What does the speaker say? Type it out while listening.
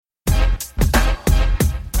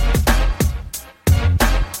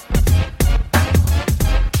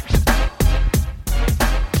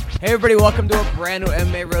everybody, welcome to a brand new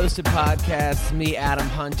MMA Roasted podcast. It's me, Adam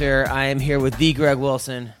Hunter. I am here with the Greg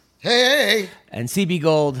Wilson. Hey. And CB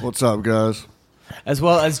Gold. What's up, guys? As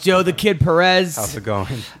well as Joe the Kid Perez. How's it going?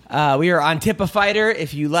 We are on Tip a Fighter.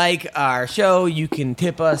 If you like our show, you can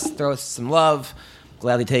tip us, throw us some love.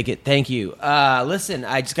 Gladly take it. Thank you. Listen,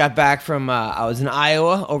 I just got back from, I was in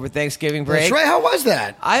Iowa over Thanksgiving break. That's right. How was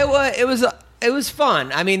that? Iowa, it was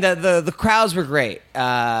fun. I mean, the crowds were great.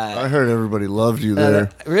 I heard everybody loved you there.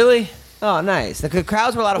 Really? Oh, nice. The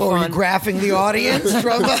crowds were a lot of Were fun. you graphing the audience?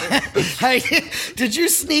 Did you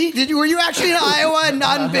sneak? Were you actually in Iowa and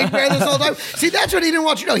not in Big Bear this whole time? See, that's what he didn't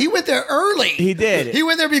want you to know. He went there early. He did. He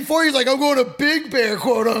went there before. He's like, I'm going to Big Bear,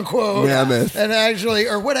 quote unquote. Yeah, man. And actually,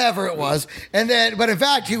 or whatever it was. And then, but in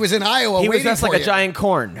fact, he was in Iowa. He was waiting dressed like for a you. giant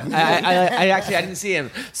corn. I didn't see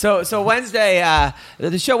him. So Wednesday,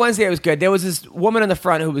 the show Wednesday was good. There was this woman in the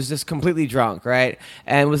front who was just completely drunk, right,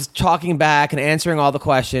 and was talking back and answering all the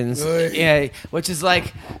questions. Yeah, which is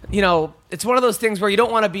like, you know, it's one of those things where you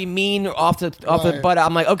don't want to be mean off the butt.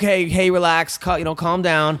 I'm like, okay, hey, relax, calm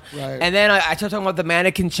down. Right. And then I start talking about the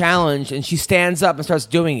mannequin challenge, and she stands up and starts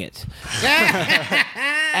doing it.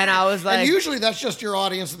 And I was like, and usually that's just your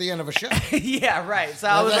audience at the end of a show. Yeah, right. So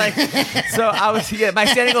I was like, my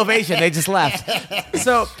standing ovation, they just left.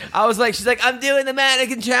 So I was like, she's like, I'm doing the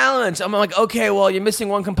mannequin challenge. I'm like, okay, well, you're missing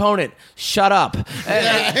one component. Shut up.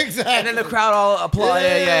 Yeah, exactly. And then the crowd all applaud.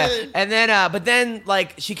 Yeah. Yeah. And then, but then,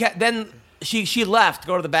 like, she left to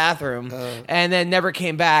go to the bathroom and then never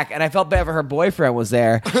came back, and I felt bad for her boyfriend was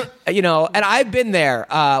there. You know, and I've been there.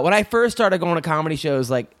 When I first started going to comedy shows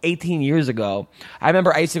like 18 years ago, I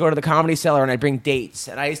remember I used to go to the Comedy Cellar and I'd bring dates,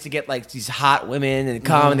 and I used to get like these hot women and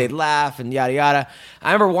come and they'd laugh and yada yada.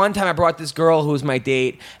 I remember one time I brought this girl who was my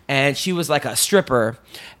date, and she was like a stripper,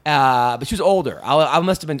 but she was older. I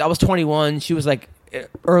was 21. She was like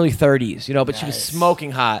early 30s, you know, but she was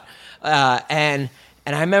smoking hot.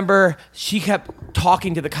 And I remember she kept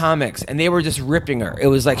talking to the comics, and they were just ripping her. It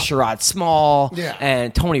was like Sherrod Small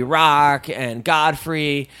and Tony Rock and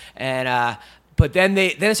Godfrey, and but then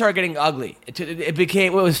it started getting ugly.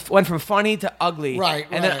 It went from funny to ugly, right?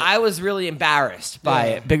 And then I was really embarrassed by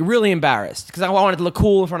it, really embarrassed, because I wanted to look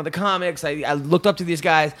cool in front of the comics. I looked up to these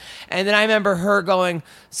guys, and then I remember her going.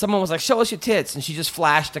 Someone was like, "Show us your tits," and she just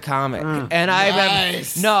flashed a comic. And I remember,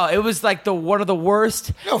 no, it was like one of the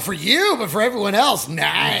worst. No, for you, but for everyone else,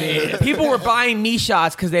 nice. People were buying me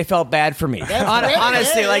shots because they felt bad for me.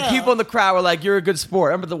 Honestly, like people in the crowd were like, "You're a good sport."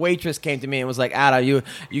 I remember the waitress came to me and was like, "Ada,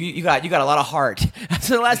 you got a lot of heart."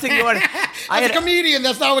 So the last thing you want. As a comedian,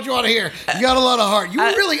 that's not what you want to hear. You got a lot of heart. You were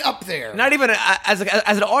really up there. Not even as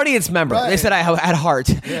an audience member. Right. They said I had heart.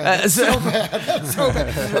 Yeah, so bad. That's so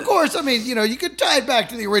bad. Of course, I mean, you know, you could tie it back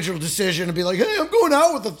to the original decision and be like, "Hey, I'm going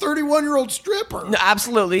out with a 31-year-old stripper." No,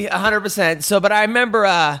 absolutely, 100%. So, but I remember.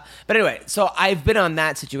 But anyway, so I've been on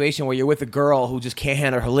that situation where you're with a girl who just can't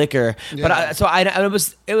handle her liquor. Yeah. But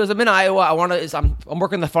I'm in Iowa. I'm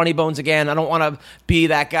working the funny bones again. I don't want to be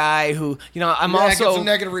that guy who, you know, I'm also get some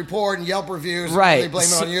negative report and Yelp reviews. Right, and they blame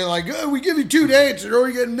it on you. Like, oh, we give you 2 dates and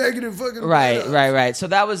you get negative fucking. Right. So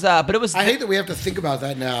that was. But it was. I hate that we have to think about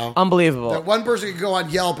that now. Unbelievable. That one person could go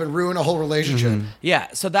on Yelp and ruin a whole relationship. Mm-hmm.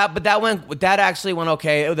 Yeah. So that actually went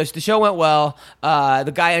okay. The show went well.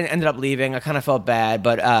 The guy ended up leaving. I kind of felt bad,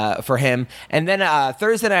 but for him. And then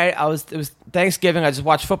Thursday night, it was Thanksgiving. I just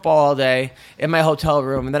watched football all day in my hotel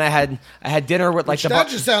room, and then I had dinner with like that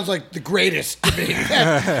just sounds like the greatest to me.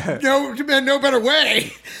 No better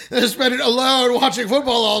way than to spend it alone watching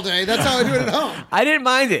football all day. That's how I do it at home. I didn't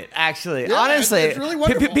mind it, actually. Yeah, honestly, it's really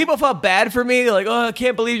wonderful. People felt bad for me. They're like, "Oh, I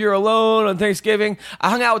can't believe you're alone on Thanksgiving." I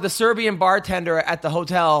hung out with the Serbian bartender at the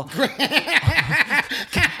hotel.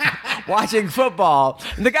 Watching football.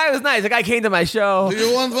 And the guy was nice. The guy came to my show. Do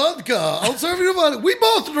you want vodka? I'll serve you vodka. We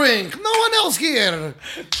both drink. No one else here.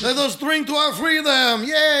 Let us drink to our freedom.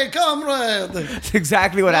 Yay, comrade. That's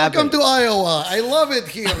exactly what happened. Welcome to Iowa. I love it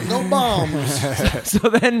here. No bombs.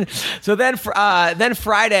 So then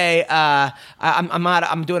Friday,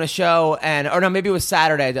 I'm doing a show, maybe it was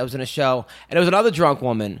Saturday that I was in a show, and it was another drunk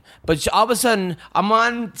woman. But all of a sudden, I'm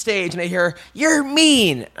on stage and I hear, "You're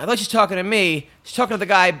mean." I thought she's talking to me. She's talking to the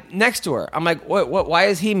guy next to her. I'm like, what? Why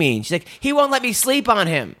is he mean? She's like, "He won't let me sleep on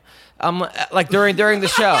him." Like during the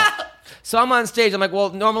show. So I'm on stage. I'm like, well,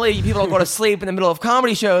 normally people don't go to sleep in the middle of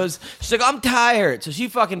comedy shows. She's like, "I'm tired." So she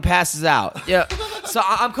fucking passes out. Yeah. So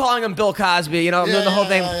I'm calling him Bill Cosby. I'm doing the whole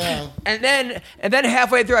thing. Yeah. And then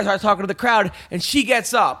halfway through, I start talking to the crowd, and she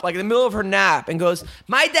gets up, like in the middle of her nap, and goes,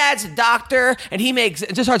 "My dad's a doctor," and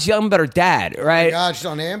just starts yelling about her dad, right? Oh my God, she's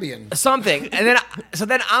on Ambien. Something, and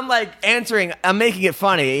then I'm like answering, I'm making it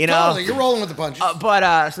funny, Totally, you're rolling with the punches.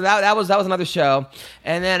 So that was another show,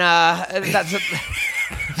 and then that's.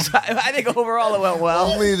 So I think overall it went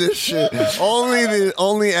well. Only this shit.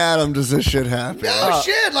 Only Adam does this shit happen. No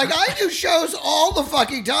shit. Like, I do shows all the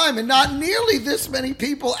fucking time, and not nearly this many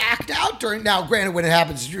people act out during. Now, granted, when it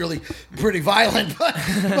happens, it's really pretty violent.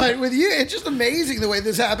 But with you, it's just amazing the way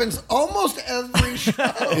this happens almost every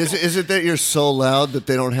show. Is it that you're so loud that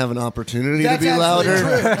they don't have an opportunity to be louder? True.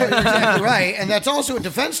 You're exactly right. And that's also a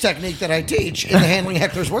defense technique that I teach in the Handling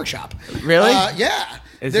Hector's workshop. Really? Yeah.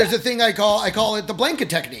 There's a thing I call it the blanket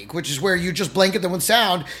technique, which is where you just blanket them with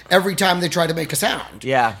sound every time they try to make a sound.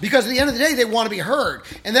 Yeah. Because at the end of the day, they want to be heard.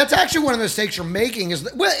 And that's actually one of the mistakes you're making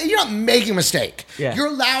you're not making a mistake. Yeah. You're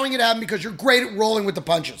allowing it to happen because you're great at rolling with the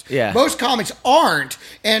punches. Yeah. Most comics aren't.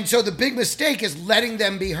 And so the big mistake is letting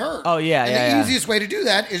them be heard. Oh, yeah, And the easiest way to do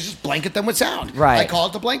that is just blanket them with sound. Right. I call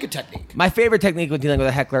it the blanket technique. My favorite technique with dealing with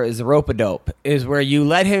a heckler is the rope-a-dope, is where you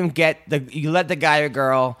let the guy or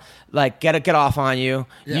girl like get off on you.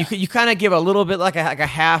 Yeah. You kind of give a little bit like a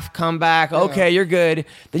half comeback. Okay, you're good.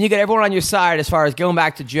 Then you get everyone on your side as far as going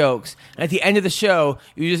back to jokes. And at the end of the show,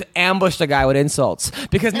 you just ambush the guy with insults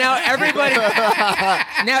because now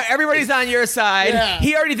everybody's on your side. Yeah.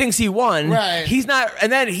 He already thinks he won. Right. He's not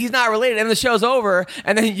related. And the show's over,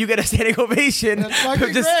 and then you get a standing ovation. That's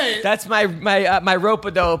fucking great. That's my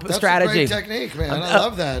rope-a-dope strategy. That's a great technique, man. I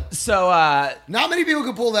love that. So not many people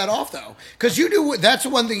can pull that off, though, because you do. That's the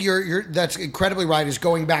one thing that's incredibly right is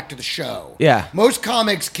going back to the show. Yeah, most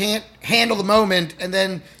comics can't handle the moment and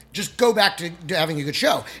then just go back to having a good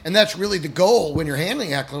show, and that's really the goal when you're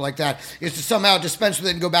handling a heckler like that is to somehow dispense with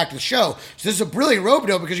it and go back to the show. So this is a brilliant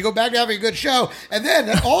rope-a-dope because you go back to having a good show, and then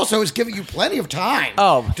that also is giving you plenty of time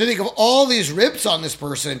to think of all these rips on this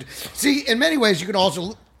person. See, in many ways, you can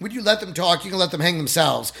also. When you let them talk, you can let them hang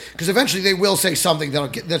themselves because eventually they will say something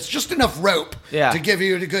that's just enough rope to give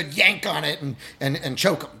you a good yank on it and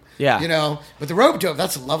choke them. Yeah. But the rope-a-dope,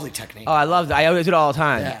 that's a lovely technique. Oh, I love that. I always do it all the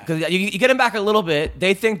time because you get them back a little bit.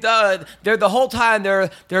 They think they're the whole time they're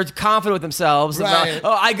confident with themselves. Right.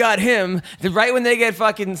 About, I got him. Right when they get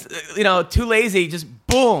fucking too lazy, just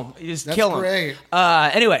boom, you just kill them. That's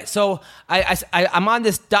great. Anyway, so I'm on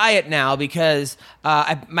this diet now because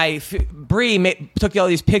Bree took all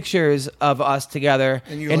these pictures of us together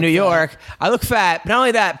in New York. I look fat, but not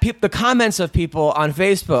only that, the comments of people on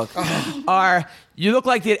Facebook are. You look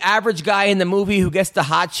like the average guy in the movie who gets the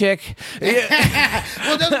hot chick. Well,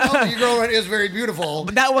 it doesn't help your girlfriend is very beautiful.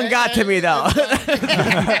 But that one got to me, though.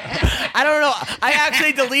 I don't know. I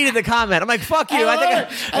actually deleted the comment. I'm like, fuck you. I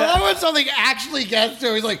love when something actually gets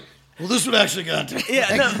to. He's like, well, this one actually got to.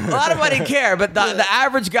 Yeah, no, a lot of them I didn't care, but the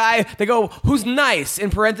average guy, they go, who's nice, in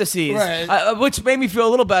parentheses, right. Which made me feel a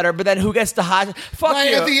little better, but then who gets the hot, fuck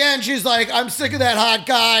you. At the end, she's like, I'm sick of that hot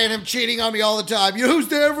guy and him cheating on me all the time. You know who's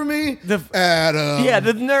there for me? Adam. Yeah,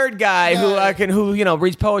 the nerd guy who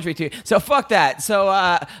reads poetry to you. So fuck that. So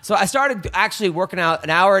I started actually working out an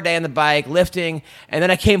hour a day on the bike, lifting, and then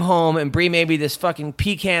I came home and Bree made me this fucking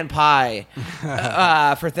pecan pie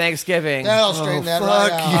for Thanksgiving. That'll straighten that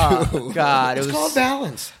right out. God, it's called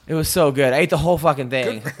balance. It was so good. I ate the whole fucking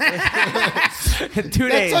thing. 2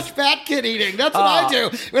 days. That's such fat kid eating. That's what I do.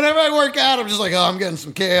 Whenever I work out, I'm just like, I'm getting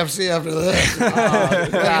some KFC after this.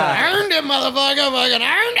 I earned it, motherfucker. Fucking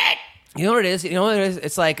earned it. You know what it is?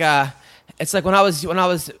 It's like when I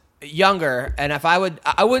was younger, and if I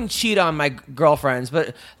wouldn't cheat on my girlfriends,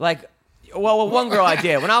 but like. Well, one girl I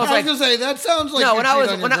did when I was I was gonna say that sounds like when I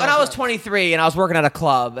was 23 and I was working at a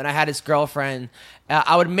club and I had this girlfriend.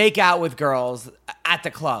 I would make out with girls at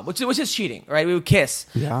the club, which is cheating, right? We would kiss,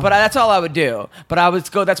 but that's all I would do. But I would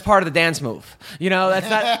go. That's part of the dance move, That's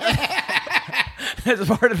not. That's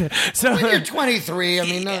part of it. So when you're 23, I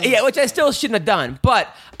mean, yeah, which I still shouldn't have done, but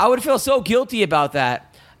I would feel so guilty about that.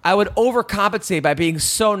 I would overcompensate by being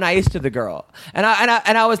so nice to the girl, and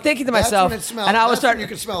I was thinking to myself, and I was starting. You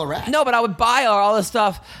could smell a rat. No, but I would buy her all this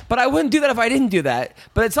stuff, but I wouldn't do that if I didn't do that.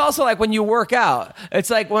 But it's also like when you work out. It's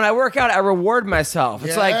like when I work out, I reward myself.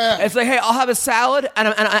 It's like hey, I'll have a salad and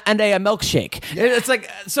a milkshake. Yeah. It's like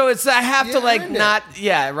I have to not.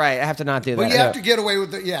 Yeah, right. I have to not do that. But you have to get away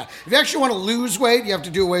with it. Yeah, if you actually want to lose weight, you have to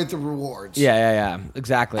do away with the rewards. Yeah.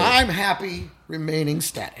 Exactly. I'm happy. Remaining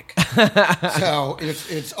static. So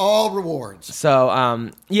it's all rewards.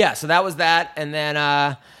 So so that was that, and then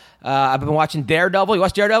I've been watching Daredevil. You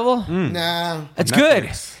watch Daredevil? Nah, it's good.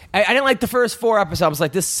 I didn't like the first 4 episodes. I was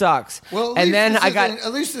like, this sucks. Well, and then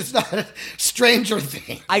at least it's not a Stranger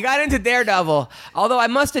Things. I got into Daredevil. Although I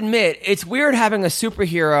must admit, it's weird having a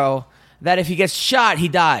superhero that if he gets shot, he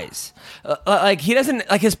dies. Like he doesn't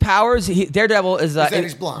like his powers. Daredevil is that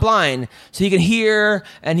he's blind, so he can hear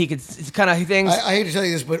and he can kind of things. I hate to tell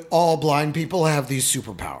you this, but all blind people have these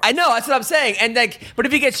superpowers. I know, that's what I'm saying. And but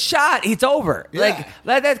if he gets shot, it's over. Yeah.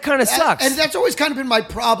 Like that kind of sucks. And that's always kind of been my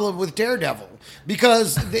problem with Daredevil.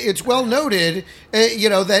 Because it's well noted,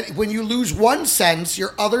 that when you lose one sense,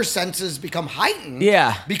 your other senses become heightened.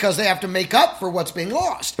 Yeah. Because they have to make up for what's being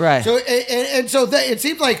lost. Right. So it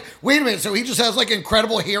seems like, wait a minute, so he just has like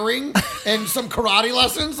incredible hearing and some karate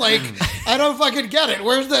lessons? Like, I don't fucking get it.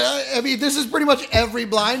 This is pretty much every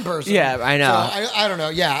blind person. Yeah, I know. So I don't know.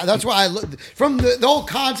 Yeah, that's why from the whole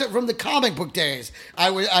concept from the comic book days,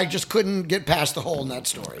 I just couldn't get past the hole in that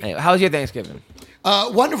story. Anyway, how was your Thanksgiving?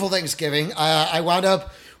 Wonderful Thanksgiving.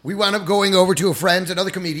 We wound up going over to a friend's,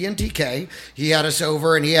 another comedian, TK. He had us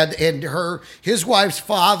over, and his wife's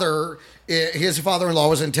father, his father-in-law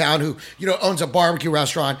was in town, who owns a barbecue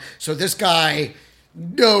restaurant. So this guy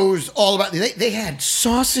knows all about. They had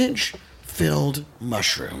sausage-filled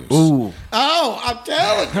mushrooms. Ooh! Oh, I'm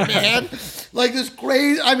telling you, man! Like this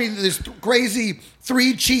crazy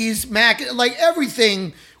 3-cheese mac, like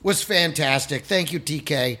everything was fantastic. Thank you,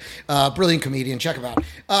 TK. Brilliant comedian. Check him out.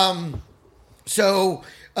 So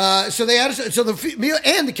they had the meal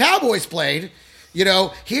and the Cowboys played.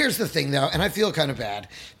 Here's the thing though, and I feel kind of bad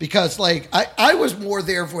because I was more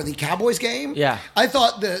there for the Cowboys game. Yeah. I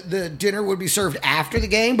thought the dinner would be served after the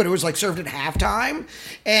game, but it was served at halftime,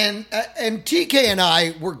 and TK and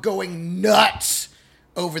I were going nuts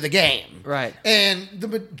over the game. Right. And the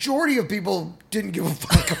majority of people didn't give a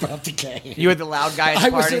fuck about the game. You were the loud guy at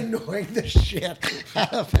the party? I was annoying the shit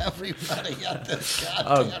out of everybody at this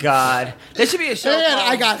goddamn God. There should be a show called...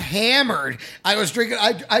 I got hammered. I was drinking...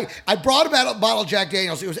 I brought about a bottle of Jack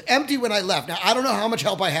Daniels. It was empty when I left. Now, I don't know how much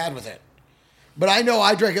help I had with it. But I know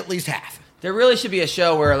I drank at least half. There really should be a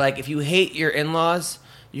show where, if you hate your in-laws...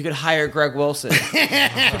 You could hire Greg Wilson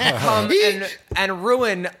to come and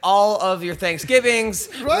ruin all of your Thanksgivings,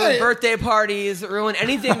 ruin birthday parties, ruin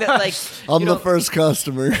anything that I'm the first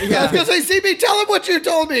customer. Yeah, because they see me. Tell him what you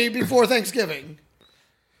told me before Thanksgiving.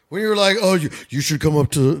 When you were like, "Oh, you should come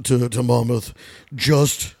up to Monmouth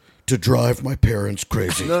just to drive my parents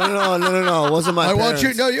crazy." No. It wasn't my parents.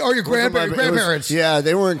 Your grandparents.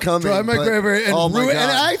 They weren't coming. Drive my grandparents. And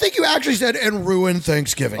I think you actually said, and ruin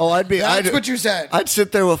Thanksgiving. Oh, That's what you said. I'd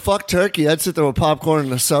sit there with fuck turkey. I'd sit there with popcorn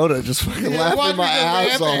and a soda, just fucking laughing my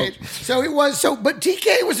ass off. So it was, but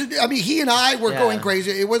TK was, he and I were going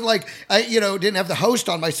crazy. It wasn't like, I didn't have the host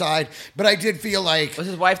on my side, but I did feel like. Was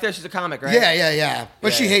his wife there? She's a comic, right? Yeah.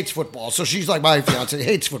 But she hates football. So she's like my fiance,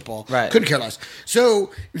 hates football. Right. Couldn't care less.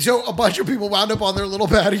 So a bunch of people wound up on their little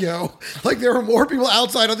patio. There were more people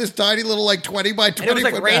outside on this tiny little 20 by 20 and it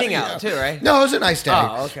was foot raining patio. out too, right? No, it was a nice day.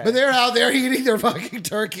 Oh, okay. But they're out there eating their fucking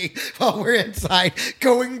turkey while we're inside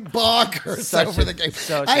going bonkers over the game.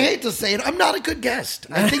 I hate to say it, I'm not a good guest.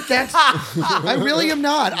 I think that's I really am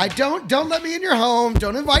not. I don't let me in your home.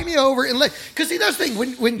 Don't invite me over because see that's the thing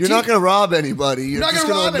when you're not going to rob anybody. You're just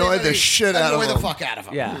going to annoy the shit out of them. Annoy the fuck out of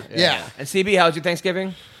them. Yeah. And CB, how was your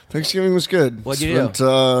Thanksgiving? Thanksgiving was good. What'd you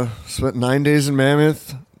do? Spent 9 days in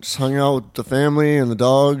Mammoth. Just hung out with the family and the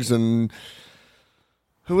dogs, and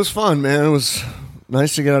it was fun, man. It was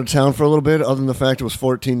nice to get out of town for a little bit, other than the fact it was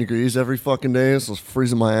 14 degrees every fucking day, so I was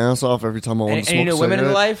freezing my ass off every time I wanted to smoke a cigarette. Any new women in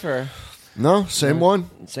your life? Or? No, same one.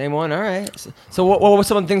 Same one, all right. So what were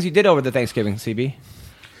some of the things you did over the Thanksgiving, CB?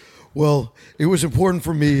 Well, it was important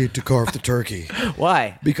for me to carve the turkey.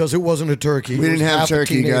 Why? Because it wasn't a turkey. We didn't have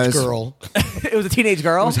turkey, guys. Girl. It was a teenage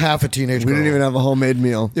girl? It was half a teenage girl. We didn't even have a homemade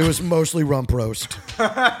meal. It was mostly rump roast.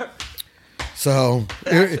 So,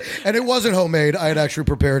 it wasn't homemade. I had actually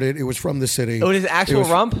prepared it. It was from the city. Oh, it is actual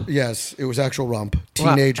rump? Yes, it was actual rump.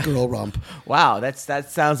 Teenage girl rump. Wow, that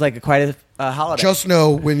sounds like quite a holiday. Just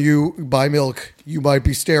know when you buy milk, you might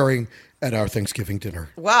be staring at our Thanksgiving dinner.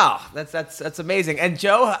 Wow, that's amazing. And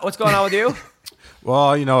Joe, what's going on with you? Well,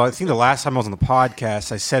 I think the last time I was on the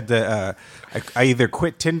podcast, I said that I either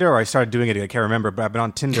quit Tinder or I started doing it. I can't remember, but I've been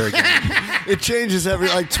on Tinder again. It changes every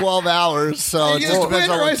 12 hours, so it just depends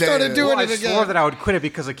on what day it is. I swore that I would quit it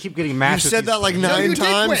because I keep getting matched. You said that 9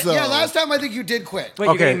 times, though. Yeah, last time I think you did quit. Wait,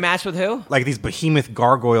 you're getting matched with who? Like these behemoth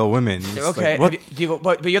gargoyle women. Okay, what?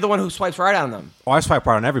 but you're the one who swipes right on them. Oh, I swipe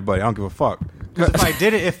right on everybody. I don't give a fuck. If I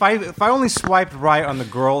did it, if I only swiped right on the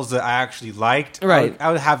girls that I actually liked, Right.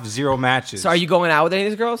 I would have 0 matches. So are you going out with any of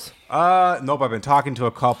these girls? Nope. I've been talking to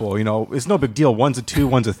a couple. You know, it's no big deal. One's a 2,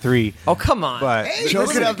 one's a 3. Oh, come on. But Joe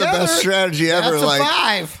could have the best strategy ever. That's a like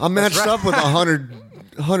 5. I'm matched up with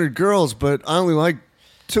 100 girls, but I only like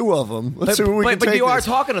 2 of them. Let's see what we can but take you are this.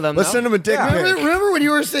 talking to them, Let's though. send them a dick pic. Remember when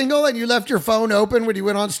you were single and you left your phone open when you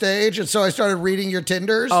went on stage, and so I started reading your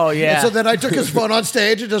Tinders? Oh, yeah. And so then I took his phone on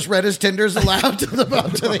stage and just read his Tinders aloud to the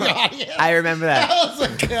audience. I remember that. That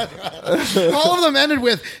was a good one. All of them ended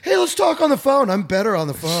with, "Hey, let's talk on the phone. I'm better on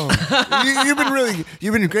the phone."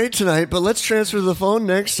 You've been great tonight, but let's transfer the phone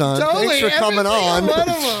next time. Totally, Thanks for coming every on. single one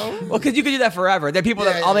of them. Well, because you could do that forever. There are people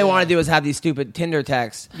that Yeah, all they yeah, want yeah. to do is have these stupid Tinder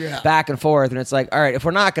texts Yeah. back and forth, and it's like, all right, if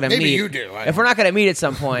we're not going to Maybe meet, you do. if we're not going to meet at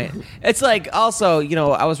some point, it's like also, you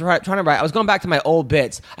know, I was trying to write. I was going back to my old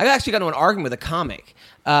bits. I actually got into an argument with a comic.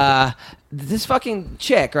 This fucking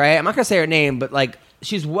chick, right? I'm not going to say her name, but like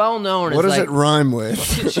she's well known. What as does like, it rhyme with?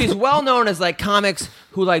 she's well known as like comics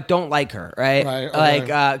who like don't like her, right? Right, okay.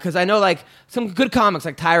 Like because I know like some good comics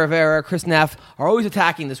like Ty Rivera, Chris Neff are always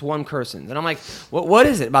attacking this one person, and I'm like, what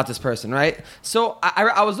is it about this person, right? So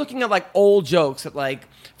I was looking at like old jokes that like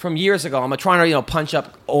from years ago. I'm trying to punch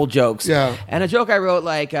up old jokes. Yeah. And a joke I wrote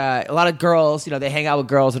like a lot of girls, they hang out with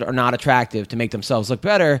girls that are not attractive to make themselves look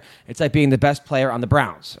better. It's like being the best player on the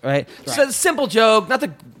Browns, right? So it's a simple joke, not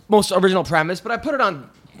the most original premise, but I put it on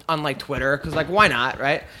like Twitter because like why not,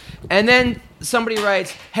 right? And then somebody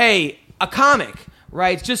writes, "Hey, a comic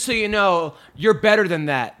writes, just so you know, you're better than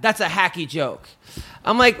that. That's a hacky joke."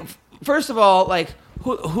 I'm like, first of all, like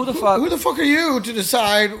who the fuck? Who the fuck are you to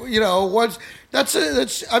decide? What's that's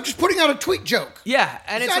I'm just putting out a tweet joke. Yeah,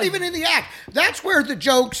 and It's it's not like- even in the act. That's where the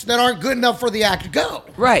jokes that aren't good enough for the act go.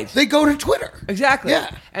 Right. They go to Twitter. Exactly. Yeah.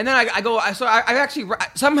 And then I actually,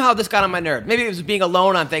 somehow this got on my nerve. Maybe it was being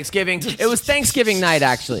alone on Thanksgiving. It was Thanksgiving night,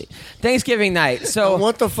 actually. Thanksgiving night. So,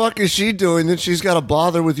 What the fuck is she doing that she's got to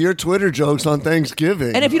bother with your Twitter jokes on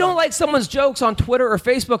Thanksgiving? and if you don't like someone's jokes on Twitter or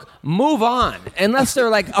Facebook, move on. Unless they're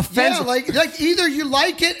like Yeah, offensive. like either you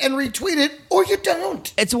like it and retweet it, or you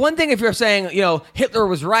don't. It's one thing if you're saying, Hitler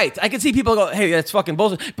was right. I can see people go, "Hey, that's fucking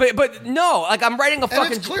bullshit." But no, like I'm writing a And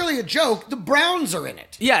fucking it's clearly a joke. The Browns are in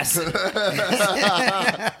it. Yes. So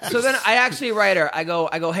then I actually write her. I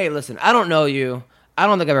go, "Hey, listen, I don't know you. I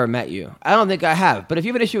don't think I've ever met you. I don't think I have. But if you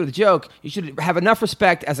have an issue with a joke, you should have enough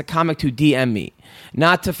respect as a comic to DM me,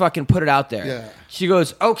 not to fucking put it out there." Yeah. She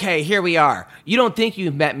goes, "Okay, here we are. You don't think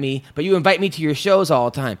you've met me, but you invite me to your shows all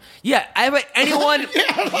the time." Yeah, I invite anyone.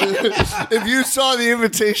 if you saw the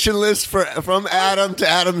invitation list from Adam to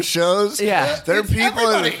Adam's shows, Yeah. there are It's people.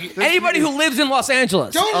 everybody. Anybody who lives in Los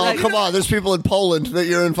Angeles. Don't- Oh, Like, come on. There's people in Poland that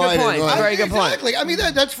you're inviting. point. Like, Very good point. Exactly. I mean,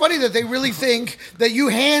 that's funny that they really think that you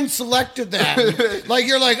hand selected them. Like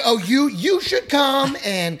you're like, "Oh, you should come,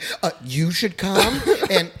 and you should come,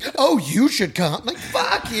 and oh, you should come." Like,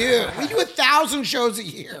 fuck you. We do 1,000 shows a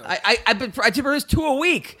year. I produce 2 a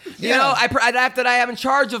week. You Yeah. know, that I am in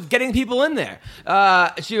charge of getting people in there.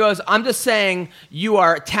 She goes, "I'm just saying you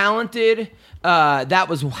are talented. That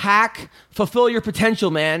was hack. Fulfill your potential,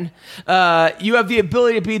 man. You have the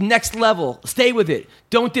ability to be next level. Stay with it.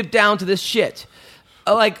 Don't dip down to this shit."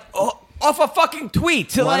 Off a fucking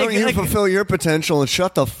tweet. Why don't you fulfill your potential and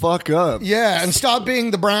shut the fuck up? Yeah, and stop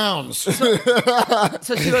being the Browns.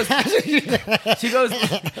 So she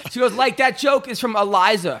goes, "Like that joke is from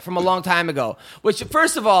Eliza from a long time ago." Which,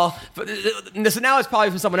 first of all, so now it's probably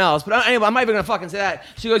from someone else, but anyway, I'm not even gonna fucking say that.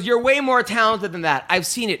 She goes, "You're way more talented than that. I've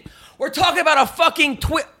seen it." We're talking about a fucking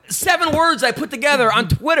 7 words I put together on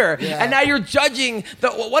Twitter, and now you're judging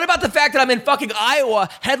what about the fact that I'm in fucking Iowa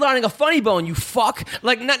headlining a Funny Bone, you fuck?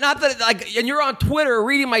 Like, not that, like, and you're on Twitter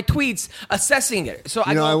reading my tweets, assessing it. So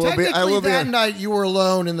I know, go, I will be- Technically, be- that night you were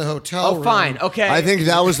alone in the hotel room. fine, okay. I think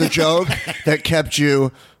that was the joke that kept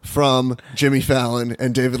you from Jimmy Fallon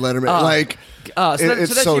and David Letterman. So then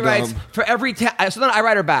it's she so writes, dumb. for every 10, so then I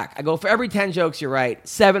write her back. I go, "For every 10 jokes you write,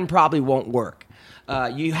 7 probably won't work.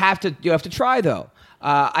 You have to try though.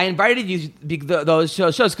 I invited you to those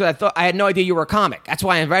shows because I had no idea you were a comic. That's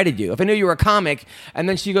why I invited you. If I knew you were a comic," and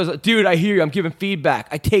then she goes, "Dude, I hear you. I'm giving feedback.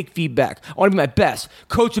 I take feedback. I want to be my best.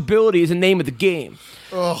 Coachability is the name of the game."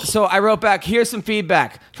 So I wrote back, "Here's some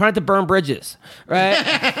feedback. Try not to burn bridges, right?"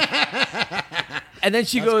 And then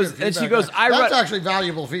she goes, That's actually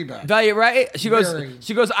valuable feedback. Value, right? She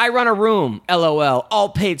goes, "I run a room, LOL, all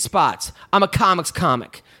paid spots. I'm a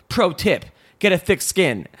comic. Pro tip, get a thick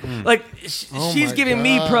skin. Like she's giving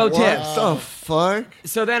me pro tips. What the fuck?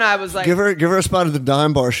 So then I was like, Give her a spot at the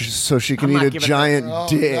dime bar so she can eat a giant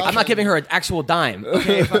dick. I'm not giving her an actual dime.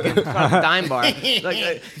 Okay, fucking dime bar.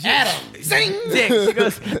 Like, Adam, zing. dick. She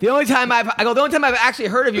goes, the only time I've actually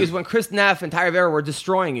heard of you is when Chris Neff and Tyra Vera were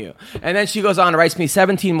destroying you. And then she goes on and writes me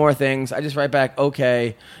 17 more things. I just write back,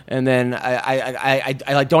 okay, and then I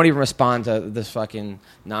like don't even respond to this fucking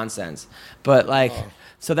nonsense. But like.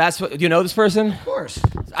 So that's what you know. This person, Of course.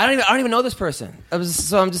 I don't even know this person. I'm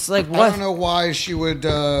just like, what? I don't know why she would.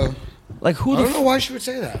 Like who? I don't know why she would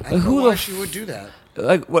say that. I don't know why she would do that.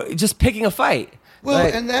 Like what? Just picking a fight. Well,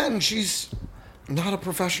 Like, and then she's not a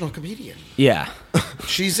professional comedian. yeah.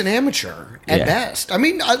 She's an amateur at best. I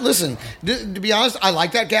mean, listen, to be honest, I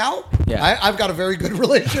like that gal. Yeah. I've got a very good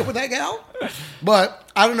relationship with that gal. But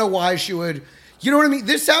I don't know why she would. You know what I mean?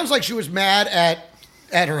 This sounds like she was mad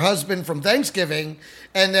at her husband from Thanksgiving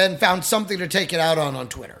and then found something to take it out on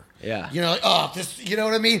Twitter. Yeah. You know, like, this, you know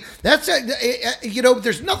what I mean? That's, you know,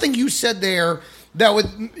 there's nothing you said there that would,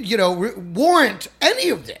 you know, warrant any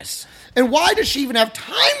of this. And why does she even have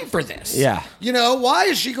time for this? Yeah. You know, why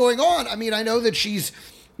is she going on? I mean, I know that she's,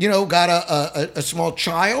 you know, got a small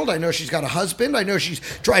child. I know she's got a husband. I know she's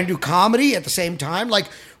trying to do comedy at the same time. Like,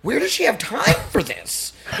 where does she have time for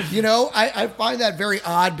this? You know, I find that very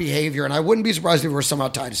odd behavior, and I wouldn't be surprised if it were somehow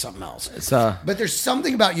tied to something else. But there's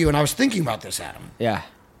something about you, and I was thinking about this, Adam. Yeah.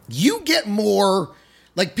 You get more,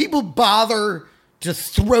 like, people bother to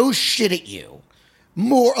throw shit at you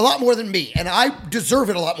a lot more than me, and I deserve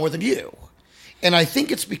it a lot more than you. And I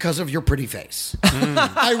think it's because of your pretty face.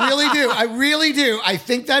 I really do. I really do. I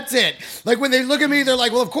think that's it. Like when they look at me, they're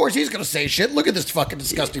like, well, of course he's going to say shit. Look at this fucking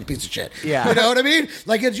disgusting piece of shit. Yeah. You know what I mean?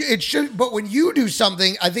 Like it should, but when you do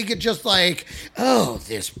something, I think it's just like, oh,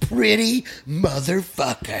 this pretty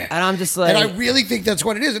motherfucker. And I'm just like. And I really think that's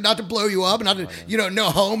what it is. And not to blow you up and not to, you know, no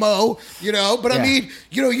homo, you know, but I mean,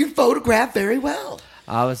 you know, you photograph very well.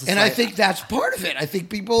 I think that's part of it. I think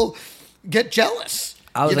people get jealous.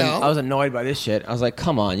 I was annoyed by this shit. I was like,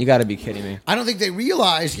 come on, you got to be kidding me. I don't think they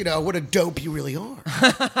realize, you know, what a dope you really are.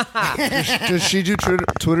 Does she do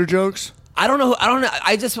Twitter jokes? I don't know.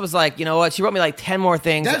 I just was like, you know what? She wrote me like 10 more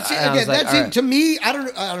things. That's it. And I was Again, like, that's it. all right. To me, I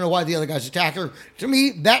don't know why the other guys attack her. To me,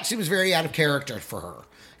 that seems very out of character for her.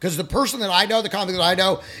 Because the person that I know, the comic that I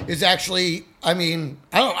know, is actually, I mean,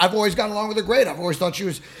 I've always gotten along with her great. I've always thought she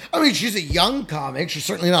was, I mean, she's a young comic. She's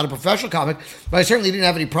certainly not a professional comic, but I certainly didn't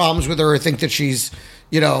have any problems with her or think that she's,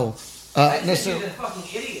 you know, I think she's a fucking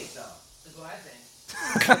idiot, though. That's what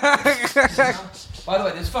I think. By the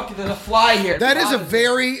way, there's a fly here. That is a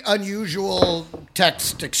very unusual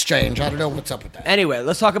text exchange. I don't know what's up with that. Anyway,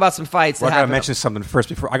 let's talk about some fights. Well, I gotta mention something first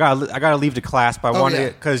before I gotta leave the class, but I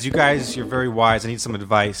wanted because you guys, you're very wise. I need some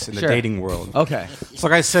advice in the dating world. Okay. So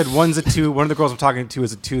like I said, one's a 2. One of the girls I'm talking to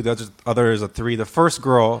is a 2. The other is a 3. The first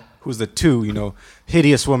girl, who's the 2, you know,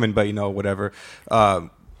 hideous woman, but you know, whatever.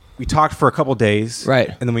 We talked for a couple days, right?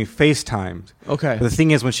 And then we FaceTimed. Okay. But the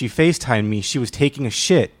thing is, when she FaceTimed me, she was taking a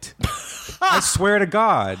shit. I swear to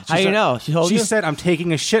God. How you know? She said, I'm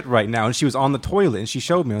taking a shit right now. And she was on the toilet and she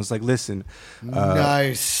showed me. I was like, listen.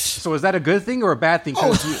 Nice. So is that a good thing or a bad thing?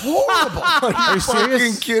 Oh, it's horrible. Are you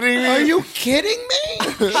serious? Kidding me? Are you kidding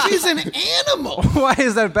me? She's an animal. Why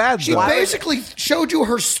is that bad, She though? basically showed you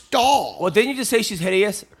her stall. Well, didn't you just say she's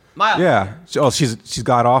hideous? Miles. Yeah. She's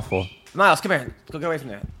god awful. Miles, come here. Go get away from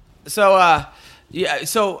there. So,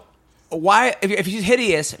 so why, if she's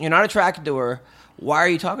hideous and you're not attracted to her, why are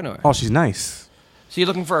you talking to her? Oh, she's nice. So you're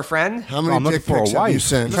looking for a friend? How many I'm looking dick for a pics have you wife. I'm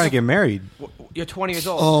sent? trying to get married. You're 20 years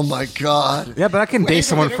old. Oh my God. Yeah, but I can date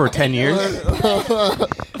someone for 10 years. Wait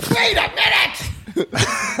a minute!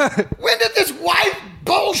 When did this wife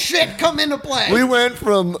bullshit come into play? We went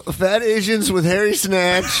from fat Asians with hairy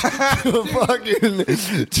snatch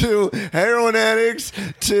to heroin addicts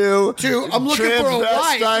to I'm looking for a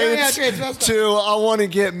wife. transvestites, to I want to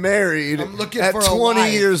get married. I'm looking at for a 20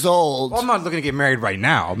 wife. years old. Well, I'm not looking to get married right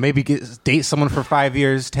now. Maybe date someone for 5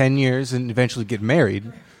 years, 10 years, and eventually get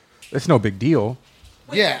married. It's no big deal.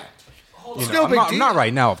 Yeah. It's You know, no big I'm deal. not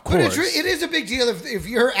right now, of But course. it is a big deal if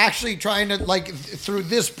you're actually trying to, like, through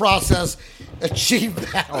this process, achieve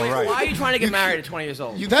that. All right. Why are you trying to get married at 20 years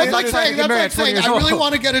old? That's like saying, get married at 20 years I really old.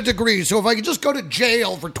 want to get a degree, so if I could just go to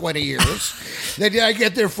jail for 20 years, then I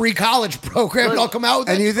get their free college program and I'll come out with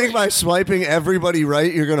And it you think by swiping everybody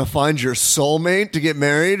right, you're going to find your soulmate to get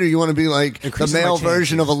married? Or you want to be like Increases the male my chances.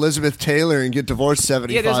 version of Elizabeth Taylor and get divorced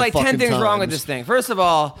 75 Yeah, there's like 10 fucking things wrong with times? this thing. First of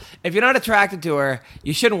all, if you're not attracted to her,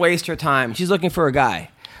 you shouldn't waste your time. She's looking for a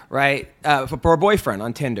guy, right? For a boyfriend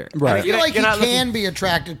on Tinder. Right. I feel like he You're not can be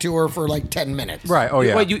attracted to her for like 10 minutes. Right. Oh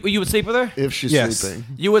yeah. Wait, you would sleep with her? If she's Yes. sleeping.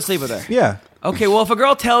 You would sleep with her? Yeah. Okay, well, if a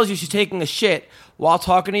girl tells you she's taking a shit while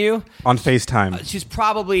talking to you, On FaceTime. she's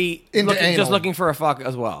probably Into just anal. looking for a fuck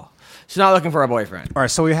as well. She's not looking for a boyfriend. All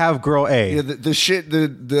right. So we have girl A. Yeah, the shit,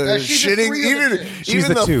 the she's a shitting, three of the two. She's even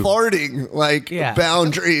the the two. farting, like Yeah.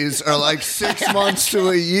 boundaries are like 6 months to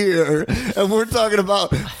a year, and we're talking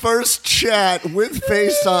about first chat with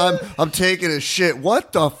FaceTime. I'm taking a shit.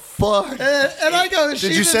 What the fuck? And I go,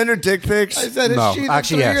 Did you send her dick pics? I said, is No, she the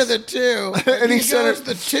actually, 3 or yes. the 2? And he he said goes it-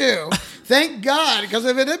 the 2. Thank God, because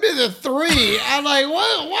if it had been the 3, I'm like,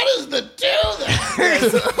 what is the 2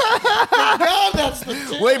 then? Thank God that's the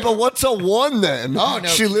 2. Wait, but what's a 1 then? Oh, no.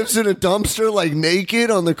 She lives in a dumpster, like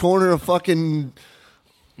naked on the corner of fucking.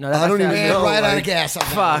 No, I don't even Ran know. right out like- of gas on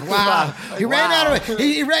that Fuck, one. Wow. fuck. He ran out of it.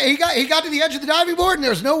 He got to the edge of the diving board and there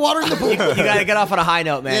was no water in the pool. You got to get off on a high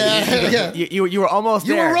note, man. Yeah. You were almost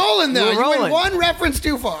You there. were rolling, though. You were You went rolling. one reference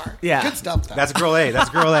too far. Yeah. Good stuff, though. That's girl A. That's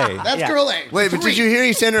girl A. That's Yeah. girl A. Wait, but 3. did you hear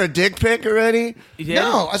he sent her a dick pic already? You did?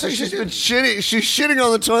 No, I So thought she's you been did. shitting. She's shitting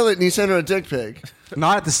on the toilet, and he sent her a dick pic.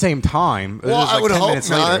 Not at the same time. It was Well, like I would 10 hope minutes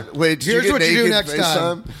not. later. Wait, did Here's you what get you do naked next FaceTime?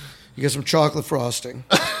 time. You get some chocolate frosting.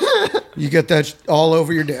 You get that all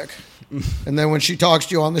over your dick. And then when she talks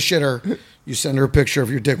to you on the shitter, you send her a picture of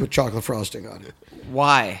your dick with chocolate frosting on it.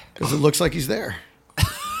 Why? Because it looks like he's there.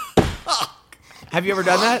 Have you ever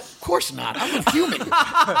done that? Of course not. I'm a human.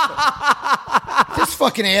 This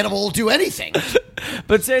fucking animal will do anything.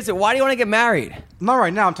 But seriously, why do you want to get married? Not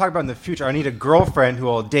right now. I'm talking about in the future. I need a girlfriend who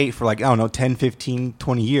I'll date for like, I don't know, 10, 15,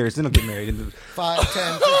 20 years. Then I'll get married. 5,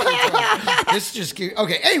 10, 15, 20. This just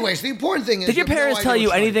okay. Anyways, the important thing is. Did your you have no parents idea tell you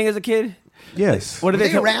what's anything as a kid? Yes. What did Were they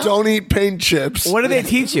they tell? around? Don't eat paint chips. What did they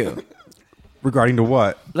teach you? Regarding to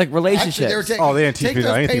what? Like Actually, relationships. they were taking, Oh, they didn't teach take me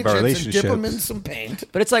those anything paint about chips and dip them in relationships. some paint.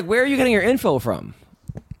 But it's like, where are you getting your info from?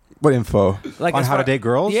 What info? Like on as how to far- date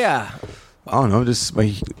girls? Yeah. I don't know. Just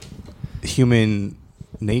my human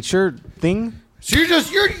nature thing. So you're I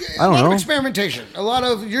don't a lot of know. experimentation.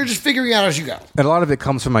 You're just figuring out as you go. And a lot of it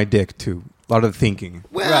comes from my dick, too. A lot of the thinking.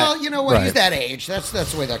 Well, Right. you know what? He's Right. that age. That's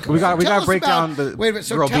the way that goes. We got- So tell to us break about- down the Wait a minute.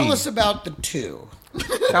 So girl tell B. us about the 2.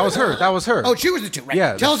 That was her. That was her. Oh, she was the 2, right?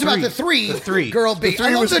 Yeah, Tell the us about three. the 3. The 3. Girl B. three I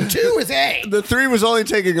love was- the 2 is A. The 3 was only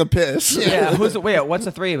taking a piss. Yeah. Wait, what's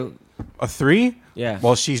a 3? A 3? Yeah.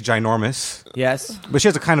 Well, she's ginormous. Yes. But she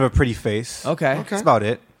has a kind of a pretty face. Okay. That's about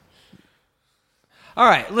it. All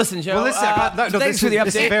right. Listen, Joe. Well, listen, thanks for the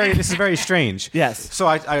this is update. this is very strange. Yes. So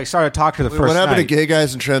I started talking to the first What happened night. to gay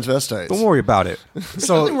guys and transvestites? Don't worry about it.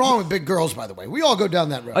 So Nothing wrong with big girls, by the way. We all go down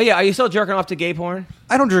that road. Oh, yeah. Are you still jerking off to gay porn?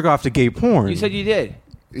 I don't jerk off to gay porn. You said you did.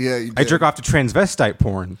 Yeah, you I did. jerk off to transvestite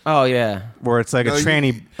porn, Oh, yeah. where it's like No, a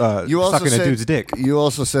tranny you also sucking said, a dude's dick. You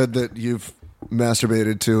also said that you've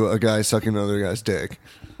masturbated to a guy sucking another guy's dick.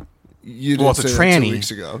 You did Well, it's a say that tranny. 2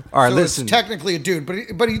 weeks ago. All right, So listen. it's technically a dude,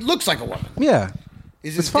 but he looks like a woman. Yeah.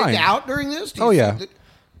 Is It's his dick fine. out during this? Do you Oh, yeah. think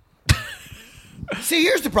that- See,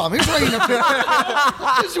 here's the problem. Here's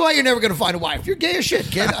why this is why you're never going to find a wife. You're gay as shit,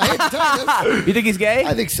 kid. I hate to tell you this. You think he's gay?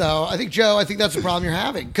 I think so. I think, Joe, that's the problem you're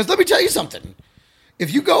having. Because let me tell you something.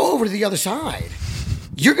 If you go over to the other side,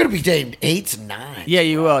 you're going to be dating 8s and 9s. Yeah,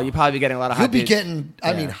 you will. You'll probably be getting a lot of You'll hot be dudes. getting,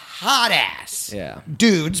 hot ass. Yeah.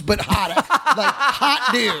 Dudes, but hot, like hot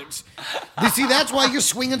dudes. You see, that's why you're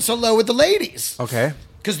swinging so low with the ladies. Okay.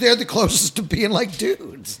 Because they're the closest to being like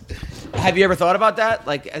dudes. Have you ever thought about that?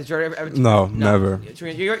 Like, has your ever No, never.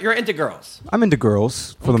 You're into girls. I'm into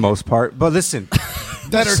girls for the most part, but listen.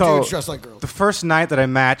 That are So, dudes dressed like girls. The first night that I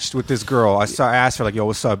matched with this girl, I asked her like, "Yo,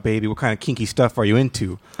 what's up, baby? What kind of kinky stuff are you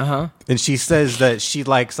into?" And she says that she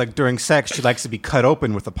likes, like during sex, she likes to be cut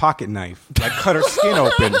open with a pocket knife, like cut her skin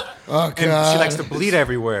open. Oh, And she God. likes to bleed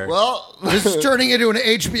everywhere. Well, This is turning into an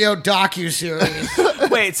HBO docuseries.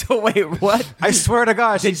 Wait, what? I swear to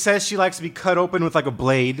God, she says she likes to be cut open with like a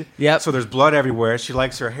blade. Yep. So there's blood everywhere. She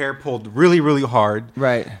likes her hair pulled really, really hard.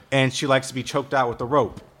 Right. And she likes to be choked out with a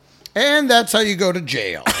rope. And that's how you go to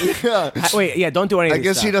jail. Wait, yeah, don't do anything. I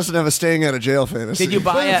guess he doesn't have a staying out of jail fantasy. Did you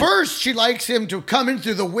buy But it? first, she likes him to come in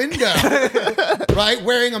through the window, right,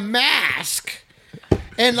 wearing a mask.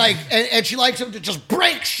 And and she likes him to just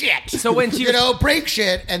break shit. So when she- break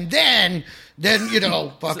shit, and then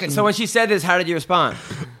fucking. So when she said this, how did you respond?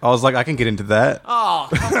 I was like, I can get into that. Oh,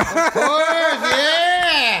 come on. of course,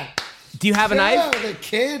 yeah. Do you have a knife? The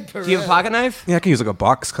Kid Perez. Do you have a pocket knife? Yeah, I can use like a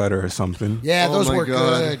box cutter or something. Yeah, Oh those my work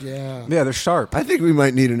God. good. Yeah. Yeah, they're sharp. I think we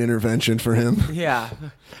might need an intervention for him, Yeah.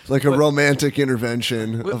 like a romantic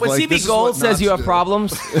intervention. When of like, CB this is Gold what not says you to have do.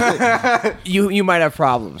 problems, you might have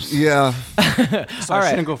problems. Yeah, So All I right.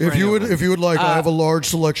 shouldn't go for If any you of them. would like, I have a large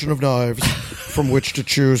selection of knives from which to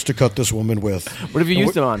choose to cut this woman with. What have you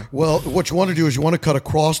used them on? Well, what you want to do is you want to cut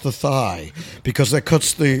across the thigh because that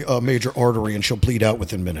cuts the major artery and she'll bleed out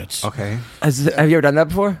within minutes. Okay. Have you ever done that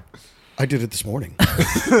before? I did it this morning.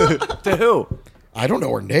 To who? I don't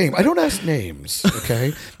know her name. I don't ask names,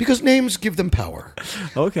 okay? Because names give them power.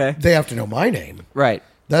 Okay. They have to know my name. Right.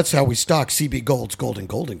 That's how we stock CB Gold's Gold and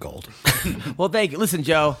Gold and Gold. Well, thank you. Listen,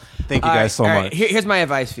 Joe. Thank you guys so much. Here's my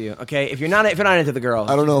advice for you. Okay, if you're not into the girl,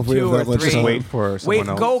 I don't know if we two have that or much three, time. Wait for someone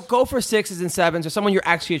else. Go for 6s and 7s or someone you're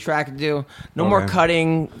actually attracted to. No more Okay.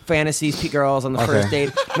 cutting fantasies, girls on the Okay. first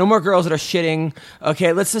date. No more girls that are shitting.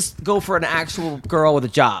 Okay, let's just go for an actual girl with a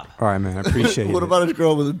job. All right, man. I appreciate it. what about a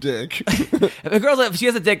girl with a dick? If a girl, if she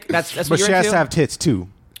has a dick, that's what But you're she has into? to have tits too.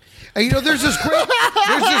 And there's this great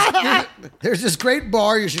there's this great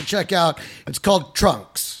bar you should check out. It's called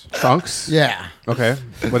Trunks. Trunks? Yeah. Okay.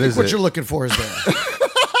 What is What it? you're looking for is there.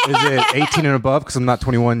 Is it 18 and above? Because I'm not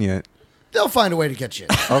 21 yet. They'll find a way to get you.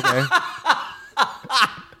 Okay.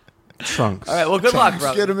 Trunks. All right. Well, good luck,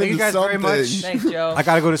 brother. Get him Thank you into guys very something. much. Thanks, Joe. I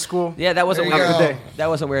gotta go to school. Yeah, that wasn't There you weird. go. Good day. That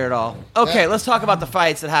wasn't weird at all. Okay, let's talk about the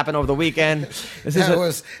fights that happened over the weekend. This is That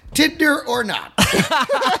was Tinder or not.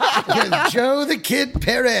 With Joe the Kid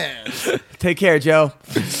Perez. take care, Joe.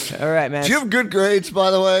 All right, man. Do you have good grades, by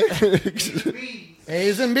the way?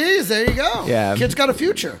 A's and B's. There you go. Yeah. Kid's got a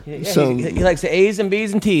future. Yeah, So- he likes the A's and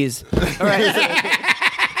B's and T's. All right.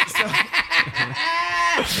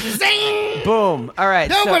 Zing! Boom. All right.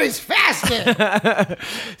 Nobody's faster.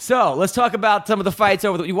 So let's talk about some of the fights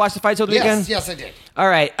over. You watched the fights over the weekend? Yes, I did. All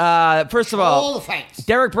right. First of All all, the fights.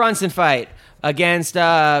 Derek Brunson fight against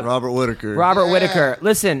Robert Whitaker. Robert Yeah. Whitaker.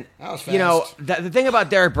 Listen, That was you know fast. the thing about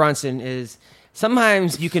Derek Brunson is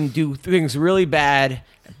sometimes you can do things really bad.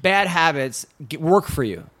 Bad habits work for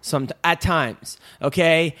you at times,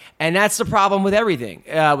 okay? And that's the problem with everything,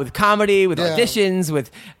 with comedy, with Yeah. auditions, with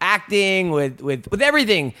acting, with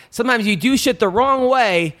everything. Sometimes you do shit the wrong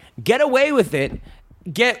way, get away with it,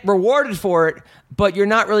 get rewarded for it, but you're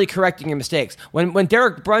not really correcting your mistakes. When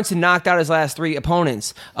Derek Brunson knocked out his last 3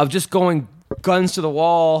 opponents of just going guns to the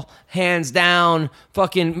wall, hands down,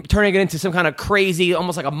 fucking turning it into some kind of crazy,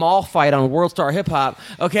 almost like a mall fight on World Star Hip Hop.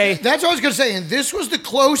 Okay, That's what I was going to say. And this was the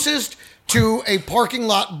closest to a parking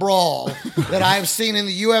lot brawl that I've seen in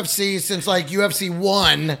the UFC since like UFC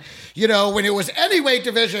 1. You know, when it was any weight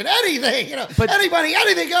division, anything, anybody,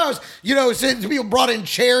 anything goes. You know, since people brought in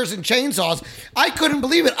chairs and chainsaws. I couldn't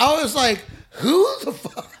believe it. I was like, who the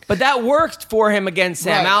fuck? but that worked for him against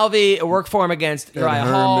Sam Right. Alvey. It worked for him against Uriah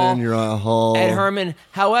Hall. Uriah Hall. Ed Herman.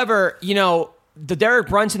 However, you know, the Derek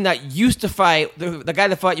Brunson that used to fight, the guy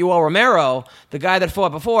that fought Yoel Romero, the guy that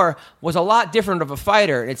fought before, was a lot different of a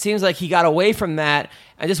fighter. It seems like he got away from that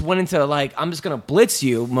and just went into like, I'm just going to blitz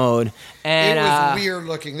you mode. And It was weird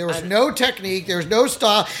looking. There was no technique. There was no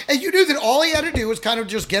style. And you knew that all he had to do was kind of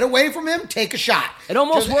just get away from him, take a shot. It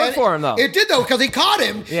almost worked and for him, though. It did, though, because he caught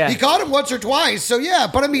him. Yeah. He caught him once or twice. So, yeah.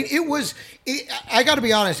 But, I mean, I got to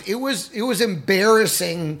be honest. It was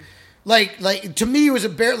embarrassing. Like to me, it was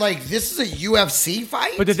this is a UFC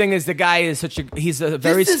fight. But the thing is, the guy is he's a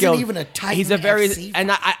very isn't skilled. even a Titan He's a very, FC and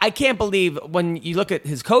I can't believe when you look at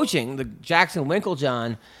his coaching, the Jackson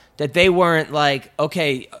Winklejohn, that they weren't like,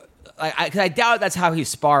 okay, because I doubt that's how he's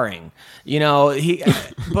sparring. You know,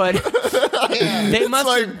 but they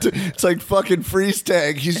must. It's like fucking freeze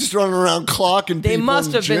tag. He's just running around clocking They people must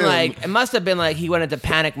in the have been gym. like, it must have been like he went into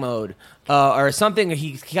panic mode or something.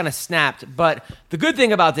 He kind of snapped. But the good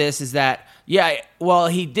thing about this is that,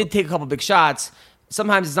 he did take a couple big shots.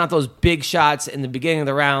 Sometimes it's not those big shots in the beginning of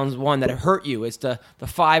the rounds one that hurt you. It's the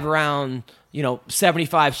 5 round,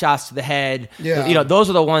 75 shots to the head. Yeah. Those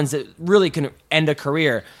are the ones that really can end a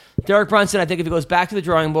career. Derek Brunson, I think if he goes back to the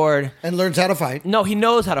drawing board, and learns how to fight. no, he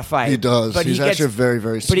knows how to fight. He does. But He's he actually gets, very,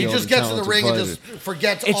 very but skilled. he He just gets in the ring and just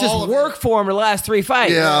forgets it's all just of work it. for him the last 3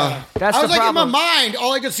 fights. Yeah. That's I the was like, problem. in my mind,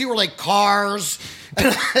 all I could see were like cars,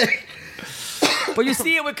 But you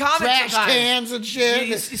see it with comics trash sometimes. cans and shit.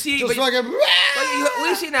 You see, just but- fucking.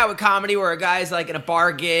 We've seen that with comedy where a guy's like in a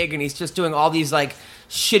bar gig and he's just doing all these like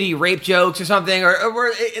shitty rape jokes or something, or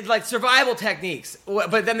where it's like survival techniques.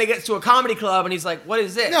 But then they get to a comedy club and he's like, "What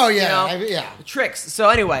is this?" No, yeah, yeah. Tricks. So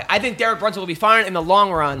anyway, I think Derek Brunson will be fine in the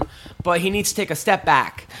long run, but he needs to take a step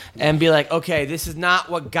back and be like, "Okay, this is not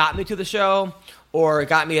what got me to the show." or it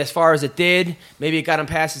got me as far as it did. Maybe it got him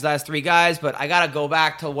past his last 3 guys, but I got to go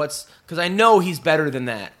back to because I know he's better than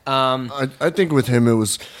that. I think with him, it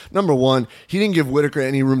was, number one, he didn't give Whitaker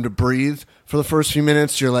any room to breathe for the first few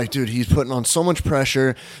minutes. You're like, dude, he's putting on so much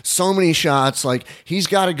pressure, so many shots. Like, he's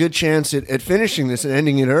got a good chance at finishing this and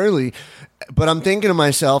ending it early. But I'm thinking to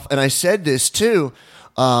myself, and I said this too,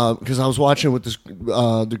 because I was watching with this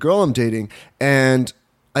the girl I'm dating, and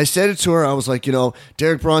I said it to her. I was like,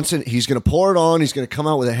 Derek Brunson, he's going to pour it on. He's going to come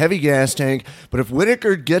out with a heavy gas tank. But if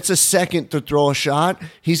Whitaker gets a second to throw a shot,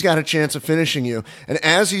 he's got a chance of finishing you. And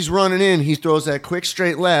as he's running in, he throws that quick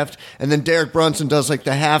straight left, and then Derek Brunson does like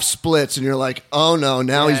the half splits, and you're like, oh no,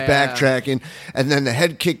 now he's backtracking. And then the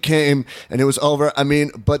head kick came, and it was over. I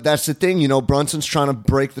mean, but that's the thing, Brunson's trying to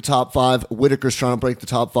break the top 5. Whitaker's trying to break the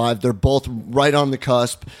top 5. They're both right on the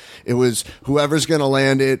cusp. It was whoever's going to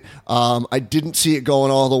land it. I didn't see it going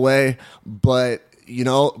all the way, but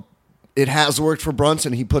it has worked for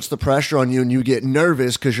Brunson. He puts the pressure on you, and you get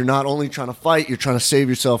nervous because you're not only trying to fight, you're trying to save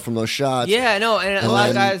yourself from those shots. Yeah, no, and a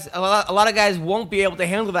lot of guys won't be able to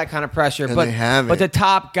handle that kind of pressure, but they haven't. But the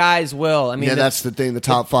top guys will. I mean, that's the thing. The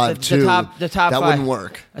top 5 too. The top that 5 wouldn't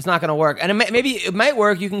work. It's not going to work, and maybe it might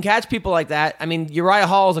work. You can catch people like that. I mean, Uriah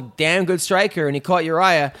Hall is a damn good striker, and he caught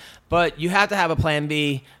Uriah. But you have to have a plan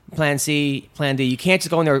B, plan C, plan D. You can't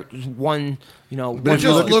just go in there one. But it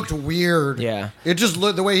just looked weird. Yeah. It just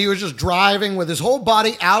looked the way he was just driving with his whole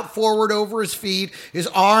body out forward over his feet, his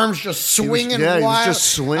arms just swinging wild. He was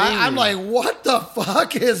just swinging. I'm like, what the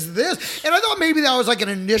fuck is this? And I thought maybe that was like an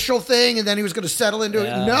initial thing, and then he was going to settle into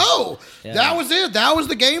it. No, that was it. That was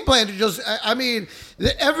the game plan to just. I mean,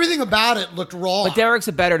 everything about it looked wrong. But Derek's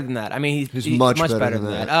better than that. I mean, he's much better than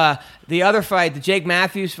that. The other fight, the Jake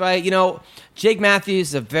Matthews fight. Jake Matthews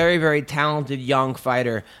is a very, very talented young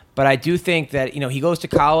fighter. But I do think that, he goes to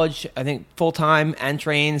college, I think, full-time and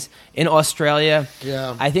trains in Australia.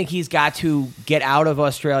 Yeah. I think he's got to get out of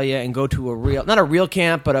Australia and go to not a real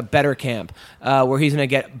camp, but a better camp where he's going to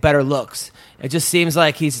get better looks. It just seems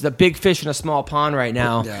like he's the big fish in a small pond right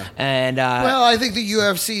now. Yeah. And well, I think the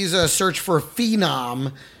UFC's search for a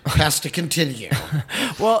phenom has to continue.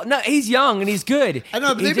 Well, no, he's young and he's good. I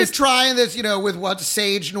know, but they've been trying this, with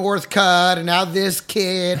Sage Northcutt and now this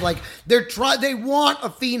kid. Like they want a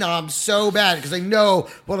phenom so bad because they know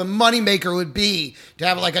what a moneymaker would be to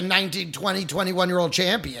have like a 19, 20, 21-year-old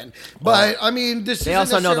champion. But I mean, they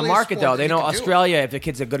also know the market though. They know Australia. If the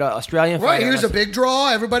kid's a good Australian fighter, right? Here's a big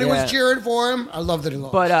draw. Everybody was cheering for him. I love that he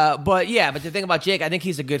lost. But the thing about Jake, I think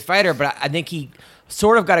he's a good fighter, but I think he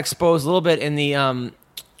sort of got exposed a little bit in the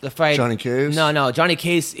fight. Johnny Case? No, Johnny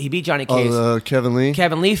Case. He beat Johnny Case. Oh, the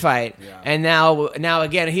Kevin Lee fight. Yeah. And now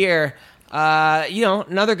again here,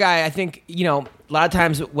 another guy. I think a lot of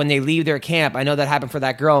times when they leave their camp, I know that happened for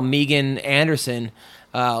that girl Megan Anderson.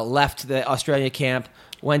 Left the Australia camp,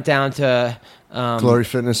 went down to Glory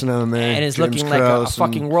Fitness and MMA, and is James looking like a Krause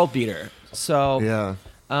fucking world beater. So yeah.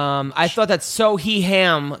 I thought that Sohee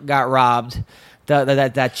Ham got robbed.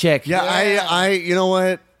 That chick. Yeah, I you know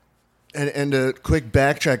what? And a quick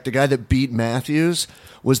backtrack, the guy that beat Matthews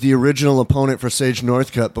was the original opponent for Sage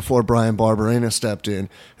Northcutt before Brian Barberena stepped in.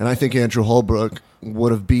 And I think Andrew Holbrook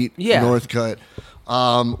would have beat Northcutt.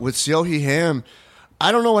 With Sohee Ham,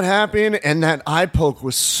 I don't know what happened, and that eye poke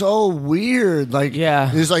was so weird. Like,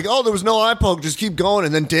 he's like, oh, there was no eye poke, just keep going.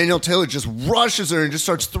 And then Daniel Taylor just rushes her and just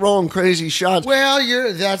starts throwing crazy shots. Well,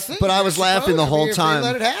 that's the But I was laughing the whole time.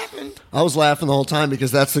 Let it happen. I was laughing the whole time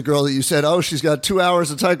because that's the girl that you said, oh, she's got 2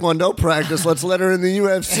 hours of Taekwondo practice. Let's let her in the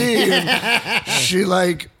UFC.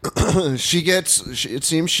 And she it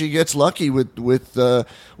seems she gets lucky with the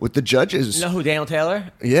judges. You know who, Daniel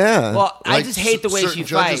Taylor? Yeah. Well, I just hate the way she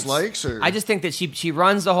fights. Likes her. I just think that she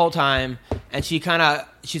runs the whole time, and she's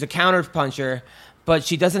a counter puncher, but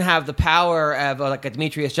she doesn't have the power of like a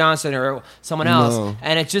Demetrius Johnson or someone else. No.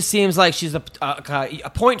 And it just seems like she's a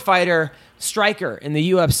point fighter striker in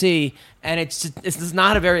the UFC, and it's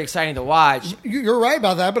not a very exciting to watch. You're right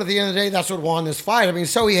about that, but at the end of the day, that's what won this fight. I mean,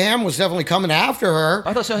 Sohee Ham was definitely coming after her.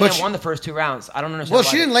 I thought Sohee Ham won the first 2 rounds. I don't understand. Well,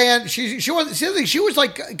 she didn't land. She was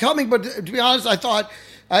like coming, but to be honest, I thought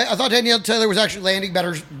Danielle Taylor was actually landing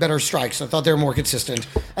better strikes. I thought they were more consistent.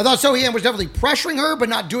 I thought Sohee Ham was definitely pressuring her, but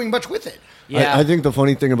not doing much with it. Yeah. I think the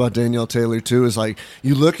funny thing about Danielle Taylor, too, is like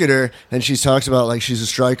you look at her and she talks about like she's a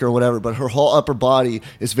striker or whatever, but her whole upper body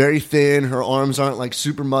is very thin. Her arms aren't like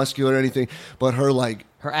super muscular or anything, but her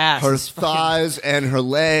ass, her thighs and her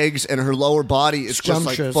legs and her lower body is just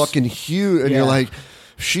like fucking huge. And you're like,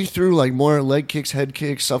 if she threw like more leg kicks, head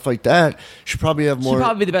kicks, stuff like that, she'd probably have more. She'd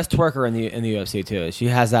probably be the best twerker in the UFC too. She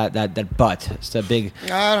has that butt. It's a big.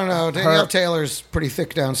 I don't know. Danielle Taylor's pretty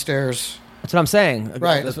thick downstairs. That's what I'm saying.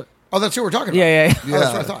 Right. Oh, that's who we're talking about. Yeah. Oh,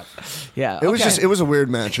 that's what I thought. Yeah. It was a weird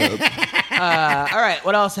matchup. All right,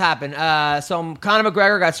 what else happened? So Conor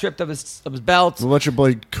McGregor got stripped of his belt. What about your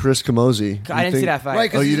boy Chris Camozzi? I didn't see that fight.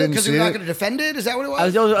 Right, because you didn't he's see not it? going to defend it? Is that what it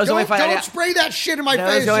was? Don't spray that shit in my That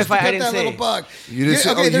was face the only just to fight I get didn't that see. little bug. You didn't see,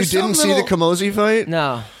 okay, you there's didn't some see the little- Camozzi fight?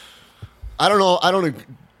 No. I don't know. I don't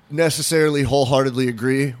necessarily wholeheartedly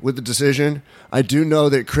agree with the decision. I do know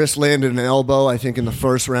that Chris landed an elbow, I think, in the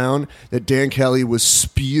first round, that Dan Kelly was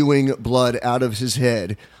spewing blood out of his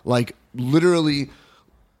head. Like, literally,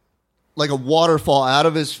 like a waterfall out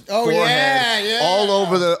of his forehead. Yeah.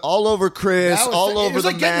 All over Chris, all over it was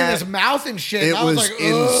the like getting in mat. his mouth and shit. It and I was like,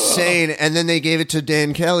 insane. And then they gave it to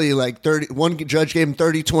Dan Kelly, like 30. One judge gave him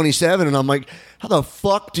 30-27, and I'm like, how the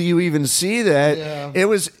fuck do you even see that?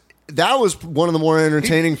 Yeah. That was one of the more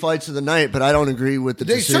entertaining fights of the night, but I don't agree with the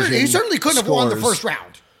decision. He certainly couldn't have won the scores. first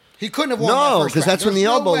round. He couldn't have won No, that first round. 'cause that's when There's the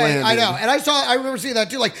elbow way. landed. I know. And I remember seeing that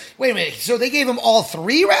too. Like, wait a minute. So they gave him all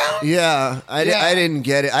 3 rounds? Yeah, I didn't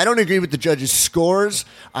get it. I don't agree with the judges' scores.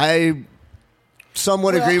 I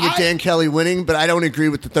somewhat agree with Dan Kelly winning, but I don't agree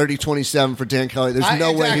with the 30-27 for Dan Kelly. There's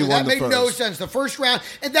no way he won the first. That made no sense. The first round,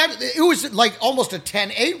 and it was like almost a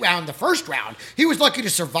 10-8 round the first round. He was lucky to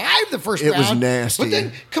survive the first round. It was nasty. But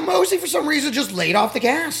then Camozzi, for some reason, just laid off the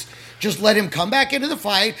gas. Just let him come back into the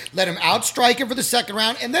fight, let him outstrike him for the second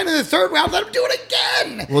round, and then in the third round, let him do it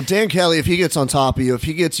again. Well, Dan Kelly, if he gets on top of you, if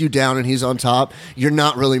he gets you down and he's on top, you're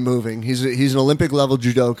not really moving. He's an Olympic level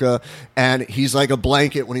judoka, and he's like a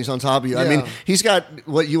blanket when he's on top of you. I mean, he's got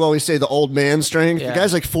what you always say, the old man strength. Yeah. The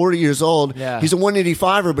guy's like 40 years old. Yeah. He's a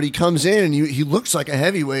 185er, but he comes in and he looks like a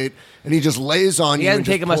heavyweight, and he just lays on He you. hasn't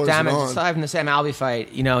and taken just much pours it damage. on. Aside from the Sam Alvey fight,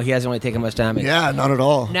 he hasn't really taken much damage. Yeah, not at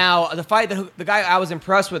all. Now, the fight, the guy I was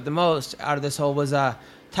impressed with the most out of this whole was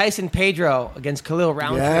Tyson Pedro against Khalil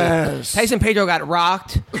Roundtree. Yes. Tyson Pedro got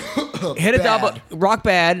rocked, hit a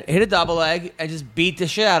double leg, and just beat the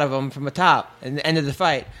shit out of him from the top and the end of the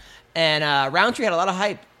fight. And Roundtree had a lot of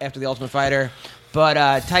hype after the Ultimate Fighter,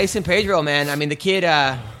 but Tyson Pedro, man, I mean the kid,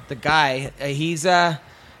 the guy, he's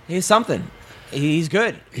something. He's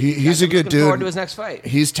good. He's a good looking dude. Forward to his next fight.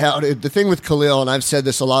 He's touted. The thing with Khalil, and I've said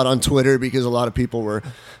this a lot on Twitter because a lot of people were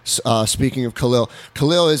speaking of Khalil.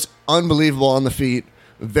 Khalil is unbelievable on the feet.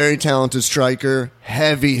 Very talented striker,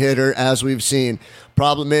 heavy hitter, as we've seen.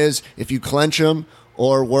 Problem is, if you clench him,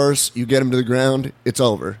 or worse, you get him to the ground, it's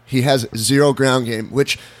over. He has 0 ground game,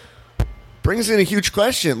 which brings in a huge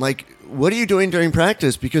question. Like, what are you doing during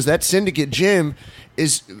practice? Because that syndicate gym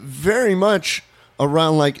is very much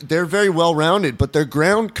around, like, they're very well-rounded, but their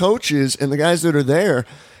ground coaches and the guys that are there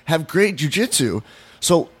have great jiu-jitsu.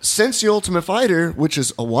 So since the Ultimate Fighter, which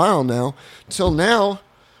is a while now, till now,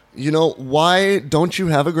 why don't you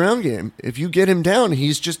have a ground game? If you get him down,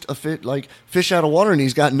 he's just a fish out of water, and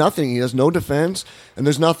he's got nothing. He has no defense, and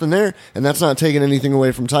there's nothing there, and that's not taking anything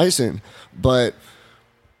away from Tyson. But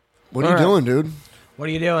what are you doing, dude? What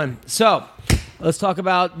are you doing? So, let's talk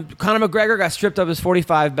about Conor McGregor got stripped of his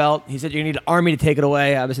 45 belt. He said you need an army to take it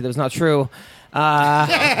away. Obviously, that was not true.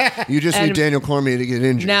 You just need Daniel Cormier to get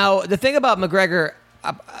injured. Now, the thing about McGregor,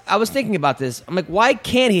 I was thinking about this. I'm like, why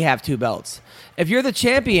can't he have 2 belts? If you're the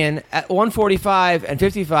champion at 145 and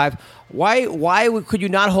 55, why could you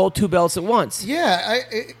not hold 2 belts at once? Yeah,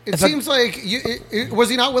 it seems like was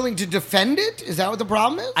he not willing to defend it? Is that what the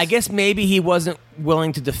problem is? I guess maybe he wasn't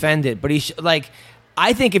willing to defend it, but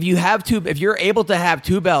I think if you're able to have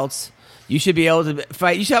 2 belts, you should be able to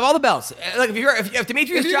fight. You should have all the belts. Like if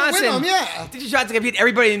Demetrius Johnson, Demetrius Johnson can beat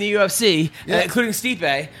everybody in the UFC, including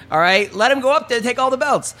Stipe. All right, let him go up there and take all the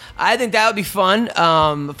belts. I think that would be fun.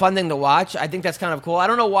 A fun thing to watch. I think that's kind of cool. I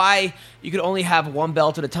don't know why you could only have 1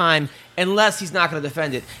 belt at a time unless he's not going to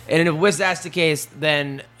defend it. And if that's the case,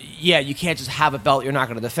 then you can't just have a belt you're not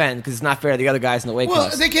going to defend because it's not fair to the other guys in the weight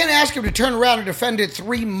class. Well, they can't ask him to turn around and defend it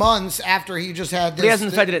 3 months after he just had this. But he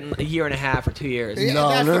hasn't defended it in a year and a half or 2 years.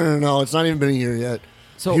 Yeah, No. It's not even been a year yet.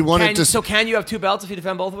 So can you have 2 belts if you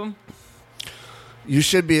defend both of them? You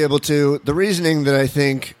should be able to. The reasoning that I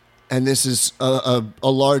think, and this is a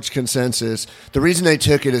large consensus, the reason they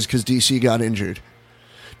took it is because DC got injured.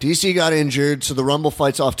 DC got injured, so the Rumble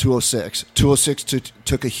fights off 206. 206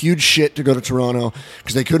 took a huge shit to go to Toronto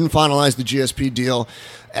because they couldn't finalize the GSP deal.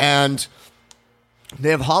 And they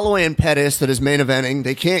have Holloway and Pettis that is main eventing.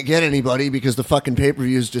 They can't get anybody because the fucking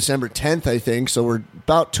pay-per-view is December 10th, I think, so we're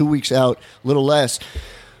about 2 weeks out, a little less.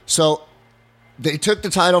 So they took the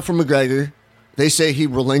title from McGregor. They say he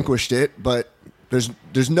relinquished it, but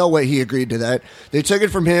there's no way he agreed to that. They took it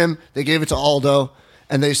from him. They gave it to Aldo.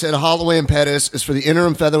 And they said Holloway and Pettis is for the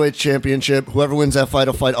interim featherweight championship. Whoever wins that fight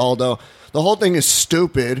will fight Aldo. The whole thing is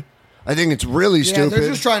stupid. I think it's really Yeah, stupid. they're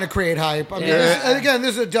just trying to create hype. I mean,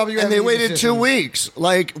 this is a WME and they waited decision. 2 weeks.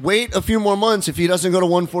 Like, wait a few more months. If he doesn't go to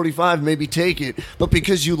 145, maybe take it. But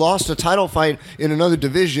because you lost a title fight in another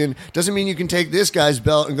division, doesn't mean you can take this guy's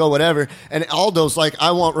belt and go whatever. And Aldo's like,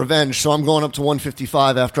 I want revenge, so I'm going up to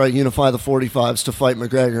 155 after I unify the 45s to fight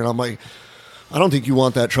McGregor. And I'm like, I don't think you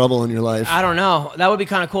want that trouble in your life. I don't know. That would be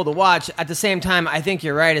kind of cool to watch. At the same time, I think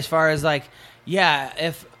you're right as far as like, yeah,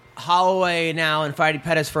 if Holloway now and fighting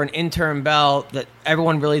Pettis for an interim belt that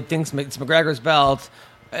everyone really thinks it's McGregor's belt.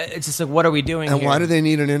 It's just like, what are we doing And here? why do they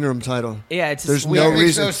need an interim title? Yeah, it's just There's weird. no It makes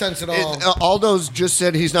reason. no sense at all. Aldo's just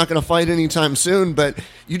said he's not going to fight anytime soon, but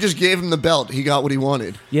you just gave him the belt. He got what he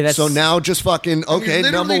wanted. Yeah, that's- so now just fucking, You okay,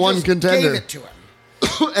 literally number one just contender. Gave it to him.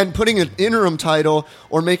 And putting an interim title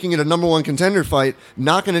or making it a number one contender fight,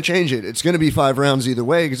 not going to change it. It's going to be 5 rounds either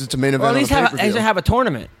way because it's a main Or event at least on a they pay-per-view. should have a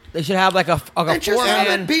tournament. They should have like a It just have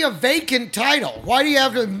four-man. it be a vacant title. Why do you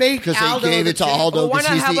have to make Because Aldo they gave the it to champ? Aldo Well, why because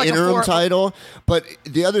not he's have the like a interim four- title. But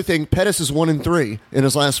the other thing, Pettis is 1-3 in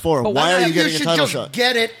his last 4. But why Why are not- you getting you a should title just shot?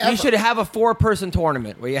 get it. You should have a 4-person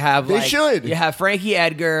tournament where you have They like, should. You have Frankie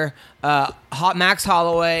Edgar, Max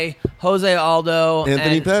Holloway, Jose Aldo,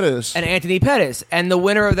 Anthony and, Pettis. and Anthony Pettis, and the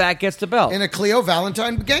winner of that gets the belt. in a Cleo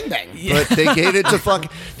Valentine gangbang. But they gave it to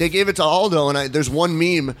They gave it to Aldo, and there's one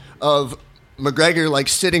meme of McGregor like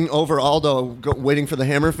sitting over Aldo, waiting for the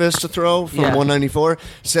hammer fist to throw from Yeah. 194.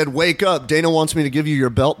 Said, "Wake up! Dana wants me to give you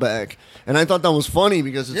your belt back." And I thought that was funny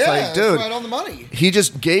because it's like, That's dude, right on the money. he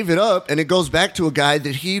just gave it up, and it goes back to a guy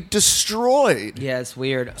that he destroyed. Yeah, it's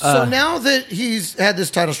weird. So now that he's had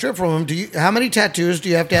this title stripped from him, how many tattoos do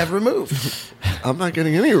you have to have removed? I'm not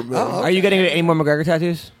getting any. Are you getting any more McGregor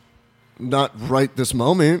tattoos? Not right this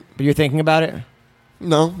moment. But you're thinking about it?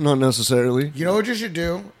 No, not necessarily. You know what you should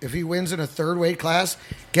do? If he wins in a third weight class,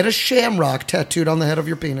 get a shamrock tattooed on the head of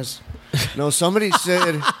your penis. No, somebody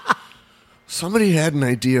said. Somebody had an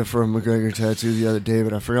idea for a McGregor tattoo the other day,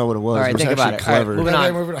 but I forgot what it was. All right, it was think actually about it. All right, clever. moving on.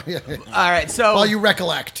 Okay, moving on. Yeah. All right, so While you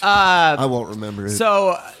recollect. I won't remember it.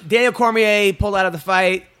 So Daniel Cormier pulled out of the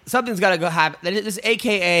fight. Something's got to go happen. This is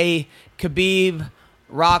AKA Khabib,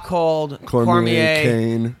 Rockhold,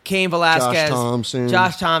 Cormier, Cain Velasquez,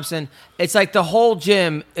 Josh Thompson. It's like the whole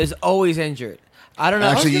gym is always injured. I don't know. I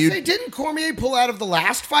was Actually, going to you- say, didn't Cormier pull out of the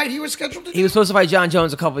last fight he was scheduled to do? He was supposed to fight John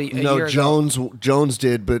Jones a No, year ago. Jones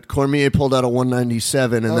did, but Cormier pulled out a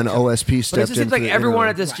 197, and then OSP But stepped it just in. seems like for the everyone interim.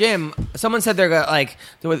 at this gym. Someone said they're like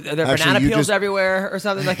there were banana you peels just- everywhere or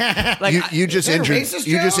something. Like You just Is that a injured. racist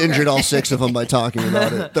You just joke? injured all 6 of them by talking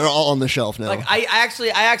about it. They're all on the shelf now. Like I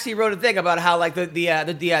actually wrote a thing about how like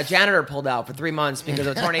the janitor pulled out for 3 months because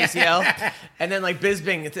of a torn ACL, and then like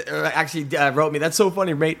Bisbing actually wrote me. That's so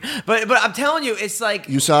funny, mate. But I'm telling you, it's like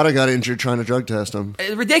USADA got injured trying to drug test him.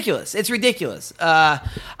 it's ridiculous. It's ridiculous. I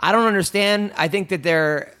don't understand. I think that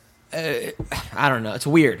they're. I don't know. It's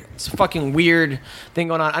weird. It's a fucking weird thing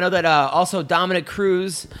going on. I know that also Dominic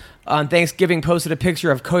Cruz on Thanksgiving posted a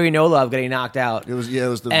picture of Cody Nolov getting knocked out. It was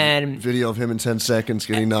the And- video of him in 10 seconds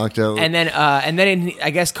getting knocked out. And then I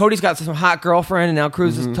guess Cody's got some hot girlfriend, and now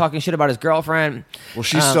Cruz is talking shit about his girlfriend. Well,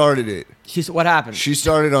 she started it. What happened? She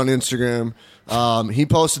started on Instagram. He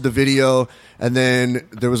posted the video, and then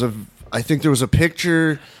I think there was a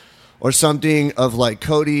picture or something of like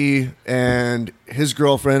Cody and his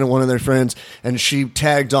girlfriend and one of their friends, and she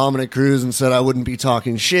tagged Dominic Cruz and said I wouldn't be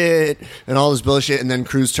talking shit and all this bullshit, and then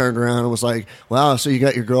Cruz turned around and was like, "Wow, so you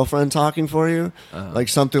got your girlfriend talking for you?" Like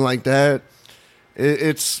something like that.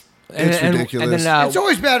 It's ridiculous. And then, It's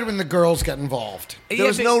always bad when the girls get involved. there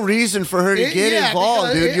was no reason for her to get Yeah,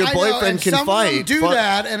 involved, because- dude. Your I know, boyfriend and can some of them fight. do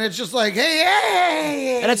that, and it's just like,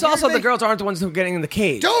 hey. and it's also you're the girls aren't the ones who are getting in the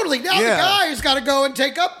cage. Totally. Now Yeah. the guy's got to go and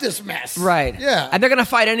take up this mess. Right. Yeah. And they're going to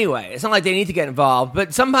fight anyway. It's not like they need to get involved.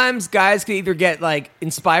 But sometimes guys can either get like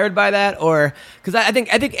inspired by that or because I think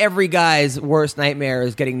every guy's worst nightmare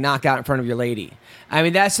is getting knocked out in front of your lady. I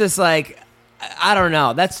mean, that's just like, I don't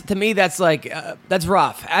know. To me, that's like, that's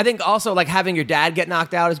rough. I think also like having your dad get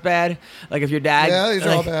knocked out is bad. Like if your dad. Yeah, these are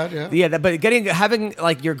like, all bad, yeah. Yeah. But having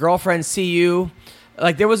like your girlfriend see you,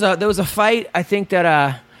 like there was a fight, I think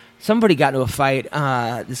that somebody got into a fight.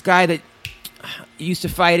 This guy that used to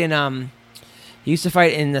fight in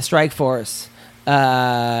the Strike Force,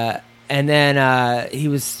 and then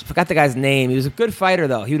forgot the guy's name. He was a good fighter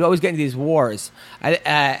though. He would always get into these wars.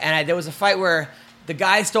 There was a fight where the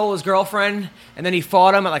guy stole his girlfriend, and then he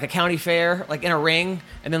fought him at like a county fair, like in a ring,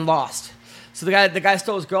 and then lost. So the guy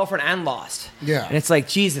stole his girlfriend and lost. Yeah. And it's like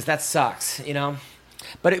Jesus, that sucks, you know.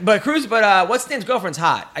 But Cruz, what's his name's girlfriend's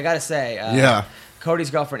hot. I gotta say, Yeah.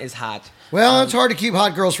 Cody's girlfriend is hot. Well, it's hard to keep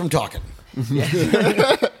hot girls from talking.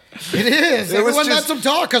 It is. Everyone lets them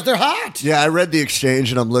talk because they're hot. Yeah, I read the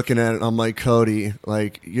exchange and I'm looking at it and I'm like, Cody,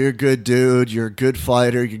 like, you're a good dude. You're a good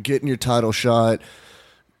fighter. You're getting your title shot.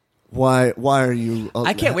 Why are you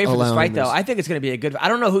I can't wait for this fight, though. I think it's going to be a good... I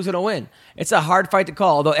don't know who's going to win. It's a hard fight to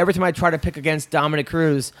call, although every time I try to pick against Dominic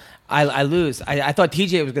Cruz, I lose. I thought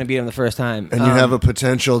TJ was going to beat him the first time. And you have a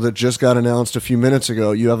potential that just got announced a few minutes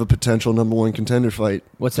ago. You have a potential number one contender fight.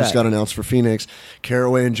 What's that? Just got announced for Phoenix.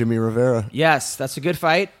 Caraway and Jimmy Rivera. Yes, that's a good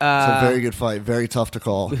fight. It's a very good fight. Very tough to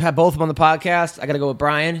call. We've had both of them on the podcast. I got to go with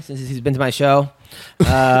Brian, since he's been to my show.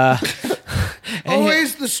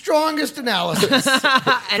 Always the strongest analysis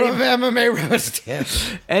from MMA Roasted.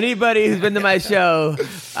 Anybody who's been to my show,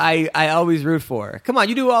 I always root for. Come on,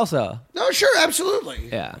 you do also. No, sure, absolutely.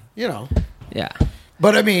 Yeah. You know. Yeah.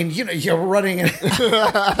 But I mean, you're running it.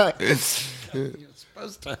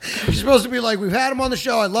 You're supposed to be like, we've had him on the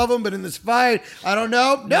show. I love him, but in this fight, I don't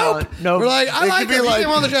know. Nope. No. We're like, I like him. Like, him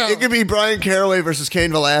on the show. It could be Brian Caraway versus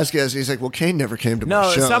Cain Velasquez. He's like, well, Cain never came to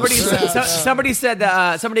my show. Somebody said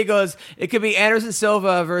that. Somebody goes, it could be Anderson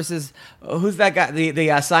Silva versus who's that guy?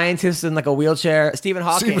 The scientist in like a wheelchair, Stephen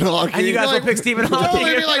Hawking. And you guys will pick Stephen Hawking.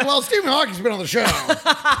 You'll be like, well, Stephen Hawking's been on the show,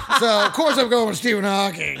 so of course I'm going with Stephen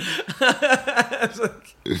Hawking.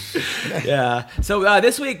 Yeah. So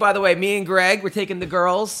this week, by the way, me and Greg, we're taking the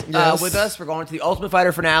girls with us. We're going to the Ultimate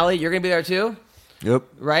Fighter finale. You're going to be there too? Yep.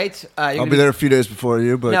 Right? I'll be there a few days before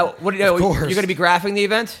you, but... Now, what do you know? You're going to be graphing the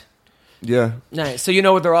event? Yeah. Nice. So you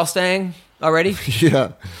know where they're all staying already?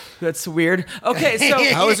 Yeah. That's weird. Okay,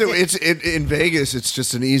 so... How is it? It's in Vegas, it's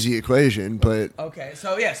just an easy equation, but... Okay,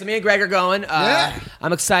 so so me and Greg are going.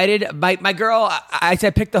 I'm excited. My girl, I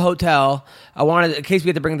said pick the hotel. I wanted, in case we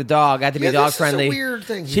had to bring the dog, I had to be dog friendly. This is a weird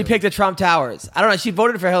thing. She picked the Trump Towers. I don't know. She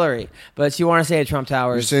voted for Hillary, but she wanted to stay at Trump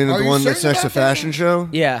Towers. You're saying the one that's next to Fashion Show?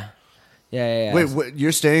 Yeah. Wait,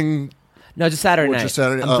 you're staying... No, just Saturday night. Just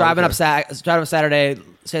Saturday? I'm driving up Saturday, stay Saturday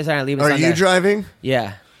night, leaving Sunday. Are you driving?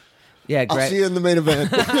 Yeah. Yeah, Greg. I'll see you in the main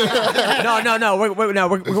event. No. We're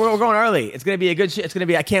going early. It's gonna be a good. It's gonna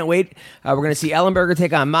be. I can't wait. We're gonna see Ellenberger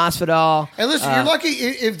take on Masvidal. And listen, you're lucky.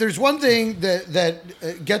 If there's one thing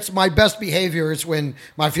that gets my best behavior, it's when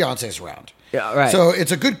my fiance's around. Yeah, right. So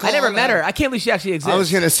it's a good call. I never met her. I can't believe she actually exists. I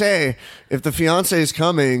was gonna say, if the fiance is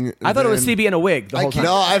coming, I thought it was CB in a wig the whole time.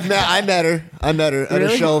 No, I met her. I met her at a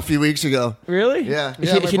show a few weeks ago. Really? Yeah.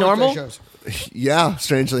 Is she normal? Shows. Yeah,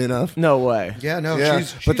 strangely enough. No way. Yeah, no. Yeah.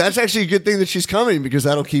 She's but that's actually a good thing that she's coming because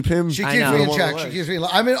that'll keep him. She keeps me in check. She keeps me.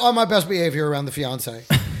 I'm on my best behavior around the fiance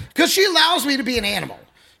because she allows me to be an animal.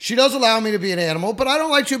 She does allow me to be an animal, but I don't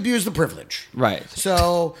like to abuse the privilege. Right.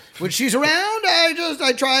 So when she's around,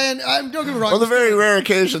 I try and don't get me wrong. On the very rare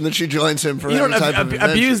occasion that she joins him for you any don't type of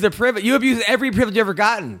abuse the privilege. You abuse every privilege you've ever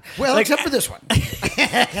gotten. Well, except for this one.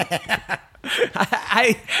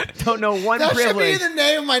 I don't know one that privilege. That should be the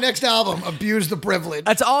name of my next album, Abuse the Privilege.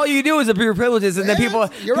 That's all you do is abuse privileges, and then people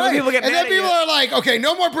get and mad then people at are like, okay,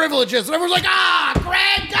 no more privileges. And everyone's like,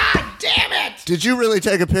 Greg, God damn it. Did you really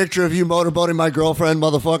take a picture of you motorboating my girlfriend,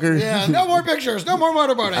 motherfucker? Yeah, no more pictures. No more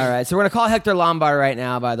motorboating. All right, so we're going to call Hector Lombard right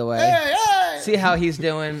now, by the way. Hey. See how he's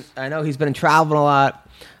doing. I know he's been traveling a lot.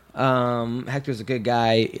 Hector's a good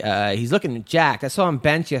guy. He's looking jacked. I saw him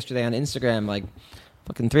bench yesterday on Instagram, like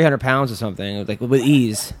fucking 300 pounds or something, like with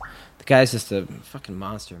ease. The guy's just a fucking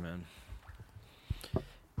monster, man.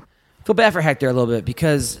 Feel bad for Hector a little bit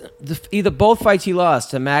because either both fights he lost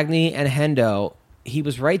to Magny and Hendo, he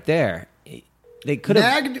was right there. They could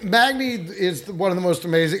have. Magny is one of the most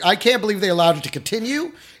amazing. I can't believe they allowed it to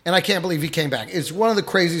continue, and I can't believe he came back. It's one of the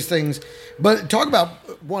craziest things. But talk about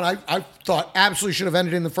one I thought absolutely should have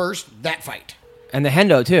ended in the first, that fight. And the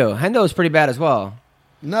Hendo, too. Hendo was pretty bad as well.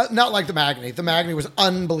 Not like the Magny. The Magny was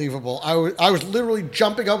unbelievable. I was literally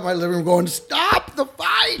jumping up in my living room going, stop the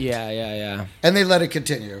fight! Yeah. And they let it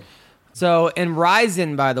continue. So, in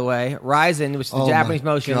Ryzen, by the way, Ryzen, which is the Japanese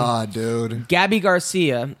motion. God, dude. Gabby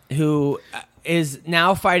Garcia, who is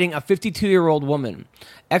now fighting a 52-year-old woman.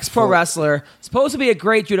 Ex-pro wrestler, supposed to be a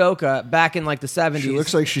great judoka back in like the 70s. She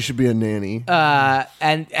looks like she should be a nanny.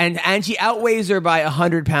 And she outweighs her by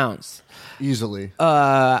 100 pounds. Easily.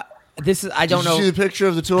 This is, I don't know. Did you see the picture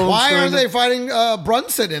of the two of them? Why are they fighting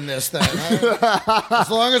Brunson in this thing? As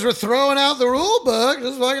long as we're throwing out the rule book,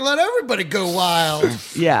 just fucking let everybody go wild.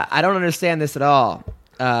 Yeah, I don't understand this at all.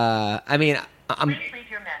 I mean,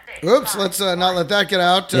 Oops, let's not let that get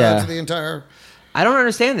out to the entire... I don't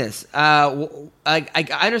understand this. I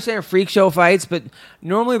understand freak show fights, but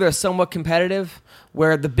normally they're somewhat competitive,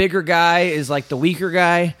 where the bigger guy is like the weaker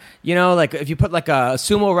guy. You know, like if you put like a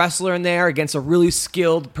sumo wrestler in there against a really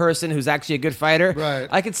skilled person who's actually a good fighter, right.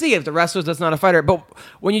 I can see if the wrestler that's not a fighter. But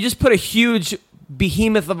when you just put a huge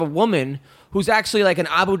behemoth of a woman who's actually like an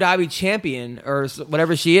Abu Dhabi champion or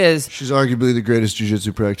whatever she is. She's arguably the greatest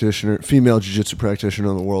jiu-jitsu practitioner, female jiu-jitsu practitioner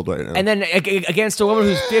in the world right now. And then against a woman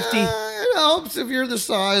who's 50. It helps if you're the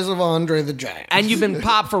size of Andre the Giant. And you've been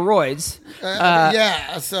popped for roids.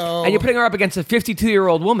 So... And you're putting her up against a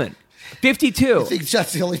 52-year-old woman. 52. I think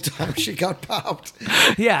that's the only time she got popped.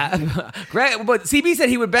 Yeah. Great. But CB said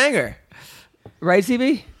he would bang her. Right,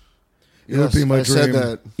 CB? It would be my I dream. said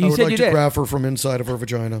that. You I would said like you to did. grab her from inside of her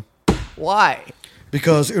vagina. Why?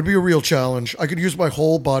 Because it would be a real challenge. I could use my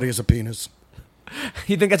whole body as a penis.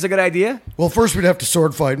 You think that's a good idea? Well, first we'd have to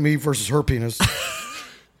sword fight me versus her penis.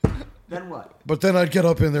 Then what? But then I'd get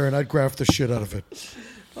up in there and I'd graft the shit out of it.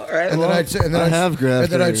 All right. And then I'd say, and then I I'd, have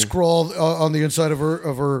grafted and then I'd her. scrawl on the inside of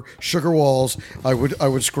her sugar walls. I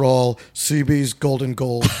would scrawl CB's gold,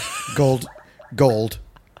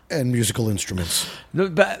 and musical instruments.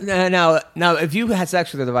 But now, if you had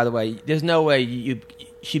sex with her, by the way, there's no way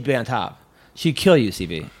she'd be on top. She'd kill you,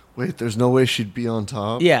 CB. Wait, there's no way she'd be on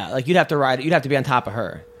top? Yeah, like you'd have to ride. You'd have to be on top of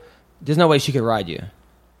her. There's no way she could ride you.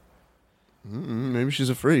 Maybe she's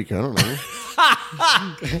a freak. I don't know.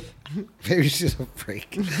 Maybe she's a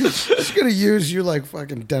freak. She's gonna use you like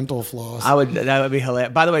fucking dental floss. That would be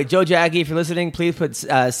hilarious. By the way, Joe Jaggy, if you're listening, please put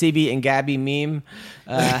CB and Gabby meme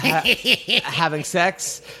having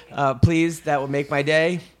sex. Please, that would make my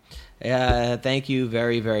day. Thank you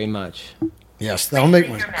very, very much. Yes, that'll make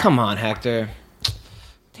my. Come on, Hector.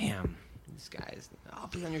 Damn, these guys. I'll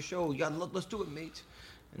be on your show. Let's do it, mate.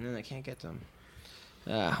 And then I can't get them.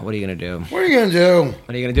 What are you gonna do? What are you gonna do?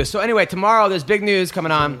 What are you gonna do? So anyway, tomorrow there's big news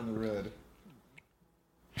coming on.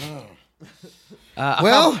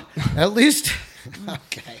 Well, at least.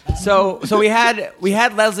 Okay. So we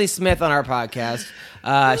had Leslie Smith on our podcast.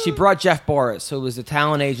 She brought Jeff Boris, who was a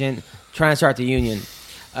talent agent trying to start the union.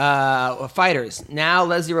 Fighters. Now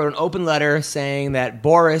Leslie wrote an open letter saying that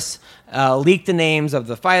Boris leaked the names of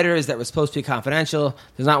the fighters that were supposed to be confidential.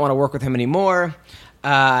 Does not want to work with him anymore.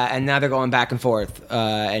 And now they're going back and forth.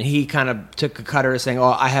 And he kind of took a cutter saying,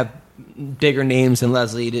 "Oh, I have bigger names than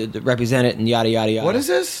Leslie to represent it," and yada yada yada. What is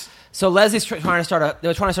this? So Leslie's trying to start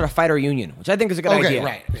a fighter union, which I think is a good idea.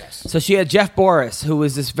 Right. Yes. So she had Jeff Boris, who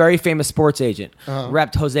was this very famous sports agent,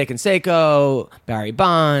 repped Jose Canseco, Barry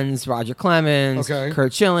Bonds, Roger Clemens,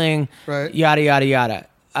 Kurt Schilling, right. Yada yada yada.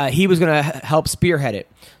 He was going to help spearhead it.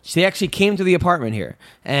 She actually came to the apartment here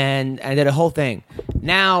and did a whole thing.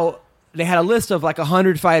 Now they had a list of like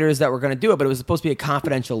 100 fighters that were going to do it, but it was supposed to be a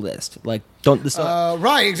confidential list. Like, don't this.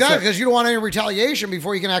 Right, exactly, because you don't want any retaliation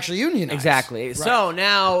before you can actually unionize. Exactly. Right. So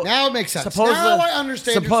now it makes sense. Now I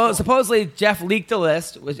understand. Supposedly, Jeff leaked the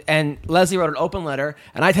list, and Leslie wrote an open letter.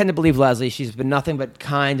 And I tend to believe Leslie. She's been nothing but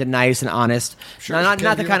kind and nice and honest. Sure, not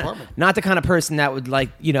the kind of person that would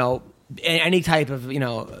any type of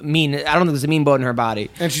mean. I don't think there's a mean bone in her body.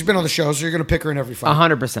 And she's been on the show, so you're going to pick her in every fight.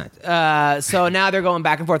 100%. So now they're going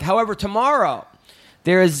back and forth. However, tomorrow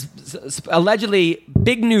there is allegedly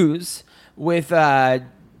big news with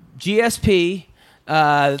GSP.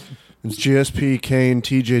 It's GSP, Kane,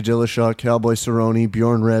 TJ Dillashaw, Cowboy Cerrone,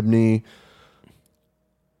 Bjorn Rebney.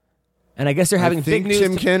 And I guess they're having big news.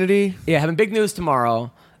 Tim Kennedy? Yeah, having big news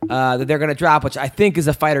tomorrow that they're going to drop, which I think is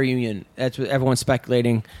a fighter union. That's what everyone's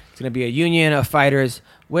speculating. It's going to be a union of fighters,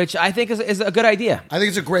 which I think is a good idea. I think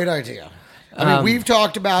it's a great idea. I mean, we've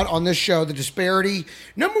talked about on this show the disparity.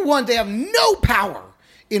 Number one, they have no power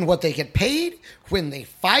in what they get paid, when they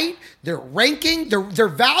fight, their ranking, their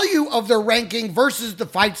value of their ranking versus the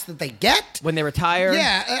fights that they get. When they retire.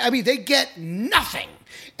 Yeah, I mean, they get nothing.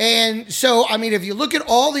 And so, I mean, if you look at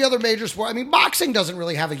all the other major sports, I mean, boxing doesn't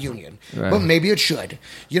really have a union, but maybe it should,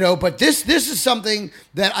 But this is something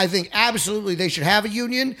that I think absolutely they should have a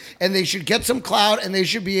union, and they should get some clout, and they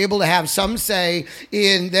should be able to have some say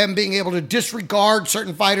in them being able to disregard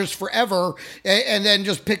certain fighters forever, and then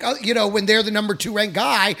just pick up, when they're the number 2 ranked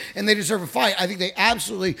guy and they deserve a fight. I think they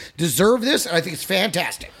absolutely deserve this, and I think it's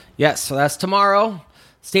fantastic. Yes, so that's tomorrow.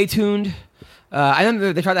 Stay tuned. I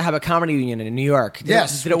know they tried to have a comedy union in New York. Did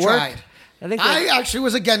it work? Tried. I actually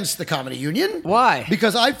was against the comedy union. Why?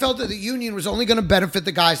 Because I felt that the union was only going to benefit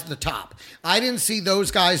the guys at the top. I didn't see those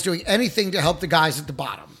guys doing anything to help the guys at the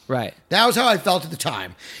bottom. Right. That was how I felt at the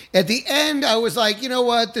time. At the end, I was like, you know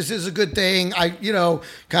what? This is a good thing. I,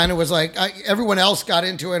 kind of was like, everyone else got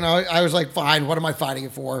into it, and I was like, fine, what am I fighting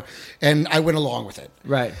it for? And I went along with it.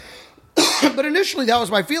 Right. But initially, that was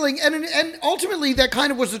my feeling. And ultimately, that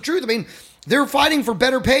kind of was the truth. I mean, they're fighting for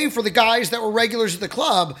better pay for the guys that were regulars at the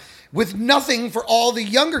club with nothing for all the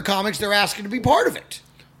younger comics they're asking to be part of it.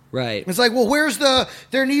 Right. It's like, well,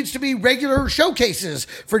 there needs to be regular showcases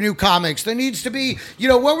for new comics. There needs to be,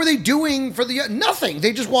 what were they doing for nothing.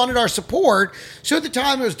 They just wanted our support. So at the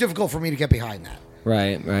time, it was difficult for me to get behind that.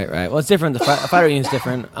 Right. Well, it's different. The fighter union's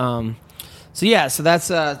different. So that's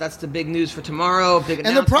the big news for tomorrow. Big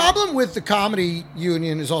announcement. And the problem with the comedy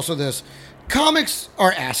union is also this. Comics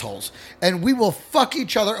are assholes, and we will fuck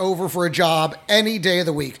each other over for a job any day of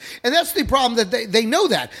the week. And that's the problem, that they know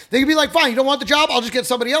that. They can be like, fine, you don't want the job, I'll just get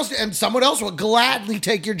somebody else, and someone else will gladly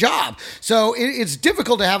take your job. So it's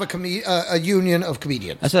difficult to have a union of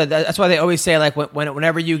comedians. That's why they always say, like,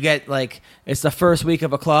 whenever you get, like, it's the first week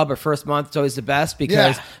of a club or first month, it's always the best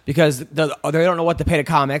because they don't know what to pay to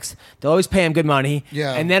comics. They'll always pay them good money.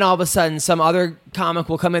 Yeah. And then all of a sudden, some other comic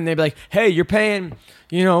will come in and they'll be like, hey, you're paying...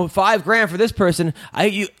 $5,000 for this person.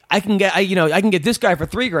 I can get this guy for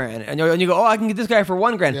 $3,000, and you go, I can get this guy for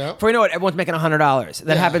 $1,000. Yep. Before you know it, everyone's making $100.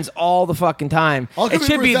 That happens all the fucking time. I'll come in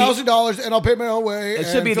for $1,000 and I'll pay my own way. It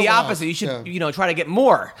should be the opposite. You should try to get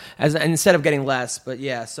more instead of getting less. But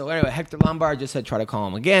yeah. So anyway, Hector Lombard just said try to call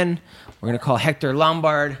him again. We're gonna call Hector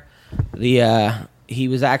Lombard. He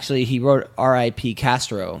wrote R.I.P.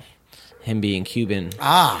 Castro, him being Cuban.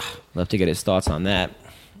 Love to get his thoughts on that.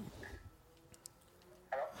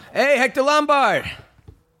 Hey, Hector Lombard.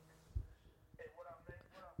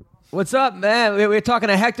 What's up, man? We're talking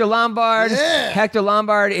to Hector Lombard. Yeah. Hector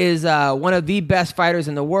Lombard is one of the best fighters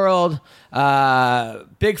in the world.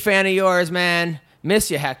 Big fan of yours, man.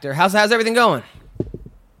 Miss you, Hector. How's everything going?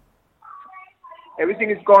 Everything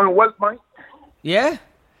is going well, Mike. Yeah?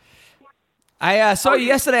 I saw you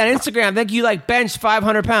yesterday on Instagram. I think you benched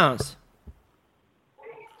 500 pounds.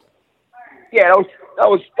 Yeah, that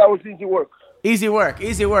was easy work. Easy work.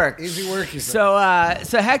 So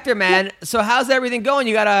Hector, man. So how's everything going?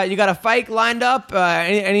 You got a fight lined up?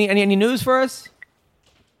 Any news for us?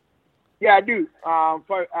 Yeah, I do. I'm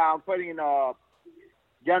fighting in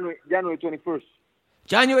January 21st.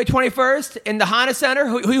 January 21st in the Honda Center.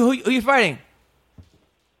 Who are you fighting?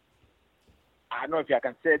 I don't know if I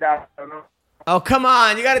can say that. I don't know. Oh, come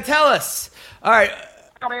on! You got to tell us. All right.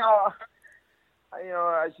 I mean,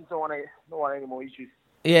 I just don't want any more issues.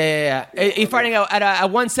 Yeah. Are you fighting at a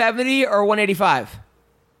 170 or 185?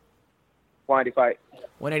 185.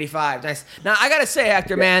 185. Nice. Now, I got to say,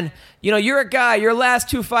 Hector, man, you're a guy, your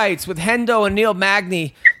last two fights with Hendo and Neil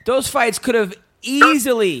Magny, those fights could have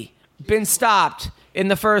easily been stopped in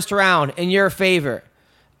the first round in your favor.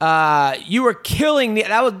 You were killing,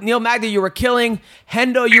 that was Neil Magny, you were killing.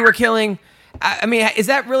 Hendo, you were killing. I mean, is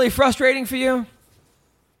that really frustrating for you?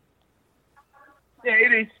 Yeah,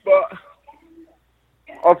 it is, but...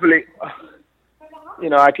 hopefully,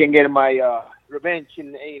 I can get my revenge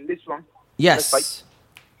in this one. Yes.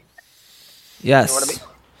 Yes. You know what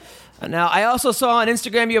I mean? Now, I also saw on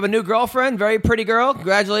Instagram you have a new girlfriend. Very pretty girl.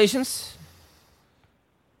 Congratulations.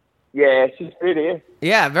 Yeah, she's pretty.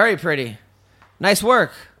 Yeah, very pretty. Nice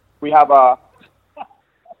work. We have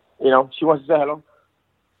she wants to say hello.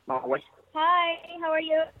 My wife. Hi, how are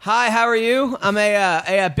you? Hi, how are you? I'm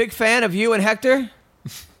a big fan of you and Hector.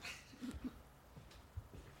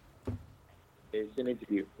 It's an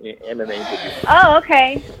interview, MMA interview. Oh,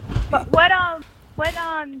 okay. But what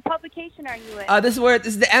publication are you in? This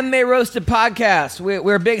is the MMA Roasted podcast.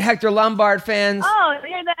 We're big Hector Lombard fans. Oh,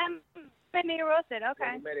 you're the MMA Roasted.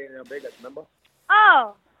 Okay. We met in Vegas, remember?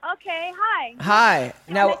 Oh, okay. Hi. Hi.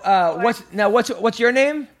 Now, what's your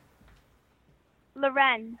name?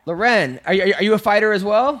 Loren. Loren. Are you a fighter as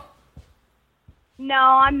well? No,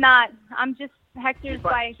 I'm not. I'm just Hector's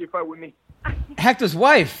wife. She fight with me. Hector's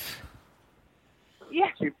wife. Yeah.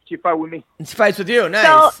 She fight with me. She fights with you. Nice.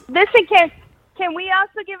 So listen, can we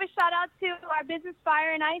also give a shout out to our business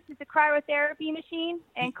Fire and Ice? It's a cryotherapy machine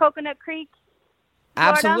in Coconut Creek,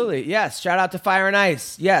 Florida. Absolutely. Yes. Shout out to Fire and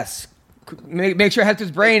Ice. Yes. Make sure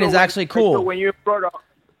Hector's brain is actually cool. Make sure when you're in Florida,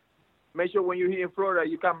 here in Florida,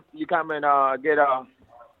 you come and get a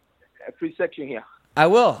free section here. I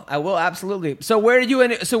will absolutely. So where did you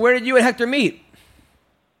and Hector meet?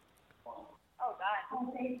 Oh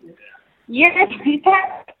God. You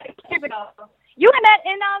met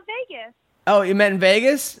in Vegas. Oh, you met in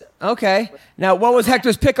Vegas? Okay. Now, what was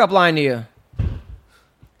Hector's pickup line to you?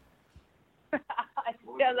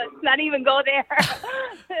 Let's not even go there.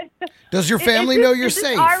 Does your family know you're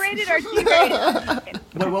safe? R-rated or G-rated?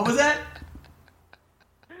 Wait, what was that?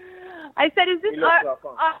 I said, is this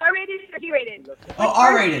R-rated or G-rated? Oh,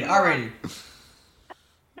 R-rated.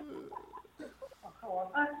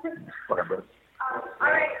 Whatever.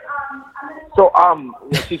 So,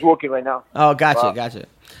 she's working right now. Oh, gotcha.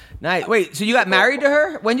 Nice. Wait, so you got married to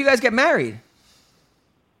her? When did you guys get married?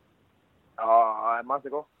 A month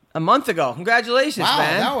ago. A month ago. Congratulations, Wow,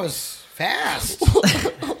 man. that was fast.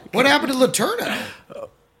 What happened to Laterno?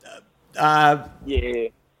 Yeah.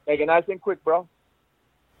 Make it nice and quick, bro.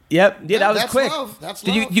 Yep. Yeah, that was that's quick. love. That's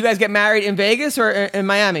Did love. you guys get married in Vegas or in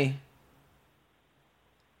Miami?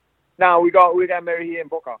 Now we got married here in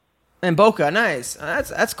Boca. In Boca. Nice.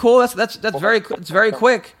 That's cool. That's very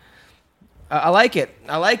quick. I like it.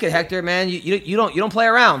 I like it, Hector. Man, you don't play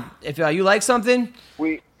around. If you like something,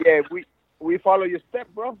 We follow your step,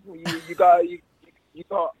 bro. You got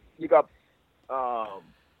a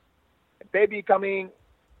baby coming.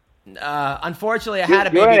 unfortunately, I had a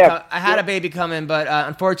Go baby. ahead. I had a baby coming, but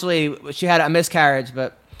unfortunately, she had a miscarriage.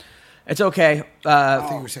 But it's okay. I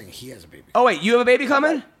think you were saying he has a baby. Oh wait, you have a baby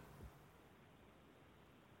coming,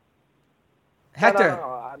 Hector?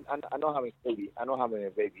 No. I know having a baby. I know having a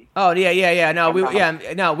baby. Oh yeah. No,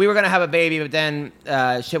 we were gonna have a baby, but then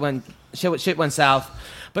shit went south.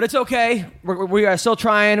 But it's okay. We are still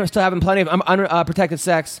trying. We're still having plenty of unprotected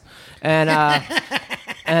sex, and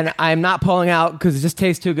and I'm not pulling out because it just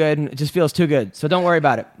tastes too good and it just feels too good. So don't worry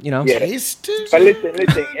about it. You know. Yeah. Taste? But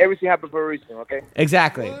listen. Everything happens for a reason, okay?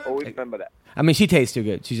 Exactly. Always remember that. I mean, she tastes too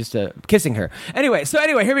good. She's just kissing her. Anyway,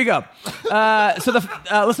 here we go. Let's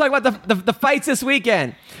talk about the fights this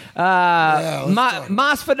weekend. Masvidal,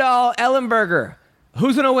 Ellenberger.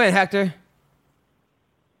 Who's gonna win, Hector?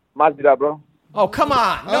 Masvidal, bro. Oh, come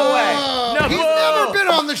on! No way! No, He's boo! never been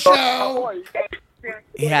on the show.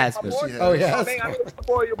 He has. My But boy. Oh, yes. I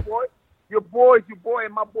know your boy. Your boy's your boy,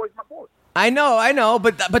 and my boy's my boy. I know.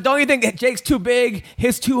 But don't you think that Jake's too big?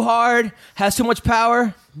 His too hard? Has too much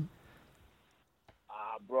power?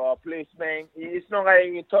 Bro, please, man. It's not gonna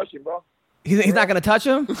even touch him, bro. He's not gonna touch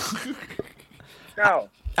him. No.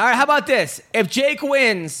 All right. How about this? If Jake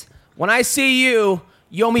wins, when I see you,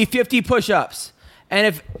 you owe me 50 push-ups, and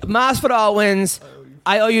if Masvidal wins,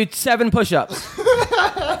 I owe you 7 push-ups.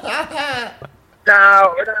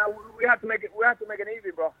 Now we have to make it. We have to make it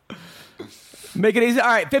easy, bro. Make it easy. All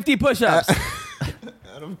right, 50 push-ups.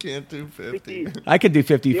 Adam can't do 50. I could do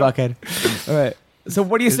 50, fuckhead. All right. So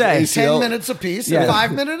what do you say? AC 10 minutes apiece Yeah. and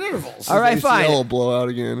 5-minute intervals. All right, ACL fine. will blow out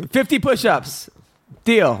again. 50 push-ups.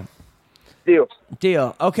 Deal.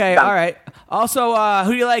 Deal. Okay, all right. Also,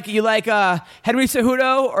 who do you like? You like Henry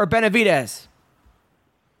Cejudo or Benavidez?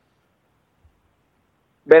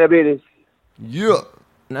 Benavidez. Yeah. All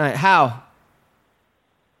right, how?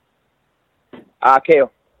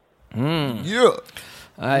 KO. Yeah.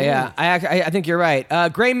 Yeah, I think you're right.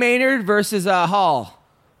 Gray Maynard versus Hall.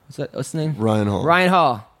 What's the name? Ryan Hall. Ryan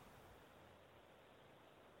Hall.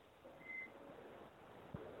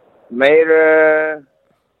 Mater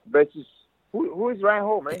versus who is Ryan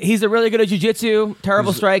Hall, man? He's a really good at jiu-jitsu,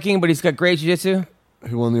 terrible striking, but he's got great jiu-jitsu.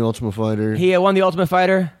 He won the Ultimate Fighter. He won the Ultimate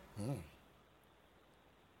Fighter.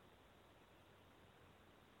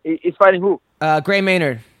 He's fighting who? Gray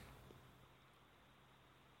Maynard.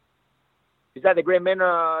 Is that the great man?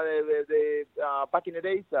 The back in the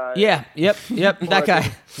days. Yeah. Yep. That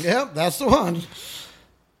guy. Yep, that's the one.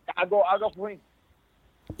 I go for him.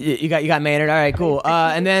 You got Maynard. All right, cool.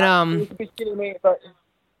 And then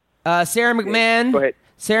Sarah McMahon. Go ahead.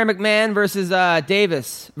 Sarah McMahon versus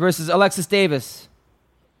Davis versus Alexis Davis.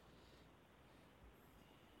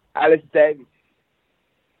 Alex Davis.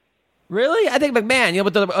 Really? I think McMahon. You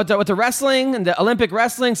know, with the wrestling and the Olympic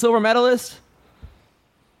wrestling silver medalist.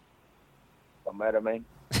 Don't matter, man.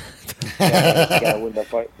 Gotta win that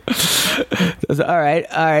fight. All right.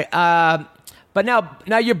 But now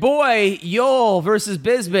your boy Yoel versus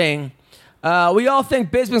Bisping. We all think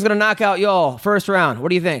Bisping's gonna knock out Yoel first round. What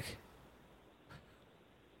do you think?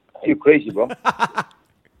 You crazy, bro?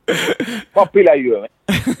 What pill are you, man?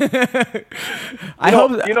 I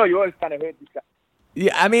hope. You always kind of hurt this guy.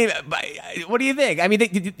 Yeah, I mean, what do you think? I mean, do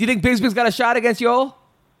you think Bisping's got a shot against Yoel?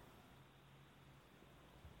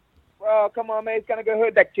 Well, come on, man. It's gonna go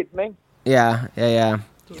hurt that kid, man. Yeah.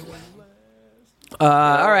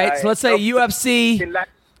 All right, so let's say UFC. It's been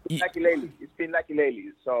lucky lately. It's been lucky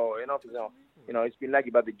lately. So it's been lucky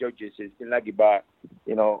by the judges. It's been lucky by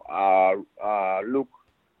Luke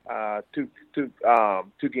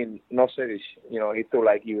took in no serious. He thought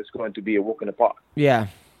like he was going to be a walk in the park. Yeah.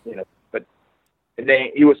 But and then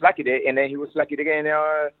he was lucky there, and then he was lucky again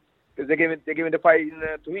because they gave the fight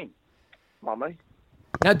to him. Come on, man.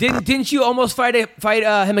 Now, didn't you almost fight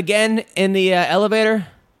him again in the elevator?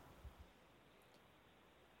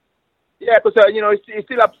 Yeah, because he's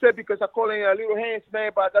still upset because I call him little hands,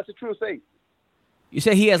 man. But that's the truth, say. You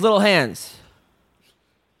say he has little hands.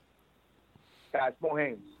 Small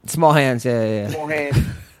hands. Small hands, yeah. Small hands.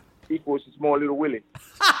 equals small little Willie.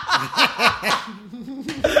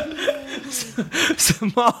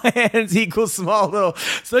 Small hands equals small little.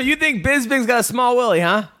 So you think Bisping's got a small willy,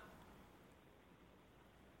 huh?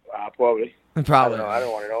 Probably. Probably. I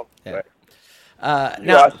don't want to know. Yeah. But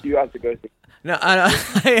you ask the question. No,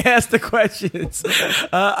 I asked the questions.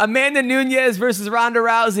 Amanda Nunes versus Ronda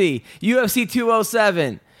Rousey, UFC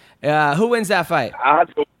 207. Who wins that fight? I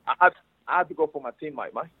have to go for my team,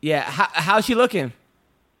 Mike. Yeah, how's she looking?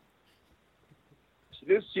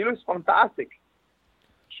 She looks fantastic.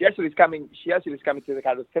 She actually is coming to the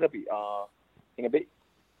cardiotherapy in a bit.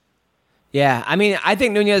 Yeah, I mean, I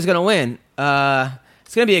think Nunes is going to win.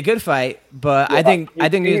 It's going to be a good fight, but I think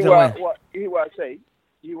Nunes is going to win.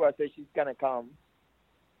 He will say she's going to come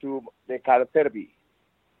to the cardiotherapy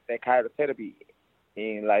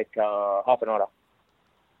in like half an hour.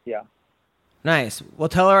 Yeah. Nice. Well,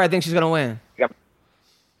 tell her I think she's going to win. Yep.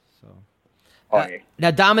 So, Okay.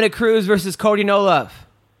 now Dominic Cruz versus Cody No Love.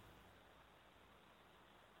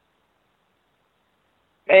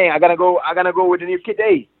 Man, I gotta go with the new kid.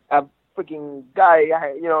 Hey, a freaking guy.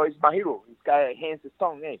 He's my hero. This guy hands his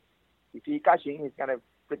tongue. Hey, if he catch him, he's gonna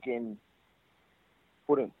freaking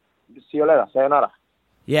put him. See you later. Sayonara.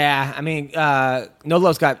 Yeah, I mean, No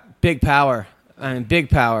Love's got big power. Big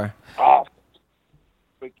power. Oh,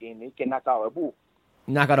 freaking! He can knock out a bull.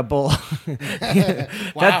 Knock out a bull.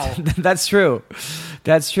 Wow. That's true.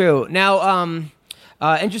 That's true. Now,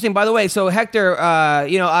 interesting, by the way, so Hector,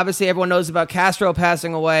 obviously everyone knows about Castro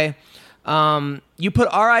passing away. You put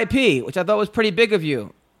RIP, which I thought was pretty big of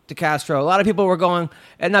you, to Castro. A lot of people were going,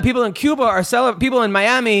 and now people in Cuba people in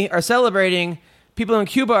Miami are celebrating. People in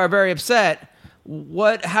Cuba are very upset.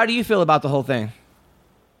 How do you feel about the whole thing?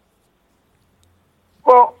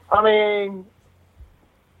 Well, I mean,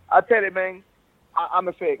 I tell you, man, I'm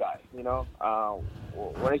a fair guy,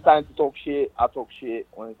 When it's time to talk shit, I talk shit.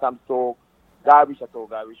 When it's time to talk garbage, I talk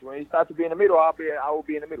garbage. When it starts to be in the middle, I will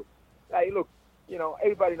be in the middle. Like, look,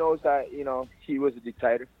 everybody knows that, he was a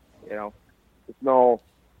dictator. It's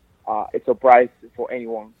a price for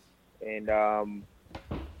anyone. And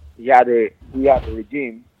he had a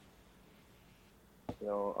regime,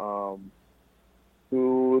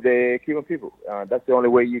 to the Cuban people. That's the only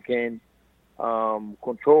way you can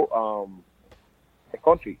control a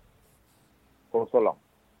country for so long.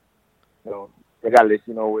 Regardless,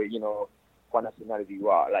 what nationality you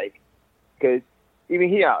are. Like, because even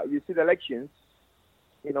here, you see the elections,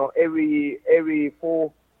 every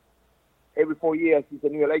 4 years is a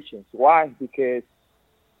new elections. Why? Because,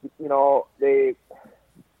 the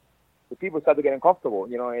people start to get uncomfortable,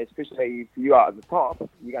 especially if you are at the top,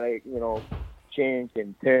 you gotta, change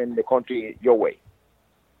and turn the country your way.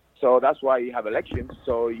 So that's why you have elections.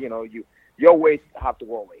 So, your ways have to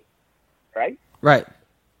go away, right? Right.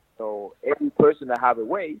 So every person that have a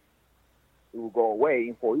way, it will go away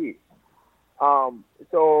in 4 years.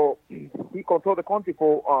 So he controlled the country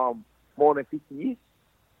for more than 50 years.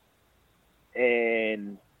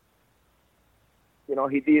 And,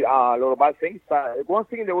 he did a lot of bad things. But one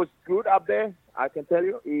thing that was good up there, I can tell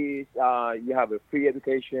you, is you have a free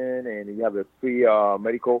education and you have a free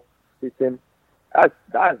medical system. That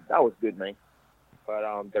was good, man. But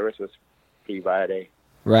the rest was pretty bad, eh?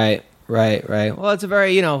 Right. Well, it's a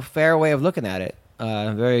very, fair way of looking at it.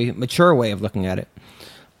 A very mature way of looking at it.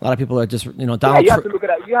 A lot of people are just, Donald Trump. You have to look at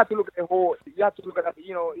that. You have to look at the whole. You have to look at that.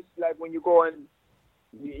 It's like when you go and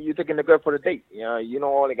you're taking the girl for a date. You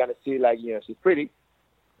only gonna see like, she's pretty.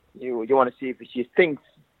 You want to see if she stinks.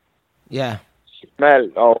 Yeah. She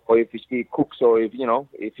smells, or if she cooks, or if you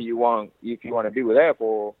want to be with her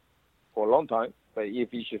for a long time. But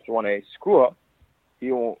if you just want to screw her,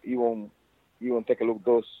 you won't take a look at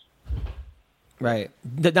those. Right.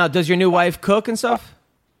 Now, does your new wife cook and stuff?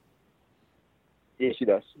 Yeah, she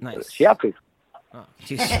does. Nice. She has to. Oh,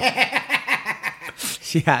 she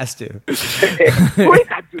has to.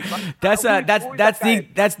 That's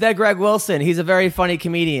the Greg Wilson. He's a very funny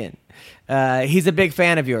comedian. He's a big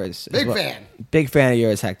fan of yours. Big fan of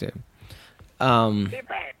yours, Hector. Big fan.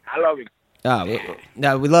 I love him. Oh,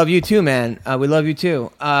 we love you too, man. We love you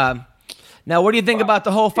too. Now, what do you think about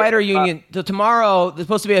the whole fighter union? So tomorrow, there's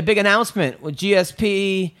supposed to be a big announcement with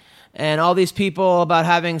GSP and all these people about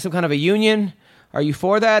having some kind of a union. Are you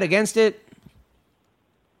for that? Against it?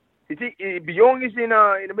 You think Bjorn is in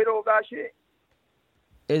the middle of that shit?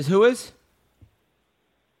 Who is?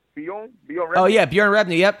 Bjorn Rebney? Oh, yeah, Bjorn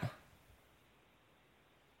Rebney, yep.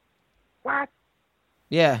 What?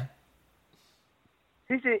 Yeah.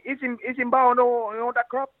 Is involved in all that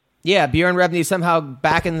crap? Yeah, Bjorn Rebney somehow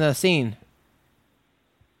back in the scene.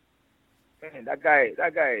 Man, that guy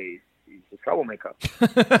is a troublemaker.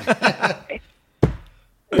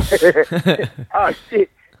 Oh shit!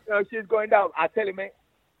 She's going down. I tell you, man,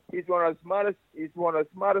 he's one of the smartest. He's one of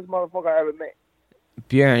the smartest motherfucker I ever met.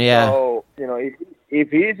 Bjorn, yeah. So if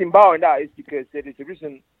he is involved in that, it's because there is a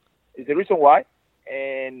reason. It's the reason why,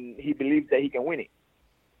 and he believes that he can win it.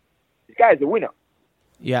 This guy is a winner.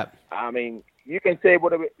 Yep. I mean, you can say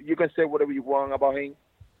whatever you want about him.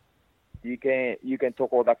 You can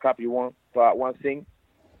talk all that crap you want, but one thing,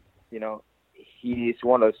 he is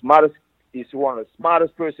one of the smartest. He's one of the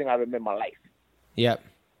smartest person I've ever met in my life. Yep.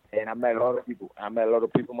 And I met a lot of people.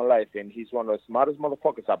 in my life, and he's one of the smartest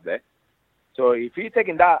motherfuckers up there. So if he's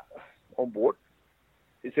taking that on board,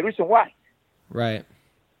 it's the reason why. Right.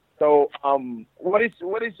 So what is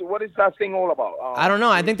that thing all about? I don't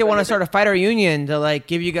know. I think they want to start a fighter union to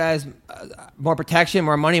give you guys more protection,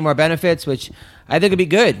 more money, more benefits, which I think would be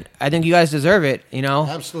good. I think you guys deserve it.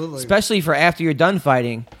 Absolutely. Especially for after you're done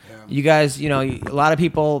fighting. Yeah. You guys, a lot of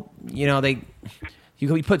people, you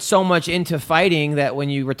put so much into fighting that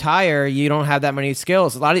when you retire, you don't have that many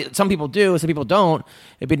skills. Some people do, some people don't.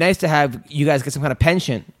 It'd be nice to have you guys get some kind of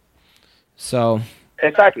pension. So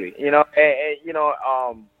exactly, and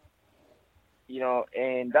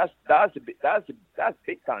that's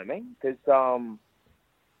big time, man. Because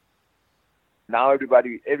now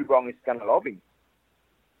everyone is kind of loving,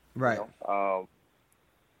 right?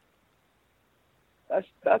 That's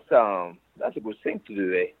a good thing to do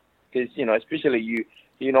there. Because especially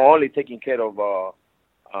you only taking care of the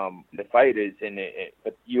fighters,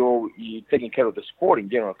 but you're taking care of the sport in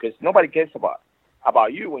general. Because nobody cares about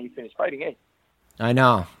you when you finish fighting, eh? I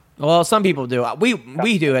know. Well, some people do.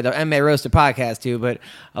 We do at the MMA Roasted podcast too, but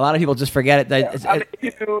a lot of people just forget it.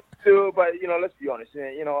 You do too, but let's be honest.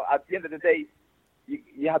 At the end of the day,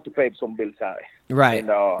 you have to pay some bills out. Right. And,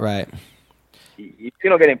 right. If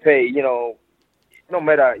you're not getting paid, no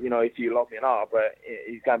matter, if you love me or not, but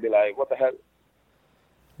it's going to be like, what the hell?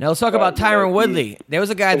 Now let's talk about Tyron Woodley. There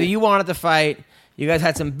was a guy that you wanted to fight. You guys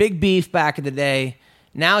had some big beef back in the day.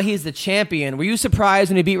 Now he's the champion. Were you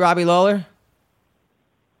surprised when he beat Robbie Lawler?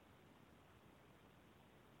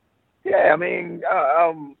 Yeah, I mean,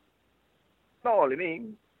 not only me.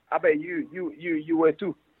 I bet you were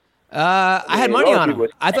too. I had money on him.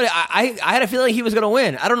 I thought I had a feeling he was going to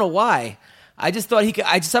win. I don't know why. I just thought he could.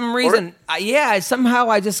 Some reason, somehow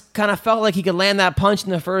I just kind of felt like he could land that punch in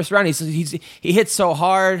the first round. He hit so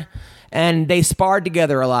hard, and they sparred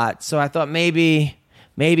together a lot. So I thought maybe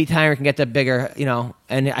Tyron can get that bigger,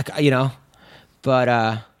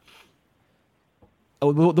 But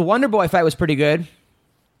the Wonder Boy fight was pretty good.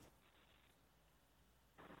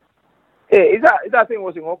 Yeah, that thing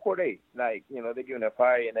was an awkward day. They give him a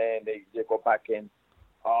fight and then they go back and,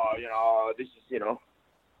 this is,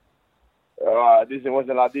 this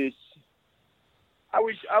wasn't like this. I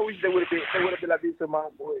wish they would have been like this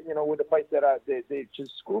with the fights that they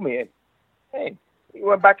just screw me in. Hey, he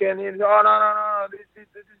went back and he said, oh no, this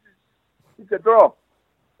is a draw.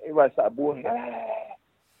 Everybody started booing.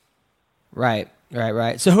 Right.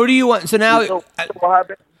 So who do you want? So now, So what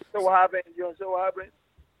happened?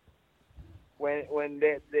 When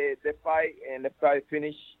they fight and the fight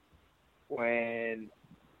finish, when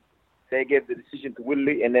they gave the decision to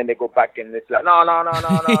Woodley, and then they go back and it's like, no,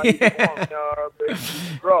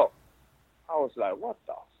 bro. I was like, what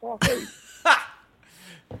the fuck?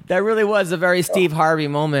 That really was a very Steve Harvey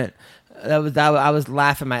moment. I was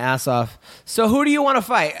laughing my ass off. So who do you want to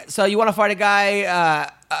fight? So you want to fight a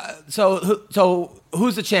guy? So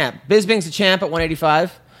who's the champ? Bisping's the champ at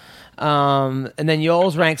 185, and then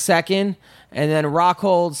Yoel's ranked second. And then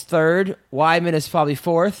Rockhold's third. Weidman is probably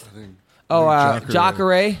fourth.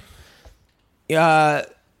 Jacare. I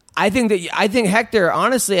think Hector.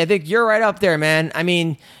 Honestly, I think you're right up there, man. I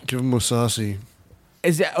mean, give him Musasi.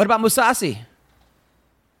 What about Musasi?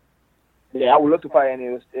 Yeah, I would love to fight any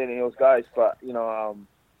of those guys, but let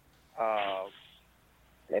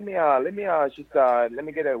me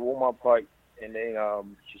get a warm up fight and then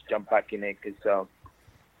just jump back in it because.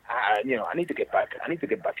 I need to get back. I need to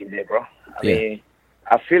get back in there, bro. I mean,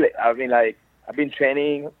 I feel it. I mean, I've been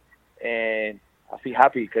training, and I feel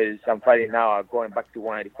happy because I'm fighting now. I'm going back to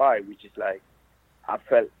 185, which is I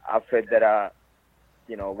felt that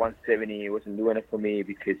 170 wasn't doing it for me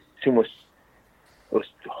because too much. It was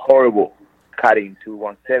horrible cutting to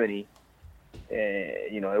 170,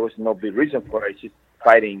 and there was no big reason for it. It's just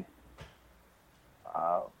fighting.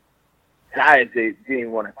 Guys, they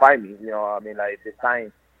didn't want to fight me.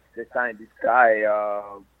 They signed this guy,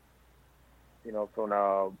 from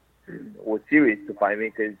World Series to fight me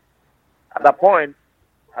because at that point,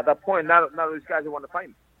 none of these guys want to fight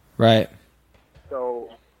me. Right. So,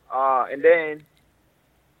 and then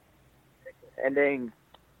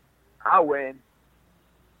I went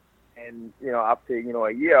And after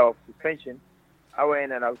a year of suspension, I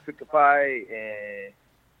went and I took the fight,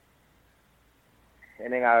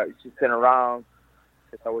 and then I just turned around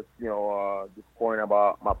because I was disappointed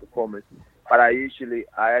about my performance. But I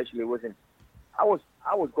actually wasn't. I was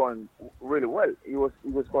going really well. It was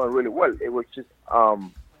going really well. It was just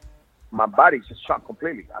my body just shocked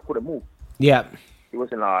completely. I couldn't move. Yeah. It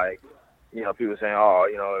wasn't like people saying, oh,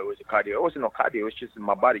 it was a cardio. It wasn't no cardio. It was just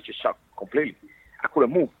my body just shocked completely. I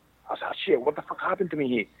couldn't move. I was like, shit, what the fuck happened to me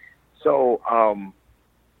here? So when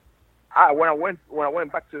I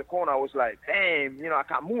went back to the corner, I was like, damn, I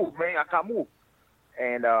can't move, man. I can't move.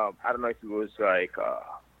 And I don't know if it was like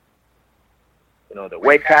the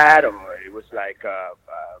weight cut, or it was like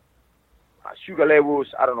sugar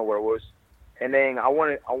levels. I don't know what it was. And then I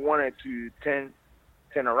wanted to turn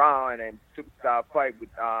around and took that fight with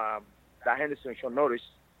that Henderson short notice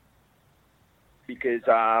because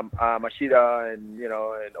Machida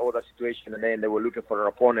and all that situation, and then they were looking for an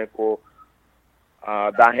opponent for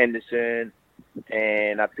that Henderson,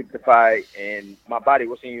 and I took the fight, and my body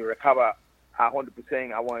wasn't even recover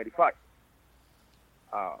 100%. I wanted to fight,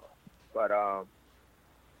 but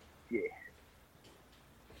yeah,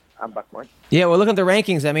 I'm back, man. Yeah, we're looking at the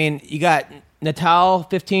rankings. I mean, you got Natal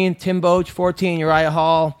 15, Tim Boach 14, Uriah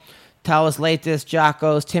Hall, Talis Latis,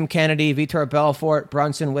 Jacos, Tim Kennedy, Vitor Belfort,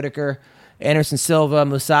 Brunson, Whitaker, Anderson Silva,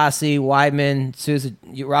 Musasi, Weidman, Sousa,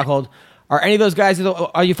 Rockhold. Are any of those guys?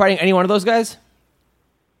 Are you fighting any one of those guys?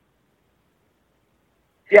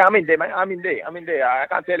 Yeah, I'm in there, man. I'm in there. I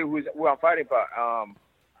can't tell you who I'm fighting, but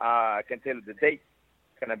I can tell you the date.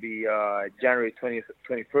 It's gonna be January 20th,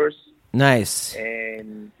 21st. Nice.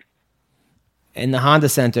 And in the Honda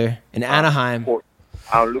Center in Anaheim.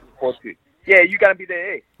 I'm looking forward to it. Yeah, you gotta be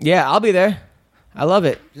there. Eh? Yeah, I'll be there. I love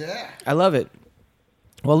it. Yeah. I love it.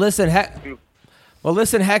 Well, listen, Hector.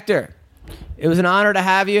 It was an honor to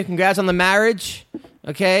have you. Congrats on the marriage.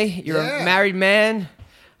 Okay, you're a married man.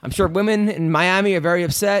 I'm sure women in Miami are very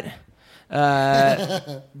upset,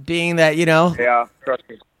 being that Yeah, trust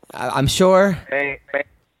me. I'm sure.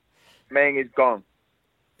 Man is gone.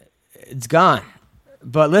 It's gone.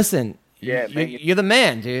 But listen, Yeah, you're the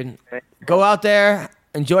man, dude. Go out there,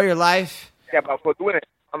 enjoy your life. Yeah, but for the women,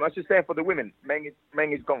 I'm just saying for the women, man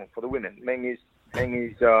is gone for the women. Man is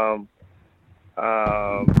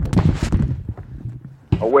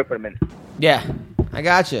away for a minute. Yeah, I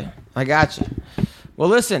got you. Well,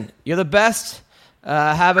 listen, you're the best.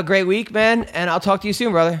 Have a great week, man, and I'll talk to you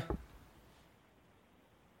soon, brother.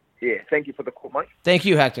 Yeah, thank you for the call, Mike. Thank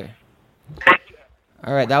you, Hector.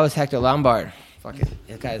 All right, that was Hector Lombard. Fuck it.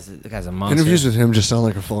 The guy's a monster. Interviews with him just sound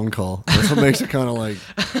like a phone call. That's what makes it kind of like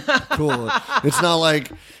cool. It's not like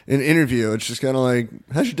an interview. It's just kind of like,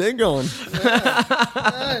 how's your day going?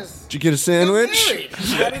 Nice. Did you get a sandwich? Married.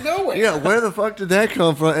 Out of nowhere. Yeah, where the fuck did that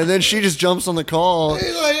come from? And then she just jumps on the call.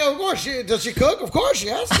 He's like, of course. Does she cook? Of course she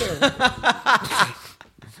has to.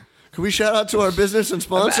 Can we shout out to our business and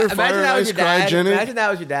sponsor, Imagine Fire and that was Ice your dad. Cryogenic? Imagine that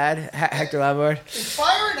was your dad, Hector Lombard. Is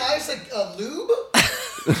Fire and Ice like a lube?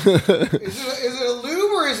 Is it a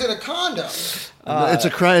lube or is it a condom? It's a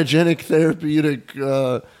cryogenic therapeutic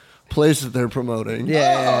place that they're promoting.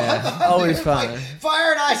 Yeah. Always fun. Like,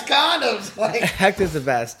 Fire and Ice condoms. Like, Hector's the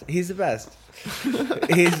best. He's the best.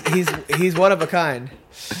 He's one of a kind.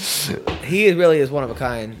 He really is one of a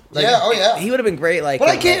kind. Like, yeah, oh yeah. He would have been great. Like, but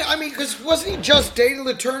I can't. I mean, because wasn't he just dating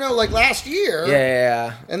Letourneau like last year?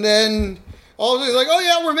 Yeah. And then all of a sudden he's like, oh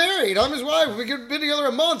yeah, we're married. I'm his wife. We've been together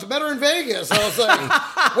a month. Met her in Vegas. I was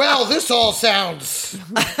like, well, this all sounds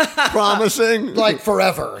Promising. like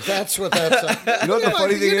forever. That's what that's like. You know what the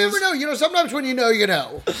funny thing you is? never know. Sometimes when you know, you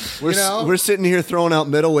know. We're sitting here throwing out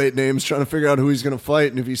middleweight names, trying to figure out who he's going to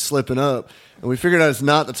fight and if he's slipping up. And we figured out it's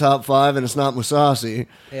not the top 5 and it's not Musasi.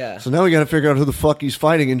 Yeah. So now we got to figure out who the fuck he's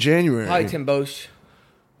fighting in January. Probably Tim Bosch.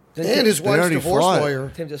 And his wife's already divorce fought.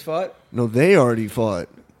 lawyer. Tim just fought? No, they already fought.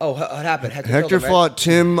 Oh, what happened? Hector fought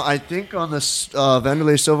Tim, I think, on the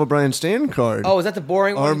Vanderlei Silva Brian Stan card. Oh, was that the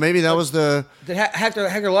boring one? Or maybe that was the... Did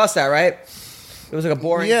Hector lost that, right? It was like a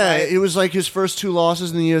boring fight. It was like his first 2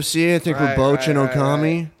 losses in the UFC, I think, with Boach and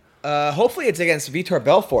Okami. Hopefully it's against Vitor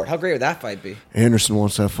Belfort. How great would that fight be? Anderson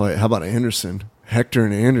wants that fight. How about Anderson? Hector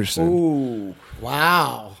and Anderson. Ooh.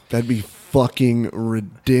 Wow. That'd be fucking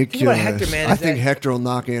ridiculous. The thing about Hector, man, I is think that- Hector will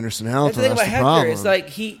knock Anderson out. That's the thing about Hector. problem. It's like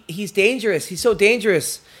he's dangerous. He's so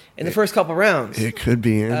dangerous in the first couple rounds. It could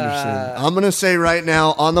be Anderson. I'm going to say right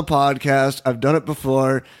now on the podcast, I've done it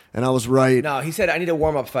before, and I was right. No, he said, I need a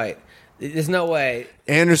warm-up fight. There's no way.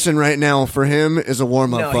 Anderson right now for him is a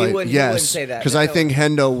warm-up No, he fight. wouldn't say that. Because There's I no think way.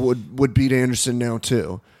 Hendo would beat Anderson now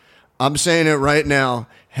too. I'm saying it right now.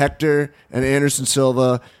 Hector and Anderson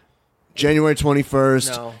Silva, January 21st,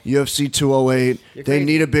 No. UFC 208. You're They crazy.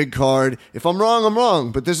 need a big card. If I'm wrong, I'm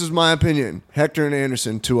wrong, but this is my opinion. Hector and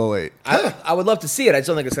Anderson, 208. I would love to see it. I just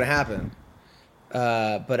don't think it's going to happen.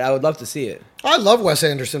 But I would love to see it. I love Wes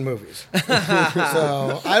Anderson movies.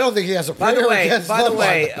 So I don't think he has a By the prayer way, against by the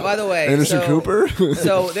Lombard. way, Anderson Cooper?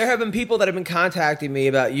 So there have been people that have been contacting me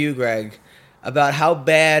about you, Greg, about how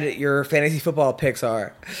bad your fantasy football picks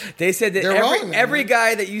are. They said that They're wrong, man. every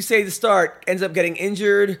guy that you say to start ends up getting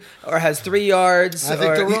injured or has 3 yards. I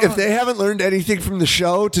think or, they're wrong. If they haven't learned anything from the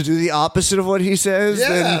show to do the opposite of what he says,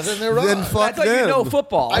 Yeah, then they're wrong. then I fuck I thought them. you know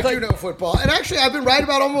football. I thought do know football, and actually, I've been right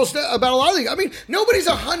about about a lot of things. I mean, nobody's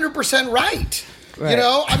 100% right. Right. You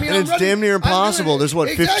know, I mean, And I'm it's running- damn near I'm doing impossible. it- There's what,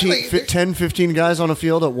 exactly. 10, 15 guys on a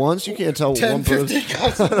field at once? You can't tell 10, one person. 15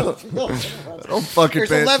 guys on the field. Don't fucking There's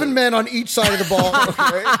pay 11 men on each side of the ball.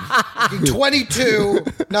 Okay? 22,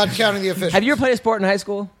 not counting the officials. Have you ever played a sport in high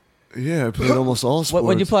school? Yeah, I played almost all sports.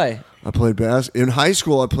 What did you play? I played in high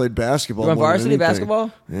school. I played basketball. You were on more than varsity anything.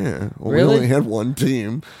 basketball? Yeah, well, Really? we only had one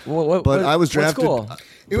team, but I was what drafted. school?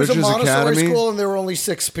 It was a Bridges Montessori Academy. school, and there were only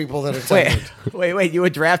 6 people that attended. Wait. You were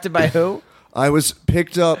drafted by who? I was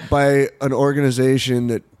picked up by an organization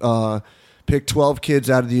that picked 12 kids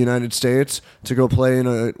out of the United States to go play in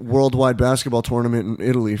a worldwide basketball tournament in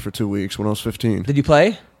Italy for 2 weeks when I was 15. Did you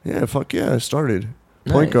play? Yeah, fuck yeah, I started.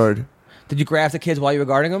 Point Nice. guard. Did you graft the kids while you were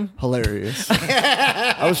guarding them? Hilarious.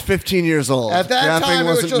 I was 15 years old. At that Graphing time, it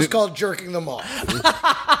was wasn't just new- called jerking them off.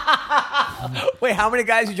 Wait, how many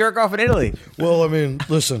guys you jerk off in Italy? Well, I mean,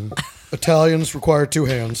 listen, Italians require 2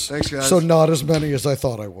 hands. Thanks, guys. So not as many as I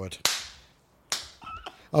thought I would.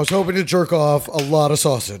 I was hoping to jerk off a lot of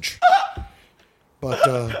sausage. But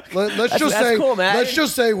let's just that's say, cool, man. let's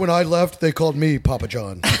just say, when I left, they called me Papa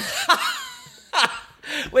John.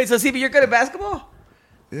 Wait, so CB, you're good at basketball?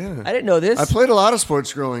 Yeah. I didn't know this. I played a lot of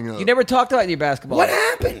sports growing up. You never talked about your basketball. What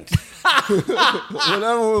happened?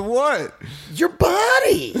 Whatever with what? Your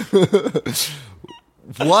body.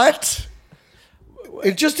 What?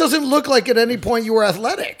 It just doesn't look like at any point you were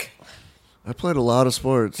athletic. I played a lot of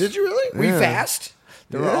sports. Did you really? Were you Yeah. fast?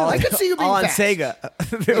 Yeah. I could see you being all on fast. Sega.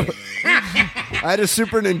 I had a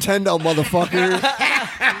Super Nintendo, motherfucker.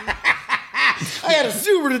 I had a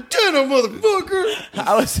Super Nintendo, motherfucker.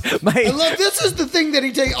 I love this is the thing that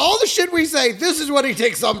he takes. All the shit we say, this is what he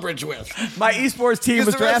takes umbrage with. my esports team Because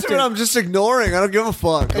was the rest of drafted. it I'm just ignoring. I don't give a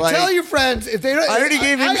fuck. And tell your friends if they don't. I already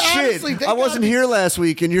gave him honestly shit. think I wasn't here last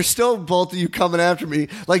week, and you're still both of you coming after me.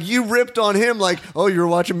 Like, you ripped on him like, oh, you were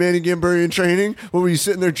watching Manny Gambarian training? What, were you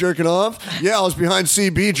sitting there jerking off? Yeah, I was behind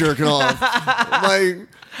CB jerking off. Like,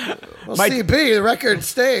 Well, my- CB, the record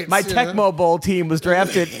states. my you know. Tecmo Bowl team was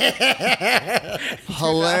drafted.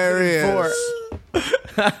 hilarious.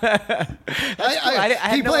 I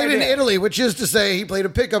had He no played in idea. Italy, which is to say he played a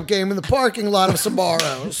pickup game in the parking lot of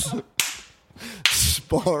Sbarro's.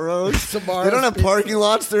 Sbarro's. Sbarro's They don't have pizza. parking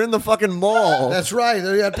lots. They're in the fucking mall. That's right.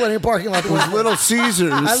 They had plenty of parking lots. It was Little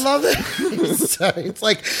Caesars. I love it. It's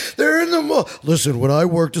like they're in the mall. Listen, when I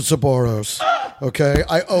worked at Sbarro's, okay,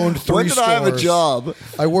 I owned 3 When did stores. I have a job?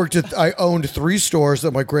 I owned 3 stores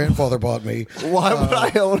that my grandfather bought me. Why would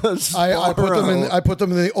I own a I put them in. Sbarro? I put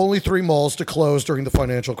them in the only 3 malls to close during the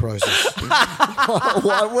financial crisis.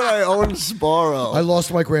 Why would I own Sbarro? I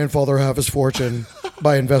lost my grandfather half his fortune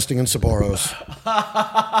by investing in Sbarro's.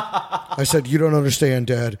 I said, "You don't understand,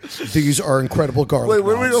 Dad. These are incredible garlic Wait,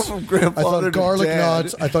 where do we go knots." from I grandfather thought to garlic dad?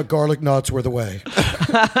 knots. I thought garlic knots were the way.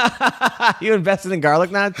 You invested in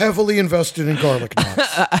garlic knots? Heavily invested in garlic knots.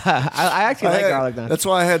 I actually like I- garlic nuts. That's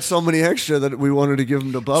why I had so many extra that we wanted to give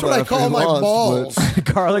them to Bubba. That's what I after call he my lost, balls.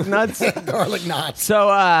 garlic nuts. Garlic knots.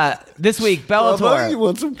 So this week, Bubba, you Bellator.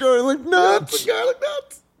 want some garlic nuts? Garlic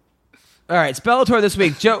nuts. All right, it's Bellator this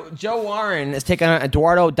week. Joe Warren is taking on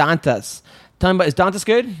Eduardo Dantas. Tell me about, is Dantas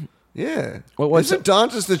good? Yeah. What's Isn't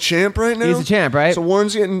Dantas the champ right now? He's the champ, right? So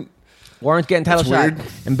Warren's getting... Warren's getting title That's shot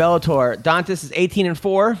weird. in Bellator. Dantas is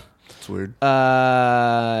 18-4. It's weird.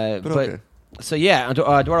 But okay. So yeah,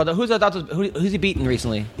 Eduardo. Who's he beaten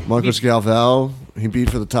recently? Marcos Galvão, he beat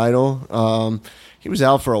for the title. He was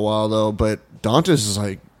out for a while, though, but Dantas is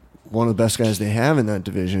like one of the best guys they have in that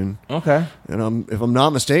division. Okay. And if I'm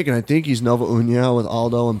not mistaken, I think he's Nova União with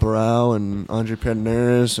Aldo and Barao and Andre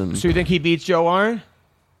Pederneiras. And So you think he beats Joe Warren?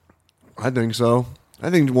 I think so. I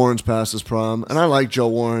think Warren's past his prime. And I like Joe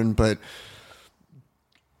Warren, but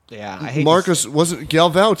Yeah, I hate Marcus wasn't...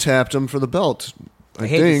 Galvão tapped him for the belt. I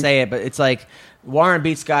hate to say it, but it's like Warren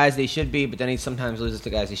beats guys they should be, but then he sometimes loses to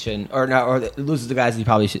guys he shouldn't, or loses to guys he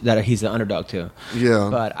probably should, that he's the underdog to. Yeah.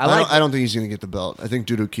 But I don't think he's going to get the belt. I think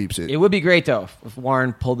Dudu keeps it. It would be great though if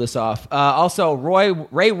Warren pulled this off. Also,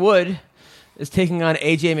 Ray Wood is taking on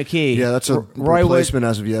AJ McKee. Yeah, that's a replacement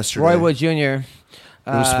as of yesterday. Roy Wood Jr.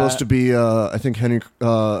 It was supposed to be, I think,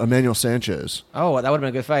 Emmanuel Sanchez. Oh, that would have been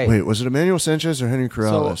a good fight. Wait, was it Emmanuel Sanchez or Henry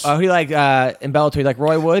Corrales? So, he like in Bellator, he like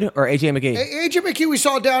Roy Wood or AJ McKee? AJ McKee we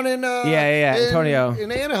saw down in Antonio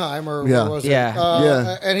in Anaheim or Yeah. where was it?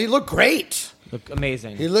 Yeah. And he looked great. Looked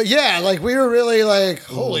amazing. Like we were really like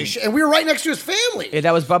holy shit, and we were right next to his family. Yeah,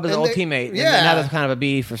 that was Bubba's And old they- teammate. yeah. And now there's kind of a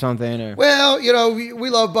beef or something. Or Well, we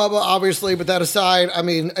love Bubba obviously, but that aside, I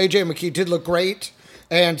mean AJ McKee did look great,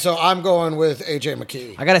 and so I'm going with AJ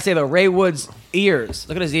McKee. I gotta say though, Ray Wood's ears.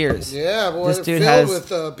 Look at his ears. Yeah, boy, This they're dude filled has-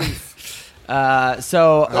 with beef.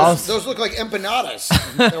 Also, Those look like empanadas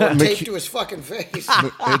that were taped to his fucking face.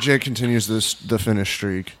 AJ continues the finish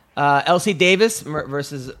streak. LC Davis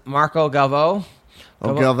versus Marco Galvo.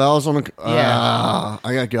 Oh, Galval's on the... Yeah.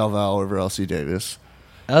 I got Galval over LC Davis.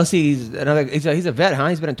 LC's another. He's a vet, huh?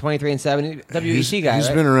 He's been in 23-7 WEC guy. He's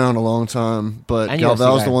right? been around a long time, but And UFC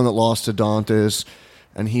Galval's guy. the one that lost to Dantes,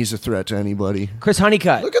 and he's a threat to anybody. Chris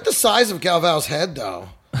Honeycutt. Look at the size of Galval's head, though.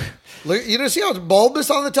 Look, see how it's bulbous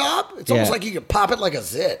on the top? It's almost Yeah. like you could pop it like a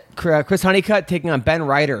zit. Chris Honeycutt taking on Ben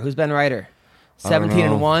Ryder. Who's Ben Ryder?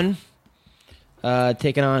 17-1.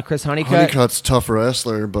 Taking on Chris Honeycutt. Honeycutt's a tough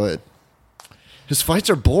wrestler, but his fights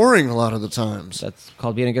are boring a lot of the times. That's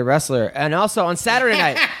called being a good wrestler. And also on Saturday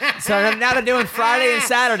night. So now they're doing Friday and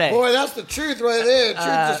Saturday. Boy, that's the truth right there. The truth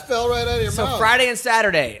just fell right out of your So mouth. Friday and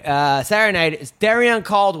Saturday. Saturday night is Darian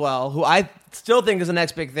Caldwell, who I still think is the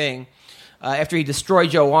next big thing. After he destroyed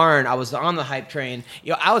Joe Warren, I was on the hype train.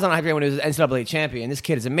 I was on the hype train when he was NCAA champion. This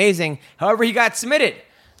kid is amazing. However, he got submitted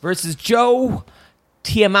versus Joe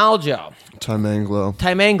Tiamaljo.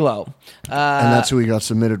 Timanglo. And that's who he got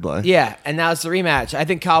submitted by. Yeah, and now it's the rematch. I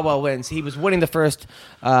think Caldwell wins. He was winning the first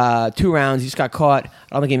 2 rounds. He just got caught. I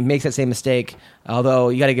don't think he makes that same mistake. Although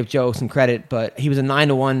you got to give Joe some credit, but he was a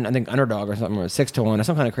 9-1, I think, underdog or something, or 6-1 or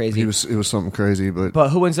something kind of crazy. It was something crazy, but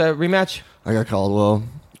Who wins the rematch? I got Caldwell.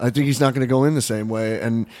 I think he's not going to go in the same way,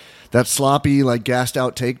 and that sloppy, gassed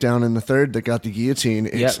out takedown in the third that got the guillotine,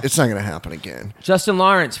 it's not going to happen again. Justin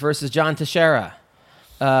Lawrence versus John Teixeira.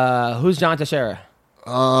 Who's John Teixeira?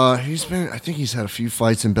 I think he's had a few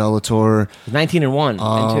fights in Bellator. 19-1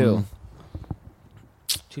 and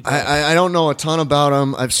 2. I don't know a ton about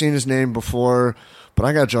him. I've seen his name before, but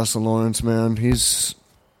I got Justin Lawrence, man. He's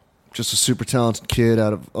just a super talented kid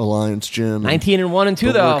out of Alliance Gym. 19-1 and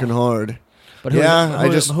 2 though. Working hard. But who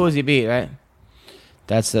has he beat, right?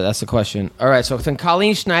 That's the question. All right, so then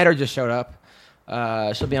Colleen Schneider just showed up.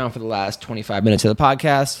 She'll be on for the last 25 minutes of the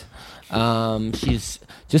podcast. She's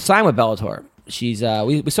just signed with Bellator. She's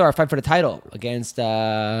we saw her fight for the title against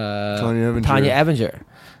Tanya Evinger.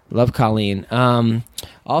 Love Colleen.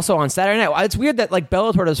 Also on Saturday night, it's weird that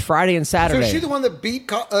Bellator does Friday and Saturday. So is she the one that beat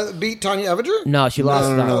Tanya Evinger? No, she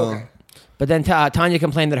lost. No. Okay. But then Tanya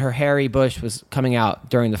complained that her hairy bush was coming out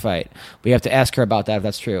during the fight. We have to ask her about that if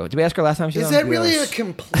that's true. Did we ask her last time she was Is on? that really a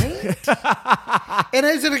complaint? And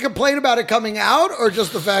is it a complaint about it coming out, or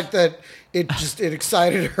just the fact that it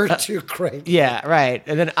excited her too crazy? Yeah, right.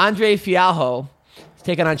 And then Andre Fialho is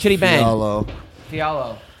taking on Chitty Bang.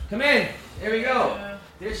 Fialho. Come in. There we go.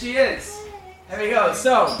 There she is. There we go.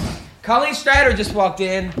 So, Colleen Schneider just walked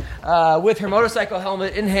in with her motorcycle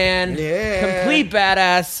helmet in hand. Yeah. Complete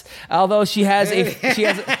badass. Although she has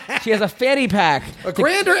a fanny pack. A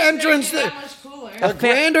grander entrance. That much cooler. A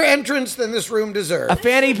grander entrance than this room deserves. A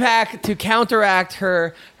fanny pack to counteract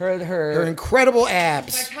her Her incredible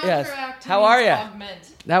abs. Yes. Counteract How are means ya? augment.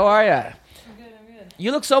 How are you? I'm good.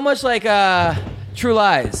 You look so much like True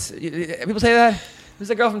Lies. People say that? Who's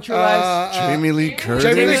the girl from True Lies? Jamie Lee Curtis.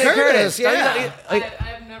 Jamie Lee Curtis. Curtis, yeah. Like-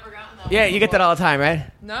 I've never gotten that yeah, one you get that before. all the time, right?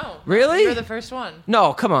 No. Really? You're the first one.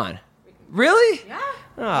 No, come on. Really? Yeah.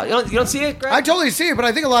 Oh, you don't see it, Greg? I totally see it, but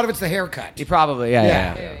I think a lot of it's the haircut. You probably,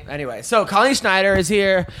 yeah. Yeah. Anyway, so Colleen Schneider is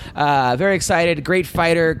here. Very excited. Great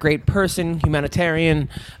fighter, great person, humanitarian.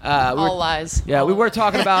 All lies. Yeah, we were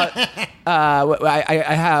talking about.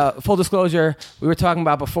 I have full disclosure. We were talking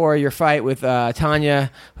about before your fight with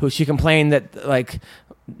Tanya, who she complained that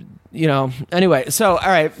Anyway, so all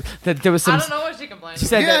right, that there was some. I don't know what she complained She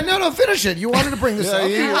said Yeah, that, no, finish it. You wanted to bring this up.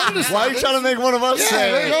 You wanted to Why are you trying to make one of us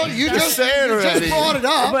say it? you just say it already. brought it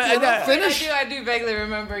up. But, Finish. I do vaguely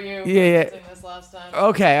remember you Yeah. referencing this last time.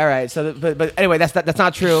 Okay, all right. So, but anyway, that's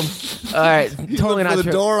not true. All right, totally Look not for the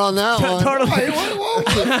true. door on that one. Totally.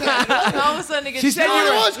 And all of a sudden he gets She said you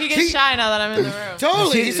were- he gets shy now that I'm in the room.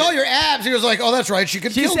 Totally. He saw your abs. He was like, "Oh, that's right. She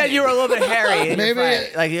could She kill said me." you were a little bit hairy. in your Maybe-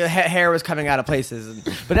 fight. Like your hair was coming out of places,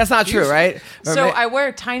 but that's not true, right? Or So ma- I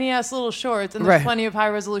wear tiny ass little shorts, and Right. there's plenty of high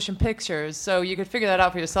resolution pictures. So you could figure that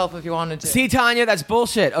out for yourself if you wanted to. See, Tanya, that's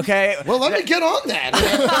bullshit. Okay. Well, let me get on that.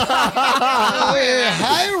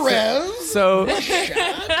 Hi, Rez.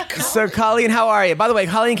 So Colleen, how are you? By the way,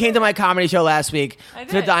 Colleen came to my comedy show last week I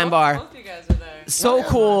to the did. Dime Bar. Both you guys are there. So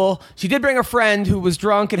cool. She did bring a friend who was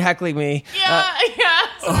drunk and heckling me. Yeah.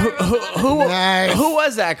 Sorry about that. Nice. Who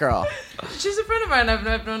was that girl? She's a friend of mine.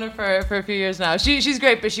 I've known her for a few years now. She's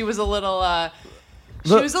great, but she was a little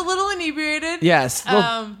inebriated. Yes.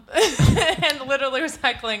 And literally was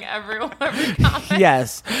heckling every comment.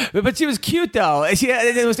 Yes, but she was cute though.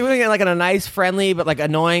 It was doing it like in a nice, friendly, but like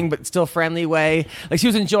annoying, but still friendly way. Like she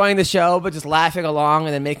was enjoying the show, but just laughing along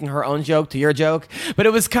and then making her own joke to your joke. But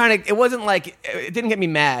it was it wasn't like it didn't get me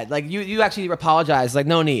mad. Like you actually apologized. Like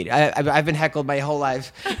no need. I've been heckled my whole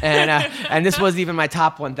life, and this wasn't even my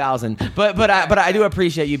top 1,000. But I do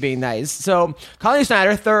appreciate you being nice. So Colleen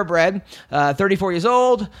Schneider, thoroughbred, 34 years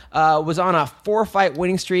old, was on a 4-fight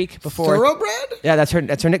winning streak before. Thoroughbred? Yeah, that's her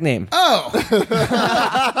nickname. Oh.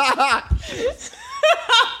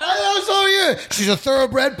 Yeah. She's a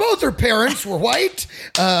thoroughbred. Both her parents were white.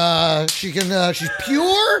 She's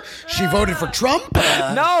pure. She voted for Trump.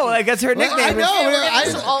 No, like that's her nickname. I know. We're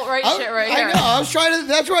getting some alt-right shit right here. I know. I was trying to.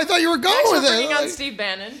 That's where I thought you were going Thanks with for bringing on it. Steve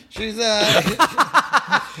Bannon. She's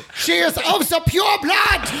she is of the pure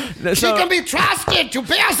blood. She can be trusted to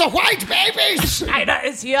bear the white babies. Schneider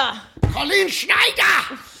is here. Colleen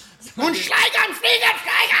Schneider. Und Schleigern, Fliegen,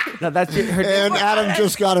 Schleiger. No, that's her. And Adam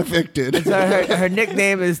just got evicted. So her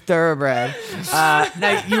nickname is Thoroughbred.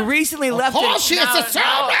 Now you recently left. Oh, she is a Now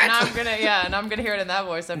thoroughbred. I'm gonna hear it in that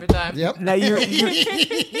voice every time. Yep. Now you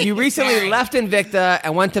recently left Invicta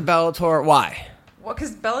and went to Bellator. Why? Well,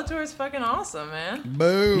 because Bellator is fucking awesome, man.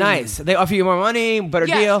 Boom. Nice. They offer you more money, better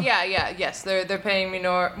deal. Yes. They're paying me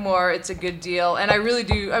more. It's a good deal, and I really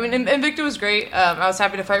do. I mean, Invicta was great. I was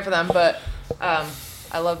happy to fight for them, but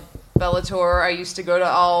I love Bellator. I used to go to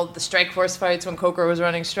all the Strikeforce fights when Coker was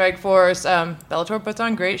running Strikeforce. Bellator puts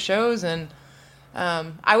on great shows, and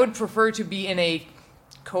I would prefer to be in a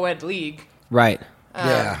co-ed league. Right.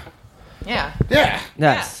 Yeah.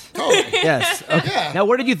 Yes. Totally. Yes. Okay. Yeah. Now,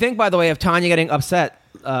 what did you think, by the way, of Tanya getting upset?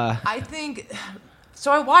 I think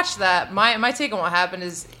so. I watched that. My take on what happened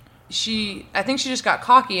is I think she just got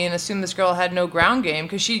cocky and assumed this girl had no ground game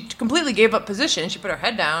because she completely gave up position. She put her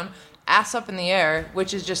head down, ass up in the air,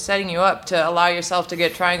 which is just setting you up to allow yourself to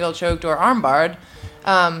get triangle choked or armbarred.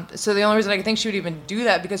 So the only reason I think she would even do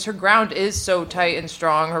that, because her ground is so tight and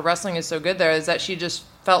strong, her wrestling is so good there, is that she just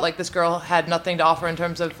felt like this girl had nothing to offer in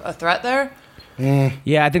terms of a threat there.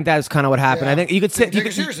 Yeah, I think that's kind of what happened. Yeah. I think you could sit. Take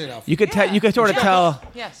it seriously enough. You could sort of tell.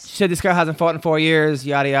 Yes. She said this girl hasn't fought in 4 years.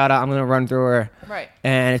 Yada yada. I'm gonna run through her. Right.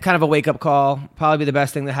 And it's kind of a wake up call. Probably be the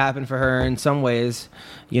best thing that happened for her in some ways.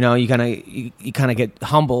 You know, you kind of get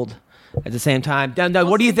humbled at the same time. Now,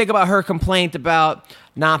 what do you think about her complaint about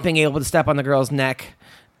not being able to step on the girl's neck?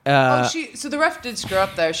 So the ref did screw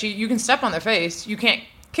up there. You can step on their face. You can't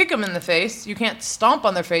kick them in the face. You can't stomp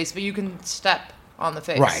on their face, but you can step on the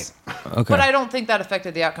face. Right. Okay. But I don't think that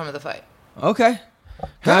affected the outcome of the fight. Okay.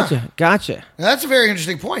 Gotcha. Now, that's a very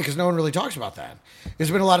interesting point because no one really talks about that.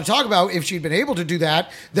 There's been a lot of talk about if she'd been able to do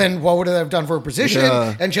that, then what would it have done for her position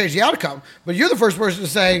and changed the outcome? But you're the first person to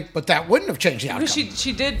say, but that wouldn't have changed the outcome. Because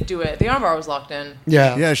she did do it. The armbar was locked in.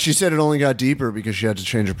 Yeah. Yeah, she said it only got deeper because she had to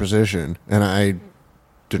change her position, and I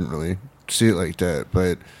didn't really see it like that.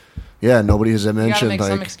 But yeah, nobody has You gotta mentioned make like.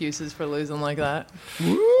 some excuses for losing like that.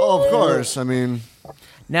 Oh, of course. I mean,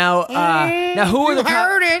 Now who are the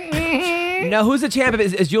Now who's the champ?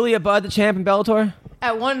 Is Julia Budd the champ in Bellator?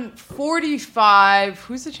 At 145,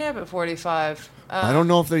 who's the champ at 45? I don't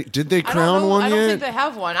know if they did. They I don't crown know. one I don't yet. think they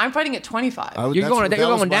have one. I'm fighting at 25. You're going that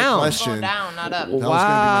down. was my I'm question. going down, not up. That was gonna be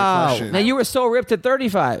my question. Now you were so ripped at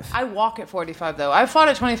 35. I walk at 45 though. I fought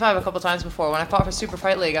at 25 a couple times before. When I fought for Super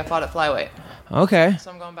Fight League, I fought at flyweight. Okay. So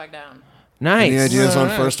I'm going back down. Nice. Any ideas on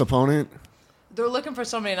first opponent? They're looking for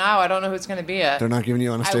somebody now. I don't know who it's going to be yet. They're not giving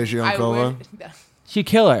you Anastasia I Yankova. She'd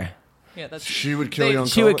kill her. Yeah, that's. She would kill They-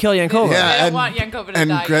 Yankova. She would kill Yankova. They Yeah, don't and- want Yankova to and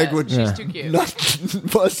die Greg yet. would- She's too cute. Not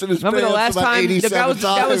busting his Remember the last pants about time the 87 guy was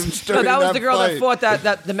times during that was that the girl that fight. fought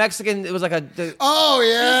that the Mexican. It was like Oh,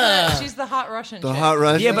 yeah. She's the hot Russian. The chick. hot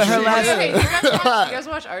Russian. Yeah, but her chick. last- Hey, you guys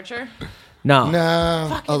watch Archer? no.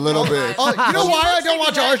 No. A little bit. Oh, you know why I don't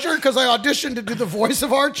watch like Archer? Because I auditioned to do the voice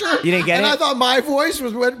of Archer. You didn't get and it? I thought my voice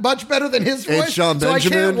was much better than his It's voice. Sean so I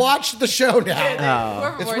Benjamin. can't watch the show now.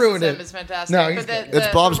 Whoever It's voices ruined him it. is fantastic. No, he's but good. It's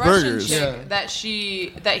Bob's the Russian Burgers. chick Yeah.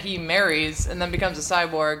 that he marries and then becomes a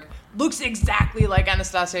cyborg looks exactly like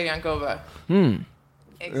Anastasia Yankova.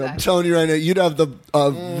 Exactly. I'm telling you right now, you'd have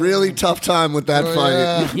a really tough time with that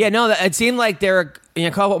fight. Yeah, no, it seemed like they were.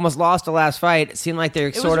 Cole almost lost the last fight. It seemed like they're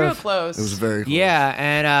It was sort real of close. It was very close. Yeah,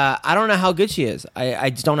 and I don't know how good she is. I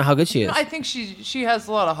just don't know how good she is. I think she has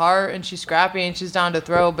a lot of heart and she's scrappy and she's down to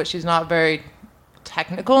throw, but she's not very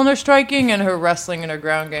technical in her striking, and her wrestling and her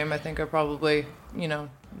ground game I think are probably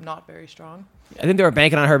not very strong. I think they were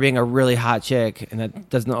banking on her being a really hot chick, and that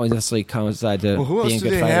doesn't always necessarily coincide to Well, who else being a do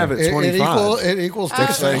good they fighter. have at 25? It equals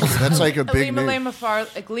That's like a big name. Oh, yeah,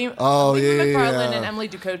 McFarlane yeah. and Emily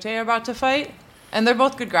Ducote are about to fight, and they're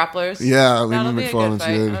both good grapplers. Yeah, That'll Lima be a good McFarlane's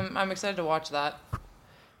fight. good. I'm excited to watch that.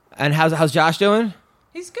 And how's Josh doing?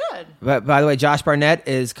 He's good. But by the way, Josh Barnett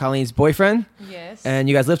is Colleen's boyfriend, Yes, and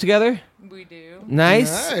you guys live together. we do.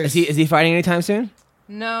 Nice. Nice. Is he fighting anytime soon?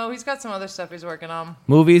 No, he's got some other stuff he's working on.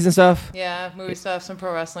 Movies and stuff. Yeah, movie stuff, some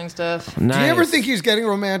pro wrestling stuff. Nice. Do you ever think he's getting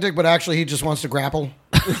romantic, but actually he just wants to grapple?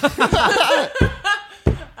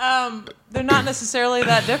 They're not necessarily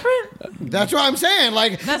that different. That's what I'm saying.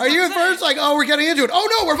 Like, That's are you what at I'm first like, oh, we're getting into it? Oh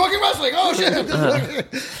no, we're fucking wrestling. Oh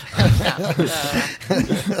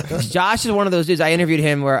shit. Josh is one of those dudes. I interviewed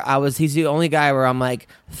him where he's the only guy where I'm like,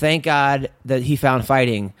 thank God that he found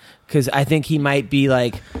fighting, because I think he might be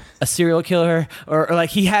like a serial killer or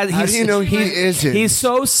like he has. How do you know he isn't? He's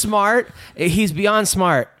so smart. He's beyond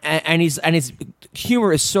smart, and his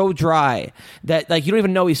humor is so dry that like you don't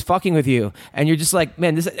even know he's fucking with you, and you're just like,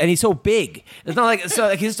 man, and he's so big. It's not like so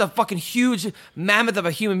like he's just a fucking huge mammoth of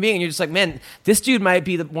a human being, and you're just like, man, this dude might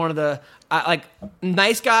be one of the like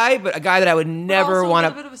nice guy, but a guy that I would never want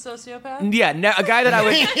to. A little bit of a sociopath. Yeah, a guy that I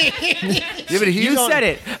would. Yeah, but You said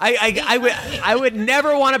it. I would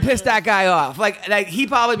never want to piss that guy off. Like he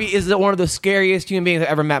probably is one of the scariest human beings I've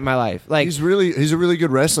ever met in my life. Like He's a really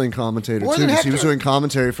good wrestling commentator More too. than 'Cause he was Hector. doing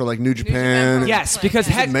commentary for like New Japan. yes, because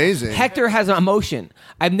amazing. Hector has an emotion.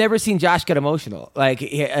 I've never seen Josh get emotional. I'm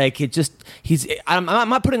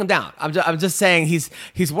not putting him down. I'm just saying he's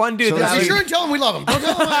one dude. So that I is Be would- sure and tell him we love him. Don't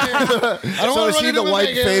tell him. I don't So want is to he run the into white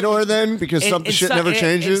him. Fedor then? Because some shit never In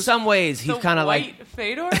changes. some ways, he's The kind of like. white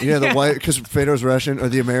Fedor. Yeah, the white because Fedor's Russian or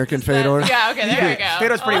the American Fedor. Yeah. Okay. There we go.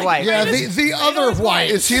 Fedor's pretty white. Yeah, the other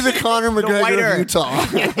white. Is he the Conor McGregor whiter. of Utah?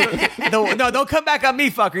 No, don't come back on me,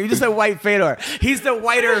 fucker. You just said white Fedor. He's the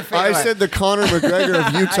whiter Fedor. I said the Conor McGregor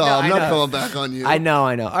of Utah. I I'm not know. coming back on you. I know.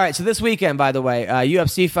 All right, so this weekend, by the way,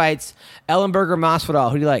 UFC fights. Ellenberger,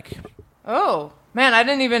 Masvidal. Who do you like? Oh man, I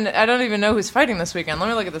don't even know who's fighting this weekend. Let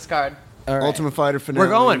me look at this card. All right. Ultimate Fighter finale.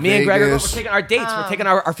 We're going. Me and Gregor, we're Vegas. taking our dates. We're taking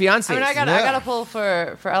our fiancés. I mean, I got to pull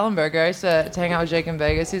for Ellenberger. I used to hang out with Jake in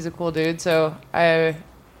Vegas. He's a cool dude, so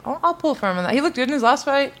I'll pull for him in that. He looked good in his last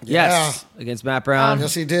fight. Yes, against Matt Brown.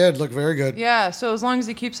 Yes, he did. Look very good. Yeah, so as long as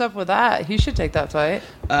he keeps up with that, he should take that fight.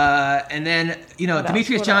 And then,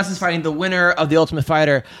 Demetrius What Johnson's else? fighting the winner of the Ultimate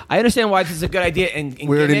Fighter. I understand why this is a good idea. And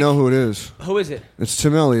We already know who it is. Who is it? It's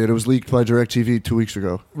Tim Elliott. It was leaked by DirecTV 2 weeks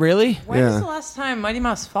ago. Really? When Yeah. was the last time Mighty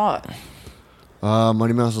Mouse fought?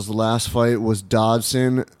 Mighty Mouse's last fight was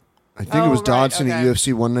Dodson. I think it Oh, was right, Dodson at okay.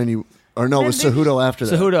 UFC 190. Or no, it was Man, maybe- Cejudo after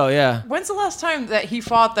that. Cejudo, yeah. When's the last time that he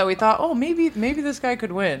fought that we thought, oh, maybe this guy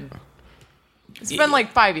could win? It's been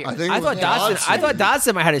like 5 years. I think I it thought was Dodson. I thought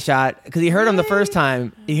Dodson might have had a shot because he heard him the first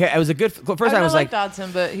time. It was a good first time. I was like,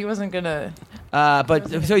 Dodson, but he wasn't gonna. but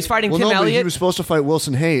so he's fighting Well, Tim no, but he Elliott. was supposed to fight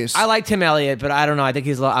Wilson Hayes. I like Tim Elliott, but I don't know. I think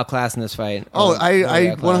he's a little outclassed in this fight. Oh, Really I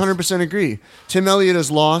outclassed. 100% agree. Tim Elliott has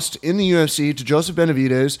lost in the UFC to Joseph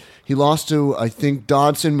Benavidez. He lost to, I think,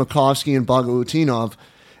 Dodson, Makovsky, and Bogutinov.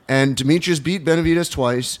 And Demetrius beat Benavidez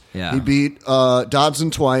twice. Yeah. He beat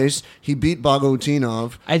Dodson twice. He beat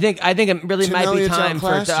Bogutinov. I think it really Tim might be Elliott's time for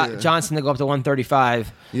outclassed here. Johnson to go up to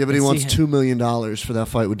 135. Yeah, but he and wants see- $2 million for that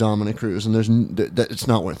fight with Dominic Cruz, and it's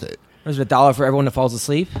not worth it. What is it, $1 for everyone that falls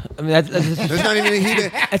asleep? I mean, that's There's not even.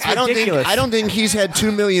 It's I don't ridiculous. think he's had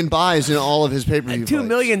 2 million buys in all of his pay-per-view. $2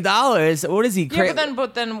 million. What is he? Yeah,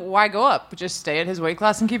 but then why go up? Just stay at his weight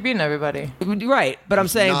class and keep beating everybody. Right, but I'm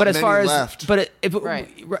saying, not but as far many as, left. but if Right.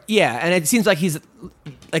 yeah, and it seems like he's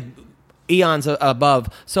like eons above.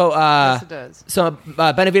 So, Yes, it does. so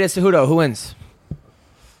Benavidez Cejudo, who wins?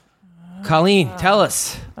 Colleen, tell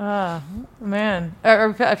us. Man,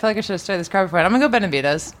 I feel like I should have started this card before. I'm gonna go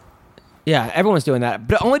Benavidez. Yeah, everyone's doing that,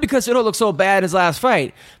 but only because Cejudo looked so bad in his last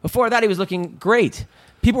fight. Before that, he was looking great.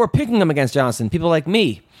 People were picking him against Johnson. People like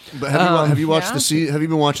me. But have you watched yeah. Have you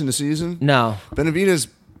been watching the season? No. Benavidez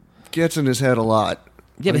gets in his head a lot.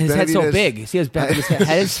 Yeah, but Like, his head's so Benavidez- big. See his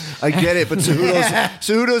head? I get it, but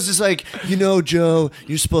Cejudo's is like, Joe,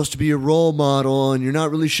 you're supposed to be a role model, and you're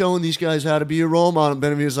not really showing these guys how to be a role model. And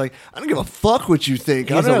Benavidez is like, I don't give a fuck what you think.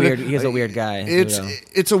 He's I don't a know. weird- a weird guy, It's Cejudo.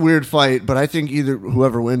 it's a weird fight, but I think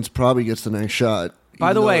whoever wins probably gets the next shot.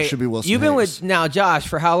 By the though way, it should be Wilson you've been Hayes. with now Josh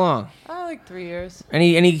for how long? Like 3 years.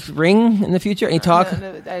 Any ring in the future? Any talk?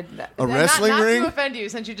 A wrestling not ring? to offend you,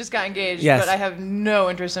 since you just got engaged, Yes. but I have no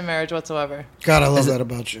interest in marriage whatsoever. God, I love that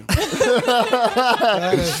about you.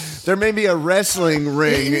 There may be a wrestling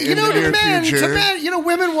ring in the near future.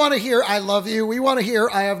 Women want to hear "I love you." We want to hear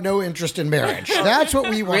 "I have no interest in marriage." That's what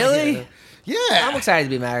we want. Really? To hear. Yeah. I'm excited to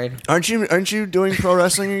be married. Aren't you doing pro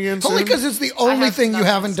wrestling again soon? Only because it's the only have thing you nothing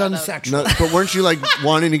haven't set done up. sexually. No, but weren't you like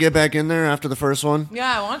wanting to get back in there after the first one?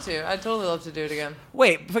 Yeah, I want to. I'd totally love to do it again.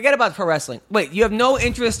 Wait, forget about pro wrestling. Wait, you have no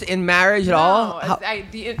interest in marriage at all? No,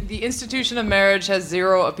 the institution of marriage has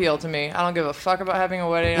zero appeal to me. I don't give a fuck about having a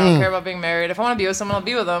wedding. I don't care about being married. If I want to be with someone, I'll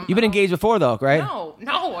be with them. You've been engaged before, though, right? No,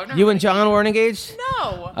 I've never You been and John weren't engaged? engaged.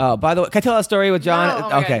 No. Oh, by the way, can I tell a story with John? No, oh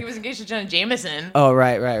my okay. God, he was engaged to Jenna Jameson. Oh,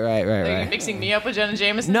 right. Are you mixing me up with Jenna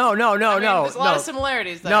Jameson? No. I mean, there's a lot of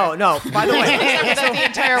similarities there. No. By the way, Except for that the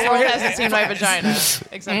entire world hasn't seen my vagina,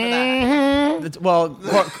 except for that. well,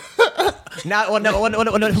 now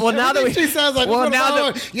that we She sounds like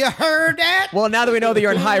you heard that. well, now that we know that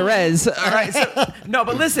you're in high res, all right. So, no,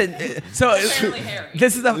 but listen. So Apparently hairy.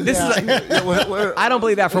 this is I don't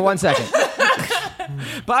believe that for 1 second.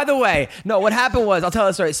 By the way, no. What happened was, I'll tell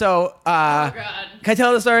the story. So, God. can I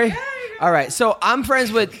tell the story? All right. So I'm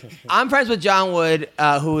friends with John Wood,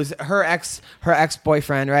 who's her ex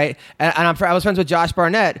boyfriend, right? And I was friends with Josh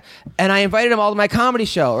Barnett, and I invited him all to my comedy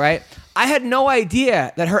show, right? I had no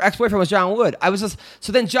idea that her ex-boyfriend was John Wood.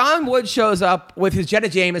 So then John Wood shows up with his Jenna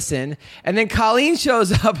Jameson, and then Colleen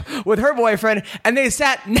shows up with her boyfriend, and they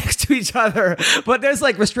sat next to each other. But there's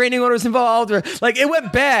like restraining orders involved, or like it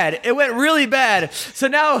went bad. It went really bad. So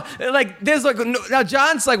now now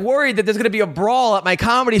John's like worried that there's gonna be a brawl at my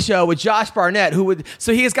comedy show with Josh Barnett,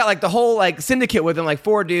 so he's got like the whole like syndicate with him, like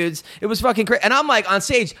 4 dudes. It was fucking crazy. And I'm like on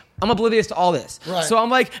stage, I'm oblivious to all this. Right. So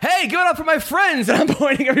I'm like, hey, give it up for my friends. And I'm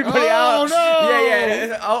pointing everybody out. Oh, no.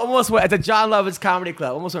 Yeah. Almost went at the John Lovitz Comedy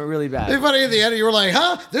Club. Almost went really bad. Everybody at the end, you were like,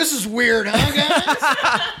 huh? This is weird, huh,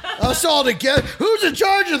 guys? Us all together. Who's in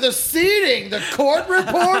charge of the seating? The court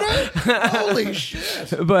reporter? Holy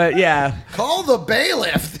shit. But yeah. Call the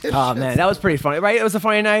bailiff. Oh, man. That was pretty funny. Right? It was a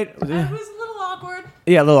funny night. It was a little awkward.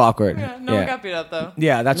 Yeah, a little awkward. Yeah, no one got beat up, though.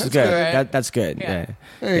 Yeah, that's good. good. That's good. Yeah.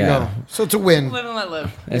 There you go. So it's a win. Live and let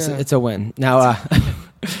live. It's a win. Now,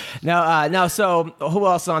 so who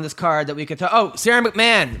else on this card that we could talk? Oh, Sarah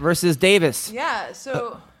McMahon versus Davis. Yeah,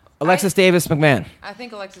 so... Alexis Davis McMahon. I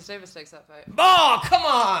think Alexis Davis takes that fight. Oh, come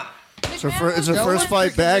on. It's her first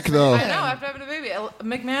fight back, though. I know, after having a baby.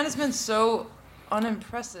 McMahon has been so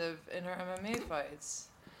unimpressive in her MMA fights.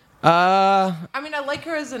 I mean, I like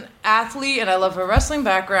her as an athlete, and I love her wrestling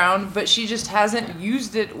background, but she just hasn't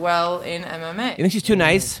used it well in MMA. You think she's too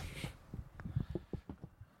nice?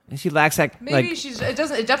 And she lacks that. Maybe she's. It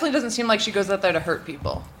definitely doesn't seem like she goes out there to hurt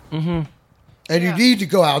people. Mm-hmm. And you need to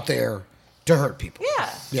go out there to hurt people.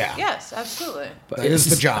 Yeah. Yeah. Yes, absolutely. That is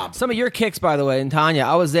the job. Some of your kicks, by the way, and Tanya,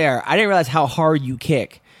 I was there. I didn't realize how hard you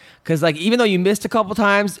kick. Because, like, even though you missed a couple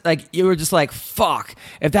times, like, you were just like, fuck.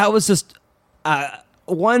 If that was just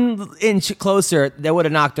 1 inch closer, that would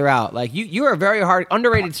have knocked her out. Like, you are a very hard,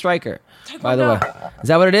 underrated striker, Taekwondo. by the way. Is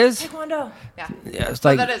that what it is? Taekwondo. Yeah. Yeah, it's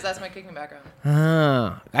like, That's my kicking background.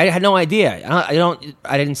 I had no idea.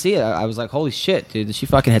 I didn't see it. I was like, holy shit, dude. She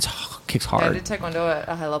fucking kicks hard. Yeah, I did Taekwondo at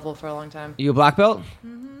a high level for a long time. You a black belt?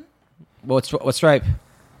 Mm-hmm. What stripe?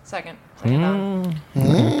 Second down.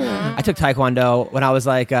 I took Taekwondo when I was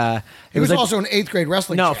like, He was also an 8th grade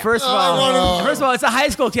wrestling champ. First of all, it's a high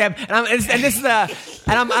school champ, and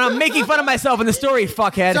I'm making fun of myself in the story,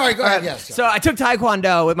 fuckhead. Sorry, go ahead. Yes. So I took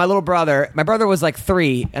Taekwondo with my little brother. My brother was like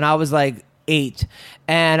 3, and I was like 8.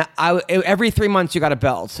 And every 3 months you got a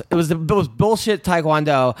belt. It was bullshit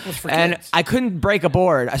Taekwondo, and kids. I couldn't break a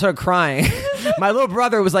board. I started crying. My little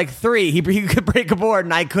brother was like 3. He could break a board,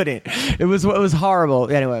 and I couldn't. It was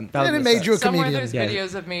horrible. Anyway, And it made you a Somewhere comedian. there's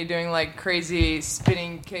videos of me doing like crazy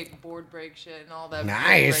spinning kick, board break shit, and all that.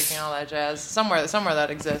 Nice. Breaking all that jazz. Somewhere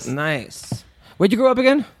that exists. Nice. Where'd you grow up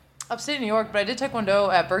again? Upstate New York, but I did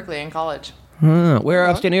Taekwondo at Berkeley in college. Where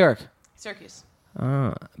upstate New York? Syracuse.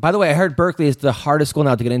 By the way, I heard Berkeley is the hardest school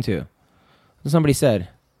now to get into. Somebody said.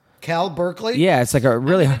 Cal Berkeley? Yeah, it's like a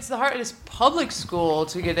really. It's the hardest public school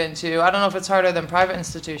to get into. I don't know if it's harder than private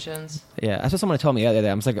institutions. Yeah, that's what someone told me the other day.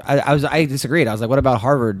 I was like, I disagreed. I was like, what about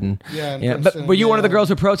Harvard? And Yeah, but were you one of the girls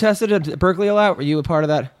who protested at Berkeley a lot? Were you a part of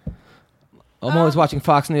that? I'm always watching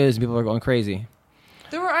Fox News, and people are going crazy.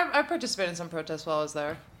 I participated in some protests while I was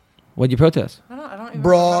there. What'd you protest? I don't even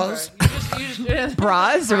Bras. remember. You just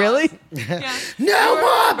Bras, really? Yeah. No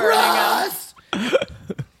more bras!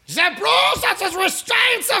 The rules are the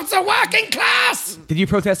restraints of the working class. Did you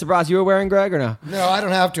protest the bras you were wearing, Greg, or no? No, I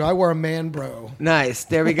don't have to. I wear a man bro. Nice.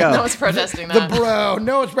 There we go. No one's protesting The that. bro.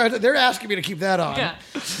 No, it's they're asking me to keep that on. Yeah.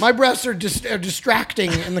 My breasts are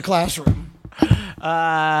distracting in the classroom.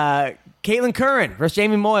 Caitlin Curran versus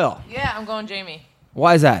Jamie Moyle. Yeah, I'm going Jamie.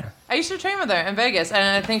 Why is that? I used to train with her in Vegas, and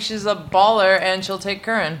I think she's a baller, and she'll take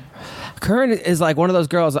Curran. Curran is like one of those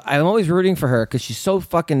girls. I'm always rooting for her because she's so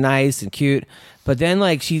fucking nice and cute. But then,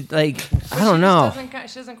 like, I don't know.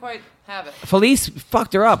 She doesn't quite have it. Felice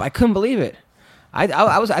fucked her up. I couldn't believe it. I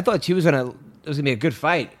thought it was gonna be a good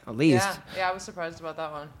fight at least. Yeah, I was surprised about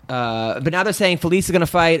that one. But now they're saying Felice is gonna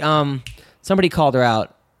fight. Somebody called her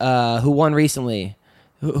out. Who won recently?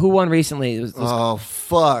 Who won recently? Oh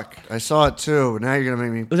fuck! I saw it too. Now you're gonna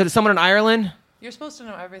make me. Was it someone in Ireland? You're supposed to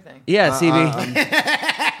know everything. Yeah,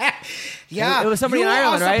 CB. Yeah, It was somebody in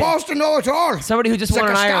Ireland, right? You are supposed to know it all. Somebody who just The won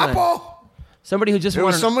in Ireland. Gestapo? Somebody who just It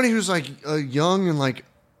won. was somebody who's like young and like.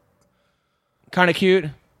 Kind of cute.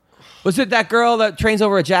 Was it that girl that trains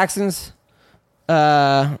over at Jackson's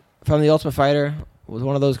from The Ultimate Fighter? Was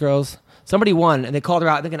one of those girls? Somebody won, and they called her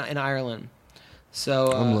out, I think, in Ireland.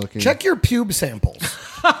 So I'm looking. Check your pube samples.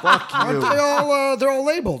 Fuck Aren't you. they all? They're all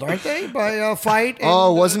labeled, aren't they? By fight. And,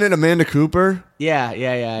 Oh, wasn't it Amanda Cooper? yeah.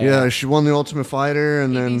 Yeah, she won the Ultimate Fighter,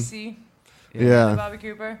 and then ABC, yeah. Bobby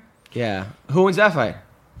Cooper. Yeah. Who wins that fight?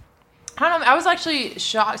 I don't know. I was actually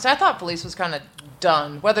shocked. I thought Felice was kind of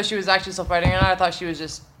done. Whether she was actually still fighting or not, I thought she was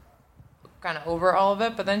just kind of over all of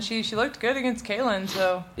it. But then she looked good against Kaylin.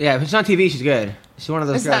 So Yeah, if it's on TV, she's good. She's one of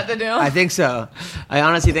those Is girls. that the deal? I think so. I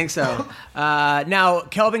honestly think so. Now,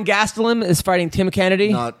 Kelvin Gastelum is fighting Tim Kennedy.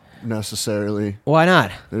 Not necessarily. Why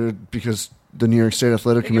not? Because the New York State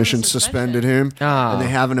Athletic They give him Commission suspension. suspended him, Oh. and they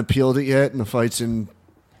haven't appealed it yet, and the fight's in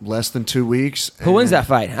less than 2 weeks. Who wins that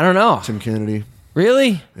fight? I don't know. Tim Kennedy.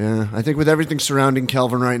 Really? Yeah, I think with everything surrounding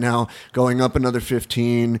Kelvin right now, going up another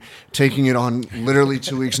 15, taking it on literally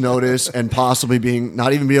 2 weeks' notice, and possibly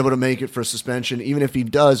not even be able to make it for suspension. Even if he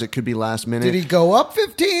does, it could be last minute. did he go up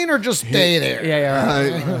 15 or just stay there? Yeah.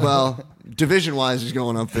 Right. Well, division-wise, he's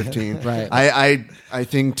going up 15. Right. I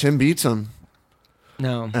think Tim beats him,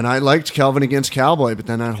 No. and I liked Kelvin against Cowboy, but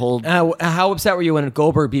then that whole. How upset were you when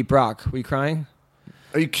Goldberg beat Brock? Were you crying?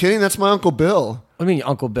 Are you kidding? That's my Uncle Bill. What do you mean,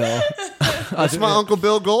 Uncle Bill? That's my Uncle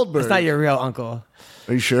Bill Goldberg. It's not your real uncle.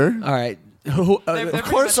 Are you sure? All right. they're Of pretty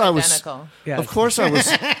course much I was. identical. Yeah. Of course I was.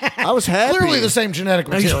 I was happy. Clearly the same genetic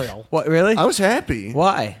material. What, really? I was happy.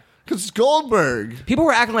 Why? Because it's Goldberg. People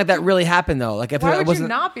were acting like that really happened, though. Like if Why it would wasn't. you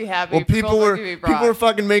not be happy? Well, if people Goldberg were beat Brock? people were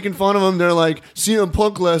fucking making fun of him. They're like, CM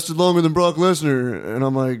Punk lasted longer than Brock Lesnar, and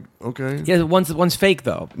I'm like, okay. Yeah, one's fake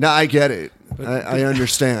though. No, I get it. I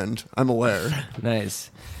understand. I'm aware. Nice.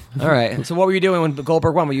 All right. So what were you doing when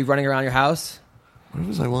Goldberg won? Were you running around your house? When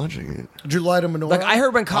was I watching it? Did you light a menorah? Like I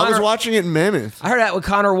heard when I Connor. was watching it in Mammoth. I heard that when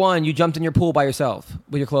Connor won, you jumped in your pool by yourself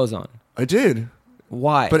with your clothes on. I did,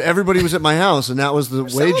 Why? but everybody was at my house, and that was the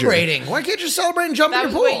wager. Celebrating. Why can't you celebrate and jump That in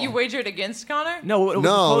was your pool? wait, you wagered against Connor? no, with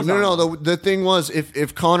No. clothes on. The thing was,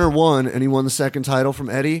 if Connor won and he won the second title from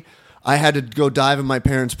Eddie, I had to go dive in my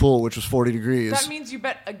parents' pool, which was 40 degrees. That means you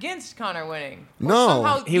bet against Connor winning. Or No,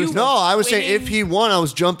 somehow he was- you no. I was saying winning- if he won, I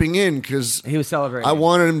was jumping in because He was celebrating. I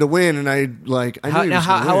wanted him to win, and I knew he was How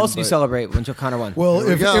gonna win, else do you but- celebrate when Connor won? Well,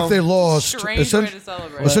 There we go. if they lost, Strange way essentially, to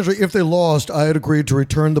celebrate. if they lost, I had agreed to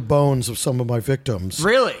return the bones of some of my victims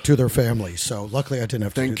Really? to their families. So luckily, I didn't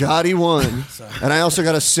have to. Thank do God he won, and I also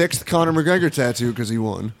got a 6th Conor McGregor tattoo because he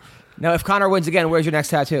won. Now, if Connor wins again, where's your next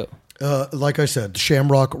tattoo? That. Like I said,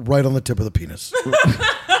 shamrock right on the tip of the penis.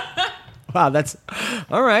 Wow, that's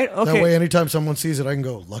all right. Okay. That way, anytime someone sees it, I can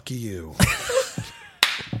go, "Lucky you."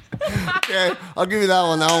 Okay, I'll give you that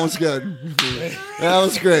one. That one was good. That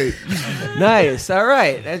was great. Nice. All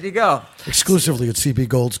right. There you go. Exclusively at CB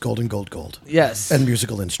Gold's Golden Gold, Yes. and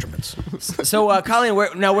musical instruments. So, Colleen, where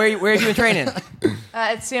have you been training?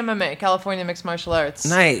 It's CMMA, California Mixed Martial Arts.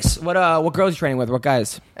 Nice. What girls you training with? What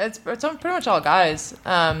guys? It's pretty much all guys.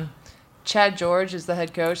 Chad George is the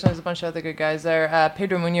head coach, and there's a bunch of other good guys there.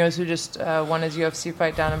 Pedro Munoz, who just won his UFC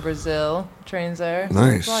fight down in Brazil, trains there. So Nice.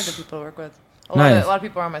 there's a lot of good people to work with. A Nice. lot of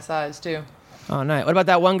people are my size, too. Oh, nice. What about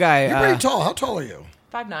that one guy? You're pretty tall. How tall are you?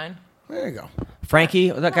 5'9". There you go. Frankie?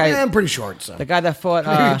 That guy? I'm pretty short, so The guy that fought?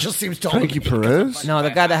 it just seems tall. Frankie Perez, No, the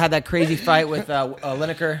guy that had that crazy fight with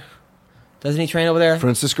Lineker. Doesn't he train over there?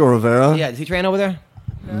 Francisco Rivera. Yeah, does he train over there?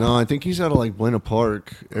 No, I think he's out of like Buena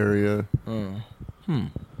Park area.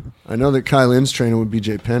 I know that Kylin's training with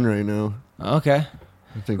BJ Penn right now. Okay.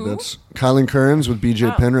 I think Who? that's Kylin Kearns with BJ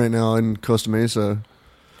Oh. Penn right now in Costa Mesa.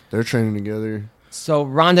 They're training together. So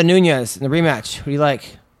Ronda Nunez in the rematch. What do you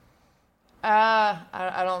like?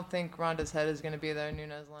 I don't think Ronda's head is going to be there.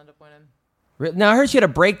 Nunes will end up winning. Now I heard she had a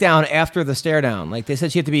breakdown after the stare down. Like they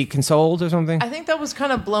said she had to be consoled or something. I think that was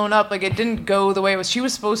kind of blown up. Like it didn't go the way it was. She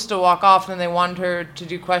was supposed to walk off, and they wanted her to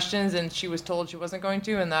do questions, and she was told she wasn't going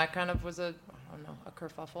to, and that kind of was a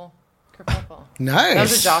kerfuffle. Nice. That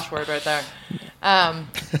was a Josh word right there.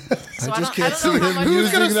 So I just can't see him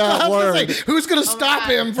Who's using that word. Who's going to stop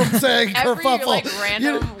him from saying every kerfuffle?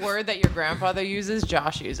 random word that your grandfather uses,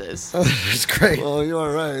 Josh uses. It's great. Well, you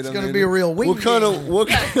are right. It's going to be a real wing. What kind of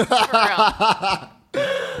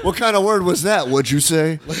what kind of word was that? Would you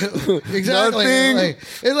say? Exactly. Nothing.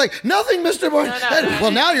 It's like nothing, Mr. Boy. No.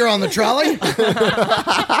 Well, now you're on the trolley.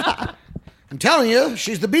 I'm telling you,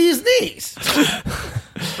 she's the bee's knees.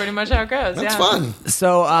 Pretty much how it goes. That's yeah. fun.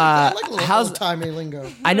 So I like a little how's old-timey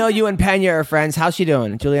lingo. I know you and Pena are friends. How's she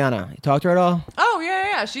doing, Juliana? You talked to her at all? Oh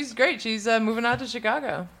yeah. She's great. She's moving out to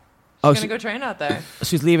Chicago. Oh, She's gonna go train out there.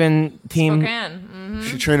 She's leaving team. Spokane.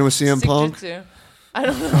 She training with CM Punk? Jiu-jitsu. I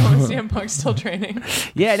don't know. CM Punk's still training.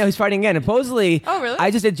 Yeah, no, he's fighting again. And supposedly, Oh, really? I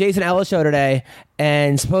just did Jason Ellis' show today,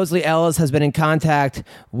 and supposedly Ellis has been in contact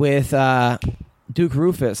with Duke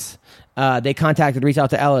Rufus. They reached out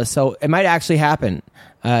to Ellis, so it might actually happen.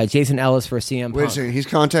 Jason Ellis for CM Punk. Wait a second. He's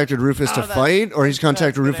contacted Rufus to fight, or he's contacted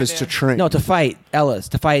that's a good Rufus to idea. train? No, to fight Ellis,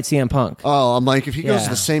 to fight CM Punk. Oh, I'm like, if he goes Yeah. to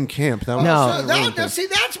the same camp, that would No. See,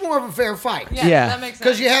 that's more of a fair fight. Yeah. That makes sense.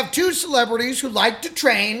 Because you have two celebrities who like to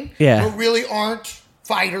train, Yeah. who really aren't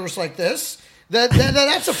fighters like this.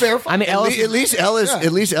 That's a fair fight. I mean, Ellis. At least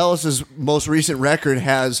Ellis's most recent record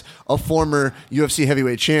has a former UFC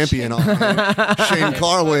heavyweight champion on it. Shane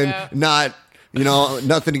Carwin, not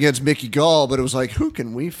nothing against Mickey Gall, but it was like, who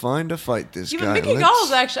can we find to fight this Even guy? Mickey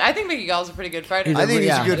Gall's actually. I think Mickey Gall's a pretty good fighter. I think he's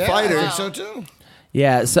Yeah. a good I fighter. think so too.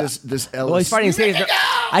 Yeah, so This Ellis. well, he's fighting.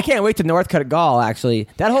 I can't wait to Northcutt Gall. Actually,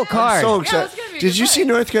 that whole card. So Yeah, excited. that's gonna be a Did good you see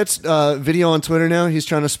fight. Northcutt's video on Twitter now? He's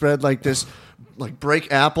trying to spread like this, like break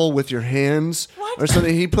apple with your hands What? or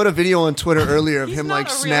something. He put a video on Twitter earlier of He's him not like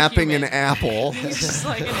a real snapping human. an apple. He's just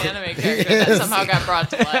like an anime character that somehow got brought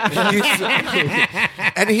to life.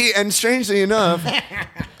 and strangely enough,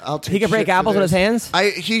 He can break apples with his hands.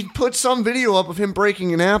 He put some video up of him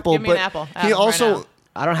breaking an apple, Give me but an apple. he Adam, also right now.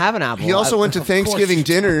 I don't have an apple. he also went to Thanksgiving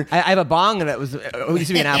dinner. I have a bong, and it used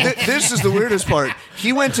to be an apple. This is the weirdest part.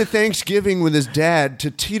 He went to Thanksgiving with his dad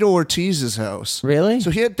to Tito Ortiz's house. Really?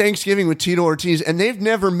 So he had Thanksgiving with Tito Ortiz, and they've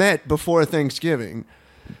never met before Thanksgiving.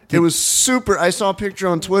 It was super. I saw a picture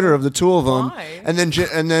on Twitter of the two of them, Why? and then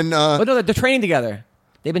But no, they're training together.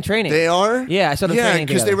 They've been training. they are. Yeah, I saw them training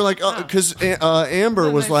because they together. were like, because Amber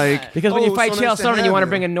When was they like, met. Because when you "Oh, fight so Chael nice to Sonnen, you have want to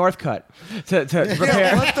bring in Northcutt to prepare.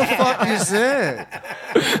 Yeah, what the fuck is that?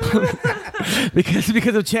 because of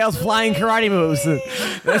Chael's flying karate moves.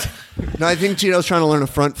 No, I think Tito's trying to learn a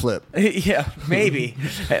front flip Yeah, maybe.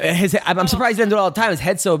 I'm surprised he doesn't do it all the time. His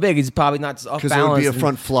head's so big, he's probably not off because it would be a balance.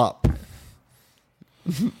 front flop.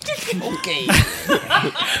 Okay.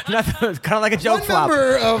 Kind of like a joke One flop.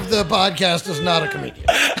 member of the podcast is not a comedian.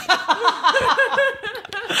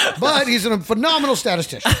 But he's a phenomenal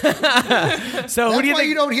statistician. So who That's do you why think?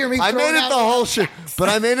 you don't hear me I throwing made it out... the whole show, but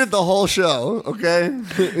I made it the whole show. Okay,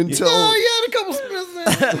 until No, you had a couple sniffs there.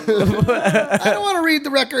 I don't want to read the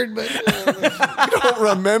record, but... I don't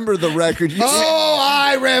remember the record. Oh,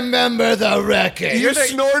 I remember the record. You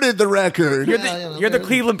snorted the record. You're the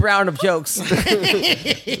Cleveland Brown of jokes.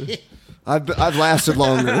 I've lasted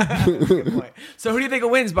longer. So who do you think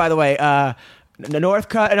wins? By the way,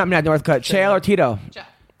 Northcutt. I'm not Northcutt. Chael or Tito? Ciao.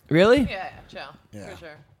 Really? Ciao. For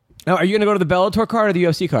sure. Now, are you going to go to the Bellator card or the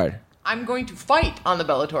UFC card? I'm going to fight on the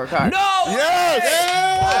Bellator card. No! Yes!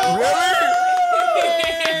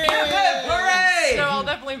 Hooray! So I'll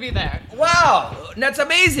definitely be there. Wow, that's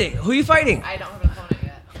amazing. Who are you fighting? I don't have an opponent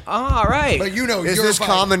yet. All right. But you know, Is you're this fine.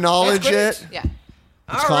 common knowledge That's yet? Yeah.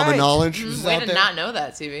 It's common knowledge. Way out to there. not know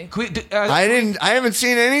that, CB. I haven't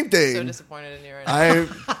seen So anything. disappointed in you right now.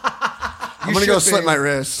 I'm gonna go should slit be. my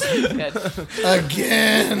wrist. Good.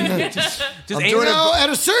 Again. I'm doing At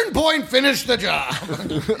a certain point, finish the job.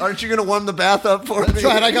 Aren't you gonna warm the bath up for me? That's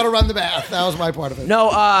right, I got to run the bath. That was my part of it. No.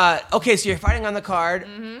 Okay, so you're fighting on the card.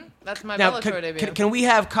 That's my Now, Bellator debut. can we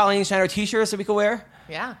have Colleen Schneider T-shirts that we could wear?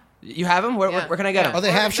 Yeah. You have them? Where can I get them? Are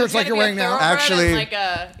they half shirts like you're wearing now? Actually- like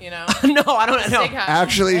a, No, I don't know. steakhouse.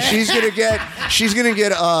 Actually, she's gonna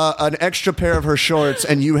get an extra pair of her shorts,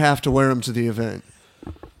 and you have to wear them to the event.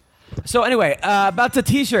 So anyway, about the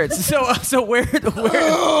T-shirts. So where?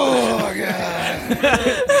 Oh, God.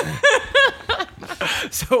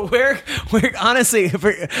 So where? Honestly,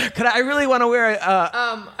 could I really want to wear?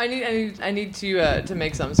 I need to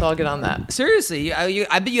make some, so I'll get on that. Seriously, I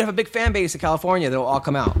bet you have a big fan base in California that will all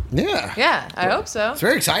come out. Yeah. Yeah, I hope so. It's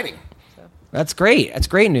very exciting. That's great. That's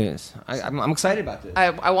great news. I'm excited about this.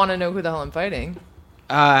 I want to know who the hell I'm fighting.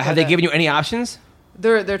 Have they given you any options?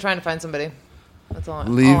 They're trying to find somebody. That's all I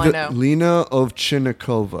know. Lena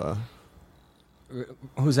Ovchinnikova.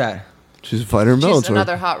 Who's that? She's a fighter in She's Bellator.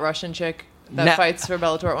 another hot Russian chick that fights for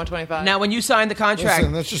Bellator at 125. Now, when you signed the contract,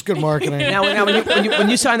 Listen, that's just good marketing. now when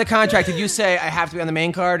you signed the contract, did you say I have to be on the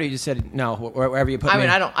main card, or you just said no, wherever you put me? I mean,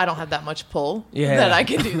 I don't have that much pull Yeah. that I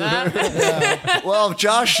can do that. Well, if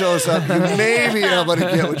Josh shows up, you may be able to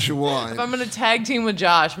get what you want. If I'm going to tag team with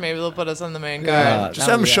Josh, maybe they'll put us on the main card. Just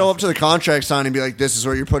have him show up to the contract signing and be like, "This is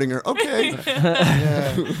where you're putting her." Okay.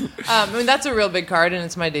 I mean, that's a real big card, and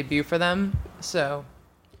it's my debut for them, so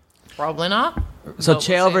probably not. So But Chael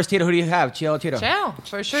we'll see. versus Tito. Who do you have? Chael or Tito? Chael,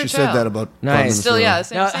 for sure. She Chael. said that about 5 Nice. minutes Still, ago. yeah.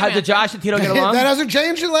 Same, Now, same how did answer. Josh and Tito get along? That hasn't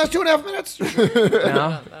changed in the last 2.5 minutes. No?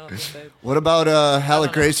 I don't think they- What about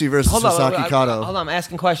Halleck Gracie versus Hold on, Sasaki Kato? hold on. I'm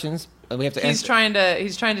asking questions. We have to He's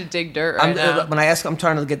answer. trying to dig dirt right now. When I ask, I'm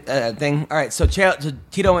trying to get a thing. All right. So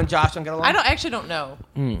Tito and Josh don't get along. I actually don't know.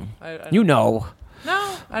 I You know.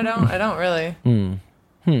 No, I don't really.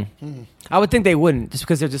 I would think they wouldn't, just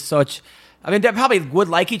because they're just such. I mean, they probably would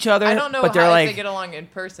like each other. I don't know but how they're if like, they get along in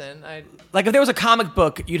person. like if there was a comic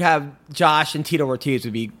book, you'd have Josh and Tito Ortiz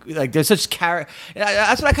would be like there's such character.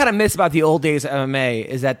 That's what I kind of miss about the old days of MMA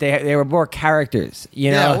is that they were more characters. You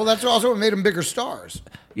know. Yeah, well, that's also what made them bigger stars.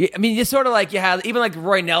 I mean, you sort of like you have even like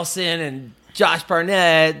Roy Nelson and Josh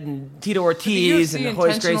Barnett and Tito the Ortiz UFC and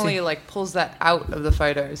Horace intentionally Gracie. like pulls that out of the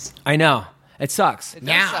fighters. I know it sucks. It does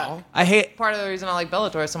Now. suck. I hate. Part of the reason I like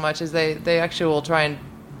Bellator so much is they actually will try and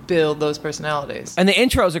build those personalities. And the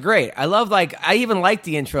intros are great. I love I even like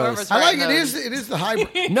the intros. Whoever's I like writing it. those- It is the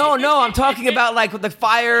hybrid. No, I'm talking about like with the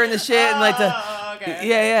fire and the shit and like the. Okay.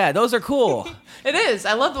 Yeah, those are cool. It is.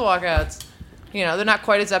 I love the walkouts. You know, they're not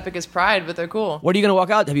quite as epic as Pride, but they're cool. What are you gonna walk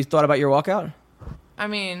out? Have you thought about your walkout? I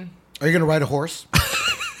mean, Are you going to ride a horse?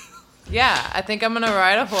 yeah, I think I'm gonna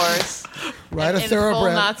ride a horse. Ride a in thoroughbred.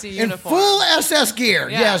 full Nazi in uniform. full SS gear.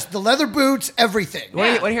 Yeah. Yes, the leather boots, everything.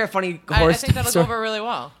 Want to hear a funny I horse? think that'll story? go over really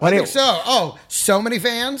well. I think so. Oh, so many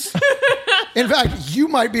fans. In fact, you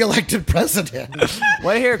might be elected president.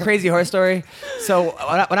 Want to hear a crazy horse story? So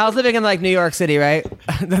when I was living in like New York City, right?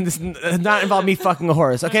 Then this does not involve me fucking a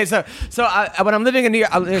horse. Okay, so when I'm living in New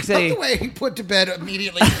York City, The way he put to bed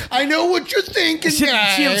immediately. I know what you're thinking,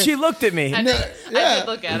 guy. she looked at me. I No, did yeah.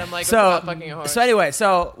 look at him like So about fucking a horse. so anyway,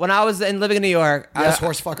 so when I was living in New York, Yes,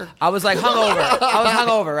 horse fucker. I was like hungover. I was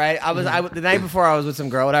hungover, right? The night before I was with some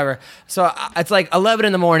girl, whatever. So it's like 11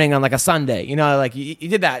 in the morning on like a Sunday. You know, like you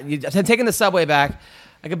did that. I'm taking the subway back.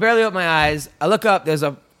 I could barely open my eyes. I look up. There's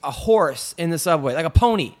a horse in the subway, like a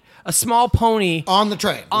pony, a small pony On the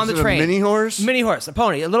train. on Is the it a train. mini horse? Mini horse, a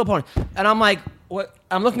pony, a little pony. And I'm like, what?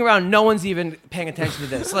 I'm looking around. No one's even paying attention to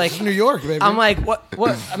this. Like New York, baby. I'm like, what?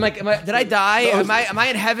 I'm like, did I die? Am I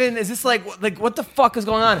in heaven? Is this like what the fuck is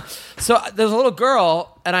going on? So there's a little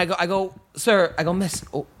girl, and I go, sir, Miss,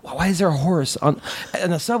 why is there a horse on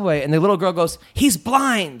the subway? And the little girl goes, he's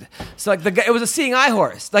blind. So like it was a seeing eye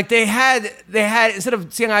horse. Like they had instead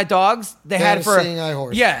of seeing eye dogs, they had had a for seeing eye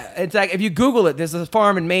horse. Yeah, it's like if you Google it, there's a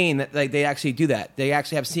farm in Maine that like they actually do that. They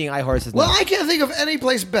actually have seeing eye horses. Well, now. I can't think of any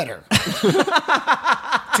place better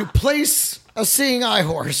to place a seeing eye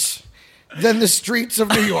horse than the streets of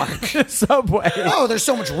New York. Subway. Oh, there's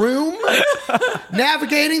so much room.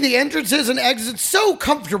 Navigating the entrances and exits, so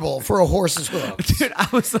comfortable for a horse's hooves. Dude, I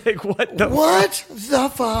was like, what the What the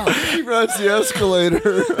fuck? He rides the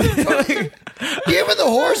escalator. Even the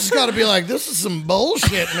horse has got to be like, this is some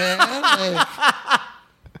bullshit, man. Like,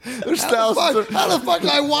 There's how thousands. the fuck did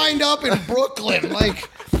I wind up in Brooklyn? Like,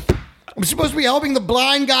 I'm supposed to be helping the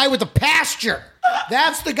blind guy with the pasture.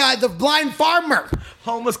 That's the guy, the blind farmer.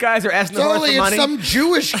 Homeless guys are asking the horse Totally, for it's money. some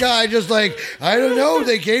Jewish guy just like, I don't know,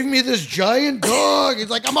 they gave me this giant dog. He's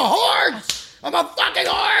like, I'm a horse. I'm a fucking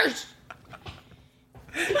horse.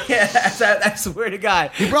 Yeah, I swear to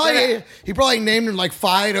God. He probably named him like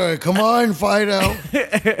Fido. Come on, Fido.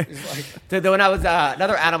 When I was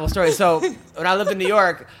another animal story. So when I lived in New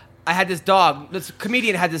York, I had this dog. This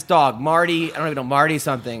comedian had this dog, Marty. I don't even know, Marty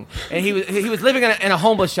something. And he was living in a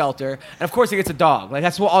homeless shelter. And of course, he gets a dog. Like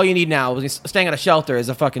that's all you need now. When you're staying at a shelter is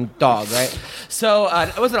a fucking dog, right? So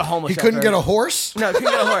it wasn't a homeless. He shelter. couldn't get a horse. No, he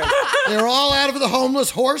couldn't get a horse. They were all out of the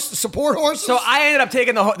homeless horse, support horses. So I ended up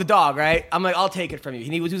taking the dog, right? I'm like, I'll take it from you.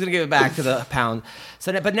 He was going to give it back to the pound.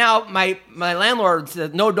 So, but now my landlord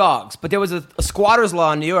said no dogs. But there was a squatter's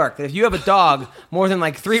law in New York that if you have a dog more than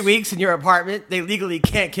like 3 weeks in your apartment, they legally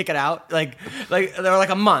can't kick it out. Like they're like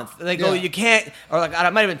a month. They go, Yeah. you can't, or like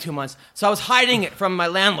it might have been 2 months. So I was hiding it from my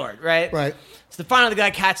landlord, right? Right. So finally the guy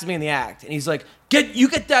catches me in the act, and he's like,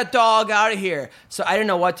 get that dog out of here. So I didn't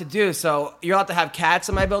know what to do. So you're allowed to have cats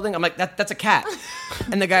in my building? I'm like, that's a cat.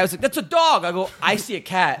 And the guy was like, that's a dog. I go, I see a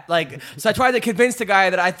cat. Like, so I tried to convince the guy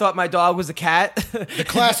that I thought my dog was a cat. The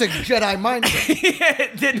classic Jedi mind game.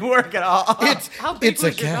 It didn't work at all. How big It's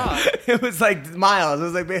was a your cat. dog? It was like miles. It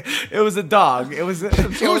was like it was a dog. It was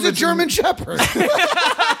a German Shepherd.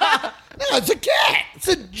 No, it's a cat. It's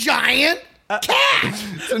a giant cat.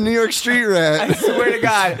 It's a New York street rat. I swear to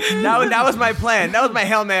God, that was my plan. That was my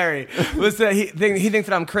Hail Mary. Was that he thinks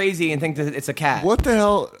that I'm crazy and think that it's a cat. What the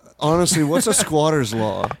hell? Honestly, what's a squatter's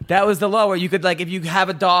law? That was the law where you could, like, if you have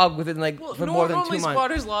a dog within, like, for more than 2 Normally months.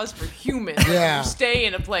 squatters' laws for humans. Yeah. You stay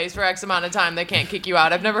in a place for X amount of time, they can't kick you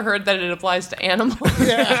out. I've never heard that it applies to animals.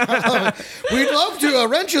 Yeah. We'd love to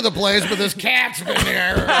rent you the place, but this cat's been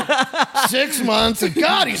here 6 months, and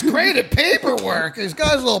God, he's great at paperwork. He's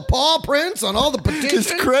got his little paw prints on all the petitions.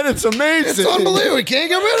 His credit's amazing. It's unbelievable. We can't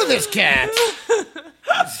get rid of this cat.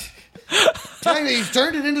 Telling you, he's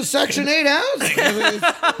turned it into Section 8 housing.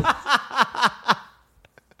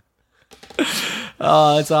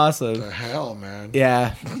 Oh, it's awesome. The hell, man.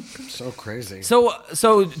 Yeah. So crazy.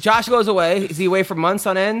 So Josh goes away. Is he away for months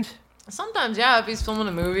on end? Sometimes, yeah, if he's filming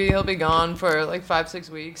a movie, he'll be gone for like 5-6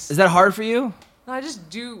 weeks. Is that hard for you? I just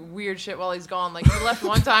do weird shit while he's gone. Like, he left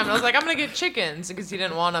one time, and I was like, I'm going to get chickens, because he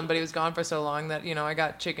didn't want them, but he was gone for so long that, I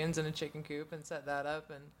got chickens in a chicken coop and set that up.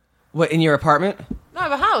 And What, in your apartment? no, I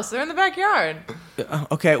have a house. They're in the backyard.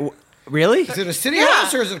 Okay, really? Is it a city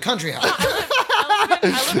house or is it a country house?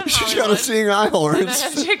 I live in She's got Hollywood, a seeing eye and I horns.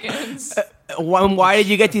 have chickens. Why did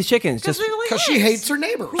you get these chickens? Because Because she hates her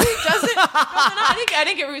neighbors. Does it? No, I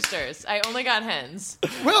didn't get roosters. I only got hens.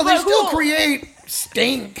 Well, they But still who- create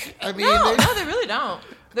stink. I mean, No, they really don't.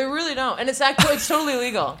 They really don't. And it's totally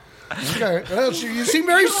legal. okay. Well, you seem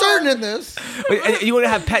very certain in this. Wait, you want to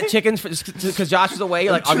have pet chickens because Josh is away?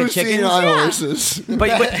 You're like, I'll Two get seeing chickens. eye Yeah. horses.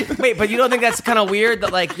 But you don't think that's kind of weird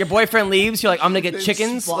that, like, your boyfriend leaves, you're like, I'm gonna get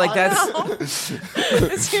chickens? spot. Like, that's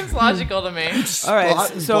It seems logical to me. all right.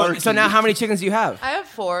 Spot and So barking. now how many chickens do you have? I have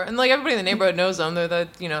 4, and like everybody in the neighborhood knows them. They're the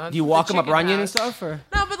Do you walk them up chicken Runyon and house. stuff, or?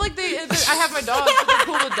 No, but like I have my dogs. They're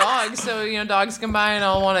cool with dogs, so dogs come by and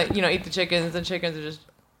I'll want to eat the chickens. The chickens are just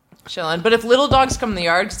chilling. But if little dogs come in the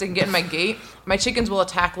yard because they can get in my gate, my chickens will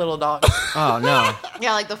attack little dogs. Oh no.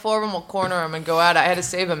 Yeah, like the 4 of them will corner them and go at it. I had to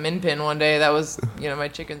save a min pin one day. That was my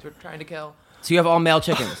chickens were trying to kill. So you have all male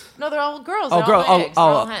chickens? No, they're all girls. Oh, They're girls. All eggs. They're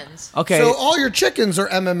all Oh. hens. Okay. So all your chickens are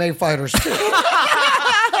MMA fighters too.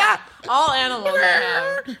 All animals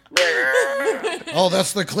I have. Oh,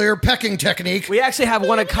 that's the clear pecking technique. we actually have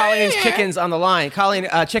one of Colleen's chickens on the line. Colleen,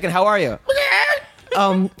 chicken, how are you?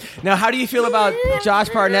 Now, how do you feel about Josh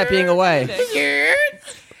Barnett being away?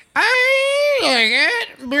 I like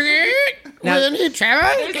it. Now- When he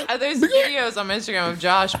tries. There's videos on my Instagram of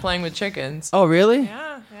Josh playing with chickens. Oh, really?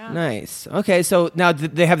 Yeah. Nice. Okay, so now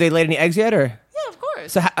have they laid any eggs yet, or Yeah, of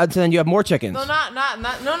course. so then you have more chickens? No,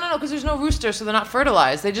 no, because there's no rooster, so they're not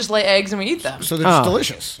fertilized. They just lay eggs and we eat them. So they're just Oh.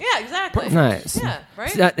 delicious. Yeah, exactly. Nice. Yeah, right?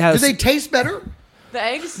 So now- Do they taste better? The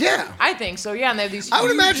eggs? Yeah. I think so, yeah, and they have these I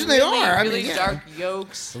would huge, imagine they really, are. I really mean, yeah. dark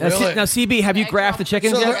yolks. Now, Really? now, CB, have you Eggs graphed the off-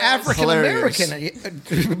 chickens So yet? they're African American.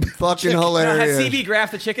 Fucking Now, has hilarious. CB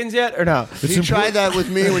graphed the chickens yet, or no? He tried that with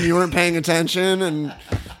me when you weren't paying attention, and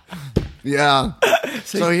yeah.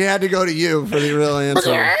 So he had to go to you for the real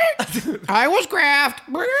answer. I was graft.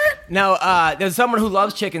 Now, there's someone who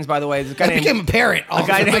loves chickens, by the way. This guy I named- became a parrot.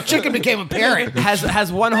 guy My named- chicken became a parrot.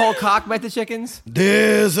 has one whole cock met the chickens?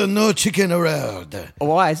 There's no chicken around.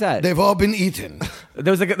 Why is that? They've all been eaten.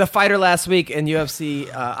 There was the fighter last week in UFC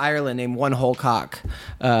Ireland named One Whole Cock.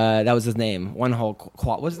 That was his name. One Whole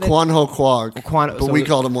Quad. What's his name? Quanho Quag. Quan- But so- we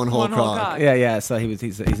called him One Whole One Whole Cock. Cock. Yeah. So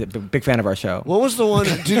he's a big fan of our show. What was the one?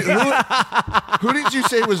 Who did you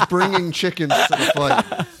say was bringing chickens to the fight?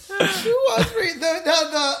 Who was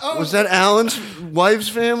Was that Alan's wife's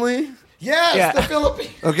family? Yes, Yeah. the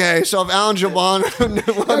Philippines. Okay, so if Alan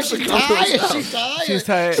Jabon wants to She's come to his tired. house- She's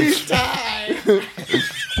tired. She's tired. She's tired.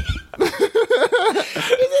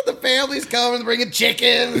 The family's coming, bringing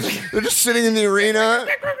chickens. they're just sitting in the arena.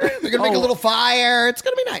 They're gonna make a little fire. It's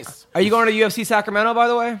gonna be nice. Are you going to UFC Sacramento, by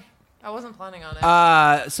the way? I wasn't planning on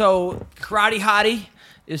it. So Karate Hottie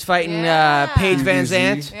is fighting Yeah. Paige Van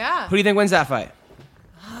Zandt. Yeah. Who do you think wins that fight?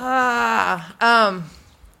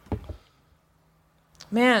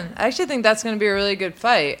 Man, I actually think that's going to be a really good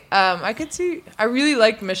fight. I really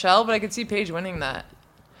liked Michelle, but I could see Paige winning that.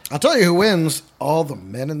 I'll tell you who wins. All the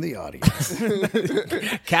men in the audience.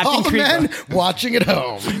 Captain All the Creeper. men watching at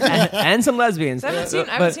home. and some lesbians. I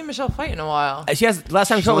haven't seen Michelle fight in a while. She has last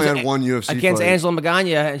time she only was had one UFC against fight. Angela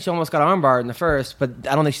Magana, and she almost got armbarred in the first. But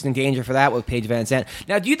I don't think she's in danger for that with Paige Van Zandt.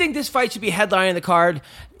 Now, do you think this fight should be headlining the card?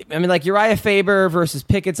 I mean, like Uriah Faber versus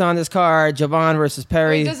Pickett's on this card, Javon versus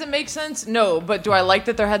Perry Does it make sense? No, but do I like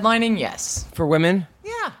that they're headlining? Yes. for women.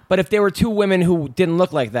 Yeah. But if there were two women who didn't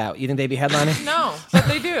look like that, you think they'd be headlining? No, but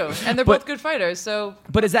they do, and they're both good fighters. So,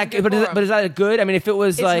 But is that good but for is, 'em. but is that good? I mean, if it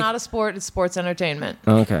was It's like not a sport; it's sports entertainment.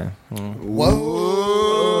 okay,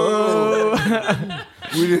 Whoa.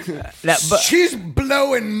 She's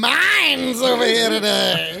blowing minds over here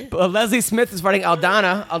today. Leslie Smith is fighting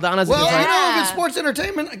Aldana. Aldana's a Well, good you fight. know, if it's sports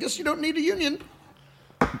entertainment, I guess you don't need a union.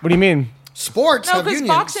 What do you mean? Sports No, have because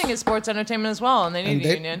unions. boxing is sports entertainment as well, and they need And a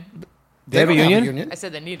they- union. They have a don't union? I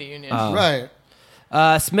said they need a union. Right.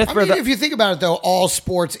 Smith I for mean, the if you think about it, though, all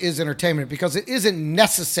sports is entertainment because it isn't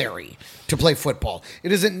necessary to play football.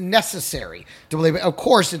 It isn't necessary to play. Of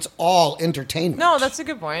course, it's all entertainment. No, that's a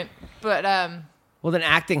good point. But well, then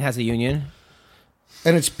acting has a union.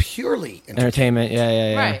 and it's purely Entertainment,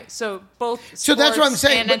 yeah. right, so both So that's what I'm sports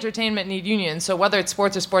saying, and but- entertainment need unions. So whether it's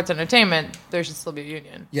sports or sports entertainment, there should still be a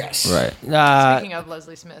union. Yes. Right. Speaking of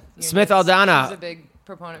Leslie Smith, Smith unions, Aldana. she's a big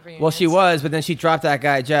proponent for unions. Well, she was, but then she dropped that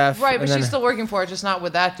guy Jeff. Right, and but then- she's still working for it, just not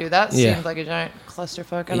with that dude. That Yeah. seemed like a giant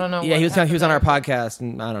clusterfuck. I don't know. Yeah, what he was on our happened podcast,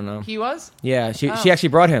 and I don't know. there. He was? Yeah, she actually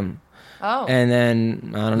brought him, Oh. and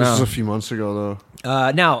then I don't This know. was a few months ago,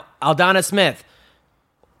 though. Now Aldana Smith.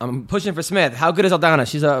 I'm pushing for Smith. How good is Aldana?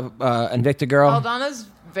 She's a Invicta girl. Aldana's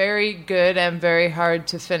very good and very hard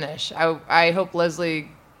to finish. I hope Leslie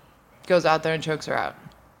goes out there and chokes her out.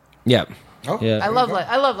 Yeah. Oh, Yeah. I love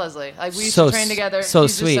Leslie. Like we used So to train together. so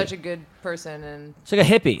She's sweet. just such a good person, and She's like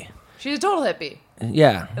a hippie. she's a total hippie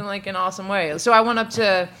Yeah. in like an awesome way. So I went up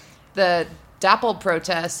to the Dapple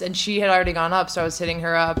protest, and she had already gone up, so I was hitting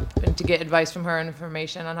her up and to get advice from her and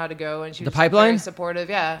information on how to go. And she The was pipeline? very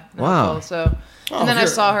supportive. Yeah. Wow. helpful. So, and then I here.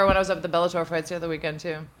 saw her when I was up at the Bellator fights the other weekend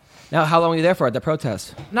too. Now, how long were you there for at the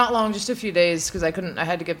protest? Not long, just a few days, because I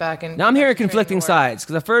had to get back and. Now I'm get hearing back to training conflicting and work. sides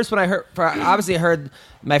because at first when I obviously I heard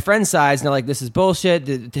my friends' sides and they're like, this is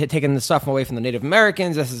bullshit, taking the stuff away from the Native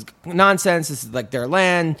Americans, this is nonsense, this is like their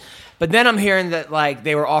land. But then I'm hearing that like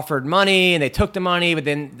they were offered money and they took the money, but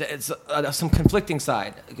then it's some conflicting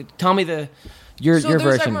side. Tell me your there's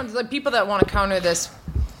version. everyone, like people that want to counter this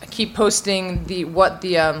keep posting what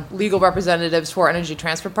the legal representatives for Energy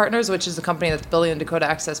Transfer Partners, which is the company that's building the Dakota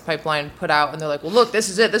Access Pipeline, put out, and they're like, well, look, this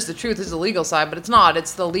is it, this is the truth, this is the legal side, but it's not.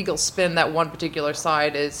 It's the legal spin that one particular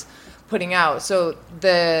side is putting out. So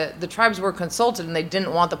the tribes were consulted, and they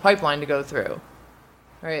didn't want the pipeline to go through.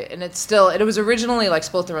 Right, and it was originally like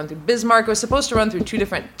supposed to run through Bismarck. It was supposed to run through two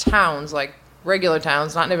different towns, like regular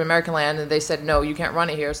towns, not Native American land, and they said, no, you can't run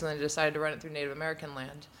it here, so then they decided to run it through Native American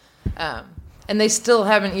land. And they still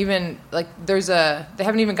haven't even, like, they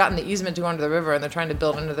haven't even gotten the easement to go under the river, and they're trying to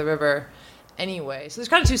build under the river anyway. So there's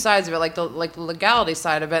kind of two sides of it, like the legality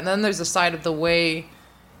side of it, and then there's the side of the way,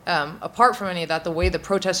 apart from any of that, the way the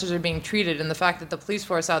protesters are being treated, and the fact that the police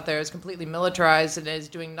force out there is completely militarized and is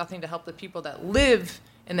doing nothing to help the people that live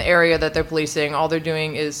in the area that they're policing. All they're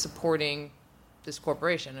doing is supporting this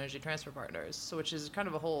corporation, Energy Transfer Partners, so which is kind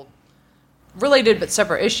of a whole related but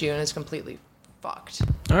separate issue, and it's completely fucked.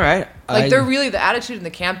 All right. Like they're really, the attitude in the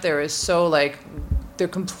camp there is so like they're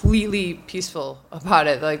completely peaceful about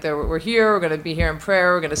it. Like we're here, we're going to be here in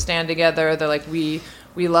prayer, we're going to stand together. They're like we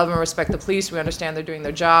love and respect the police. We understand they're doing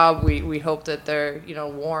their job. We hope that they're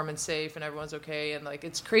warm and safe and everyone's okay. And like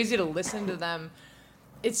it's crazy to listen to them.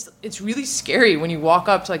 It's really scary when you walk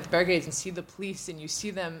up to like the barricades and see the police and you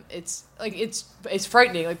see them. It's like it's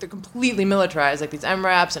frightening. Like they're completely militarized, like these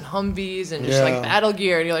MRAPs and Humvees and just like battle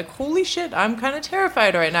gear. And you're like, holy shit, I'm kind of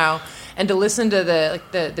terrified right now. And to listen to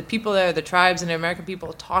the people there, the tribes and the American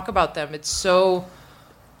people talk about them, it's so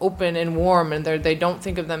open and warm, and they don't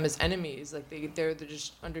think of them as enemies. Like they're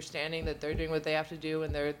just understanding that they're doing what they have to do,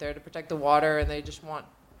 and they're there to protect the water, and they just want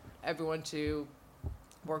everyone to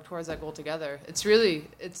work towards that goal together. It's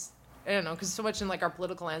I don't know, because so much in like our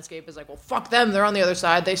political landscape is like, well, fuck them, they're on the other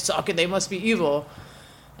side, they suck, and they must be evil.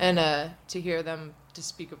 And to hear them to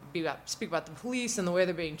speak about the police and the way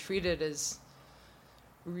they're being treated is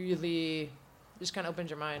really just kind of opens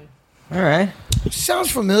your mind. All right.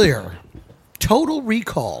 Sounds familiar. Total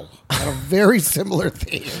Recall had a very similar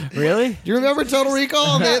theme. Really? Do you remember Total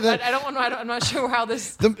Recall? I'm not sure how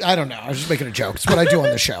this. I don't know. I was just making a joke. It's what I do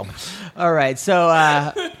on the show. All right. So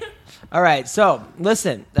All right, so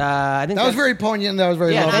listen. I think That was very poignant. That was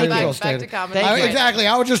very Yeah, lovely. thank you. Well Back to stated. comedy. Exactly.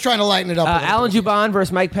 I was just trying to lighten it up. a little Alan bit. Juban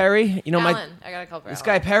versus Mike Perry. You know, Mike. Alan. I got to call for This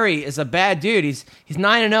Alan. guy Perry is a bad dude. He's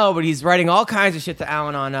 9-0, but he's writing all kinds of shit to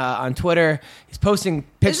Alan on Twitter. He's posting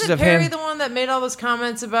pictures Isn't of Perry him, the one that made all those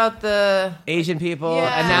comments about the... Asian people,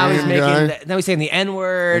 Yeah. and now he's Asian making. guy. Now he's saying the N And he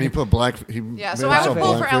word. put black. He Yeah, made so I would some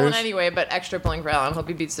pull for Alan blackface. anyway, but extra pulling for Alan. Hope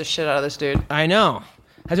he beats the shit out of this dude. I know.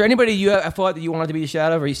 Has there anybody you have thought that you wanted to beat the shit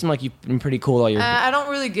out of, or you seem like you've been pretty cool all year? I don't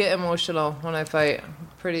really get emotional when I fight. I'm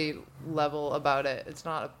pretty level about it. It's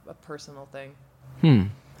not a personal thing.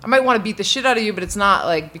 I might want to beat the shit out of you, but it's not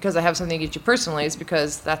like because I have something against you personally. It's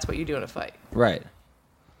because that's what you do in a fight. Right.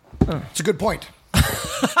 It's a good point.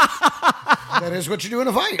 That is what you do in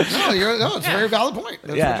a fight. No, it's a very valid point.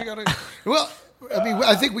 That's Yeah. what you gotta, well, I mean,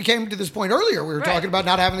 I think we came to this point earlier. We were Right. talking about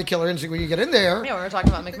not having the killer instinct when you get in there. Yeah, we were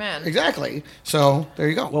talking about McMahon. Exactly. So there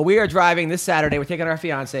you go. Well, we are driving this Saturday. We're taking our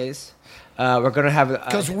fiancés. We're going to have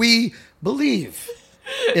Because we believe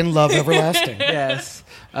in love everlasting. yes.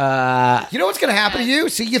 You know what's going to happen to you?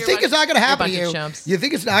 See, you You're think a it's not going to bunch- happen to you're a you. bunch of chumps. You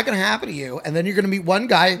think it's not going to happen to you, and then you're going to meet one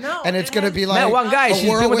guy, No, and it's it going to has- be like That one guy. a She's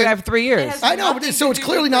been with the guy for 3 years. has- I know, but nothing so to it's do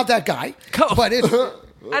clearly with not that guy. But it's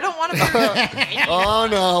I don't want to. Oh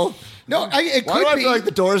no! no. It Why do could I be. feel like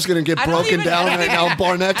the door's gonna get I don't broken even- down I don't right even- now?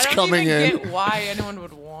 Barnett's I don't coming even in. get why anyone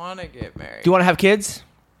would want to get married. Do you want to have kids?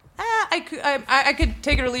 I could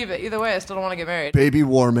take it or leave it. Either way, I still don't want to get married. Baby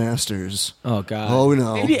War Masters. Oh God. Oh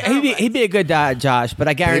no! He'd be a good Josh, but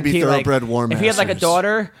I guarantee, like, thoroughbred war if he had like a masters.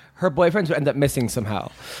 daughter, her boyfriends would end up missing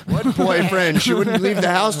somehow. What boyfriend? She wouldn't leave the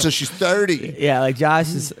house till she's 30. Yeah, like Josh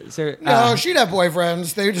is. No, she'd have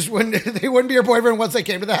boyfriends. They just wouldn't. They wouldn't be her boyfriend once they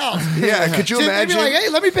came to the house. Yeah, could you So they'd imagine? be like, "Hey,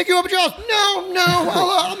 let me pick you up at your house." No,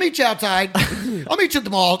 I'll meet you outside. I'll meet you at the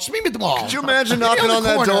mall. Just meet me at the mall. Could you imagine Meet me knocking the on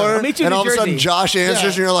that corner. door I'll meet you in and all New of a sudden Jersey. Josh answers Yeah.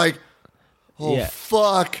 and you're like, "Oh Yeah.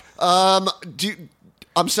 fuck!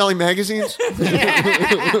 I'm selling magazines." Hey,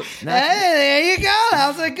 there you go. That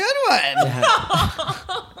was a good one.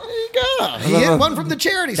 There you go. He hit one from the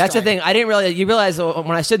charity. That's the strike. thing. I didn't realize. You realize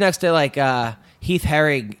when I stood next to like Heath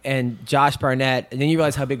Herring and Josh Barnett, and then you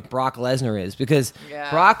realize how big Brock Lesnar is because Yeah.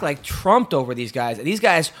 Brock like trumped over these guys, and these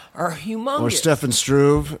guys are humongous. Or Stefan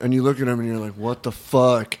Struve, and you look at him and you're like, "What the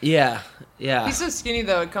fuck?" Yeah. He's so skinny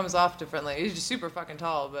though; it comes off differently. He's just super fucking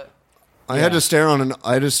tall, but I had to stand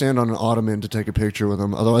on an ottoman to take a picture with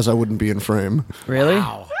him. Otherwise, I wouldn't be in frame. Really?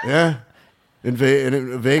 Yeah. In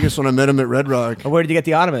Vegas, when I met him at Red Rock, Where did you get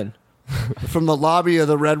the ottoman? from the lobby of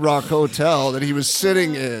the Red Rock Hotel that he was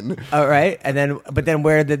sitting in. All right, but then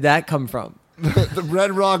where did that come from? The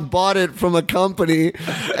Red Rock bought it from a company,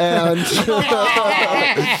 and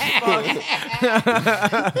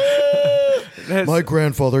My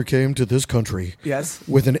grandfather came to this country Yes.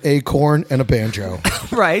 with an acorn and a banjo,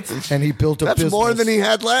 Right. and he built a that's business. more than he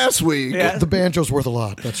had last week. Yeah. The banjo's worth a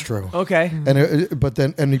lot. That's true. Okay. And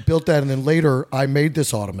he built that, and then later I made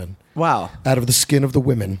this ottoman Wow. out of the skin of the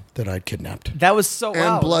women that I'd kidnapped. That was so. And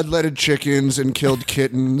wow. bloodletted chickens and killed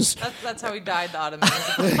kittens. that's how he died. The Ottoman.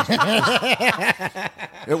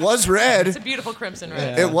 It was red. It's a beautiful crimson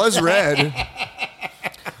red. It was red.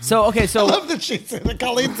 So okay. I So love that she said that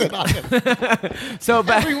Colleen's in on it. so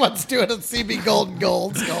back. Everyone's doing a CB Golden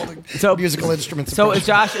Gold So- musical instruments. So is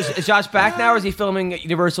Josh back now, or is he filming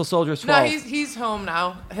Universal Soldiers 12? No, he's home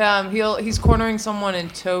now. He's cornering someone in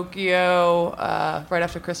Tokyo right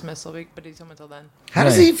after Christmas. But he's home until then. How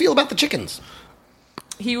does he feel about the chickens?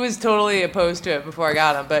 He was totally opposed to it before I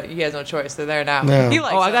got him, but he has no choice. They're there now. No. He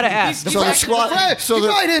likes Oh, I them. gotta He's- ask. he's So the actually- squad- so you the-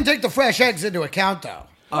 probably didn't take the fresh eggs into account, though.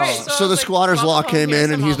 Right, So the it's squatter's Mama law Home came gives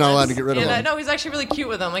in and him he's not all allowed this. to get rid of them. No, he's actually really cute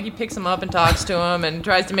with them. Like he picks them up and talks to them and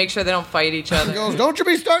tries to make sure they don't fight each other. He goes, "Don't you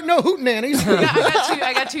be starting no hootenannies."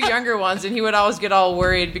 I got two younger ones, and he would always get all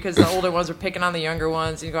worried because the older ones were picking on the younger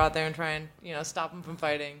ones. He'd go out there and try and stop them from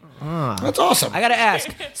fighting. That's awesome. I gotta ask.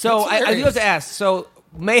 So That's I do have hilarious. to ask. So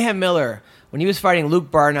Mayhem Miller, when he was fighting Luke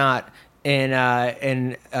Barnett in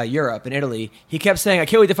Europe, in Italy, he kept saying, "I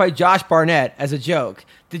can't wait to fight Josh Barnett" as a joke.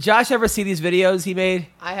 Did Josh ever see these videos he made?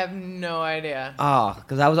 I have no idea. Oh,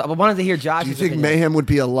 because I wanted to hear Josh's Do you think opinion. Mayhem would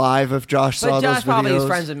be alive if Josh saw But those Josh probably is videos?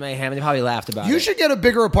 friends with Mayhem, and they probably laughed about You it. should get a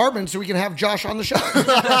bigger apartment so we can have Josh on the show.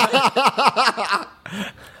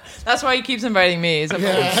 That's why he keeps inviting me. He's We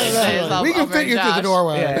can fit you through the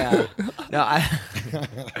doorway. Yeah. No,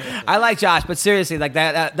 I like Josh, but seriously, like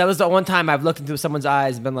that was the one time I've looked into someone's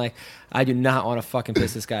eyes and been like, I do not want to fucking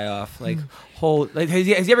piss this guy off. Like, has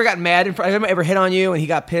he ever gotten mad in front? Has he ever hit on you and he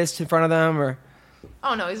got pissed in front of them, or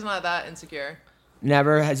Oh no, he's not that insecure.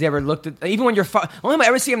 never? Has he ever looked at even when you're only time I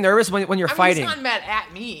ever see him nervous when you're I mean, fighting? he's not mad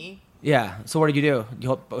at me. Yeah. So what did you do? You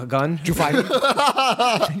hold a gun? Did you fight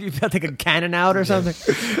him? You take a cannon out or something?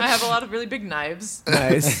 I have a lot of really big knives.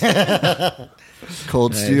 Nice.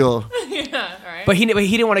 Cold steel. Yeah, all right. But he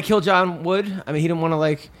didn't want to kill John Wood. I mean, he didn't want to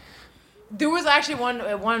like. There was actually one.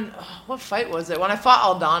 What fight was it? When I fought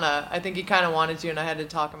Aldana, I think he kind of wanted to, and I had to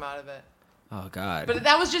talk him out of it. Oh God. But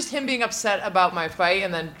that was just him being upset about my fight,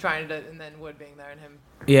 and then and then Wood being there and him.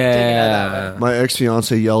 Yeah. My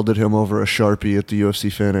ex-fiance yelled at him over a Sharpie at the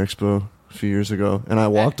UFC Fan Expo a few years ago, and I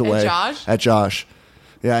walked away. At Josh?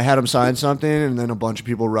 Yeah, I had him sign something, and then a bunch of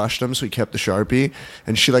people rushed him, so he kept the Sharpie.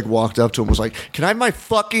 And she like walked up to him, and was like, "Can I have my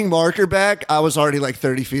fucking marker back?" I was already like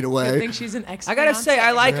 30 feet I away. think she's an ex. I gotta say,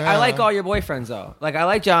 I like all your boyfriends though. Like I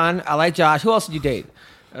like John, I like Josh. Who else did you date?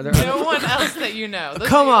 Are there No one else that you know.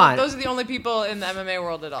 Come on. Those are the only people in the MMA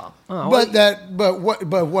world at all. But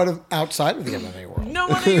what outside of the MMA world? No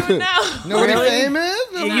one that you would know. Nobody Really? famous?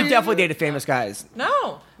 You definitely dated famous guys.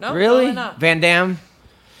 No, Really? Really not. Van Damme?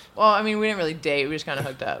 Well, I mean, we didn't really date. We just kind of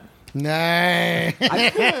hooked up. Nah.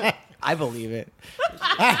 I believe it.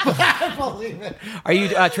 I believe it. Are you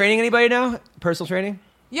training anybody now? Personal training?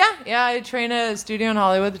 Yeah. I train at a studio in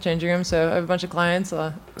Hollywood, the changing room. So I have a bunch of clients.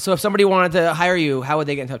 So if somebody wanted to hire you, how would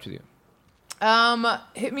they get in touch with you?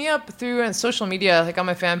 Hit me up through social media, like on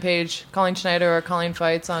my fan page, Colleen Schneider or Colleen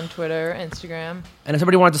Fights on Twitter, Instagram. And if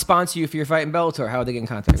somebody wanted to sponsor you for your fight in Bellator, how would they get in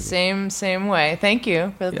contact with you? Same way. Thank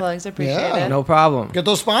you for the plugs. I appreciate it. No problem. Get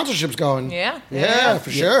those sponsorships going. Yeah.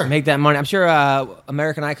 For sure. Make that money. I'm sure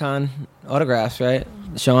American Icon autographs, right?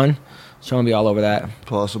 Sean will be all over that.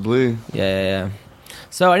 Possibly. Yeah.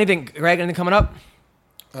 So anything, Greg, anything coming up?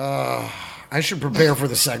 I should prepare for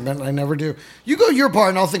the segment. I never do. You go your part,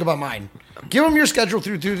 and I'll think about mine. Give them your schedule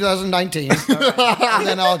through 2019, and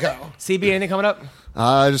then I'll go. CB, anything coming up?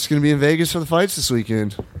 Just going to be in Vegas for the fights this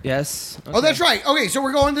weekend. Yes. Okay. Oh, that's right. Okay, so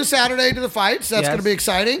we're going this Saturday to the fights. That's going to be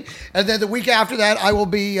exciting. And then the week after that, I will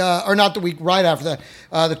be, or not the week right after that,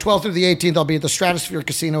 the 12th through the 18th, I'll be at the Stratosphere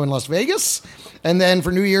Casino in Las Vegas. And then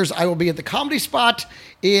for New Year's, I will be at the Comedy Spot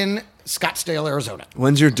in Scottsdale, Arizona.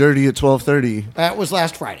 When's your dirty at 12:30? That was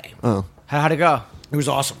last Friday. Oh. How'd it go? It was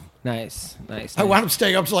awesome. Nice. I wound up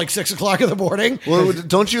staying up till like 6 o'clock in the morning. Well,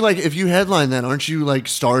 don't you if you headline that, aren't you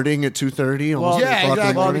starting at 2:30? Well, yeah,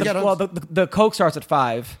 exactly. Well, the Coke starts at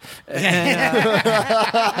 5.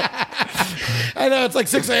 I know, it's like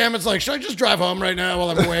 6 a.m. It's like, should I just drive home right now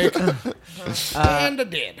while I'm awake? And I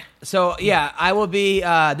did. So, yeah, I will be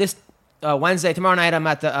this Wednesday, tomorrow night, I'm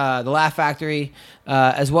at the Laugh Factory,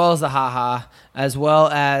 as well as the Ha Ha, as well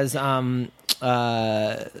as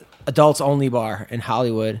Adults Only Bar in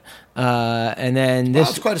Hollywood. And then this... Wow,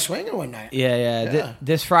 it's quite a swing in one night. Yeah.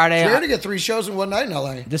 This Friday... It's rare to get 3 shows in one night in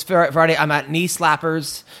L.A. This Friday, I'm at Knee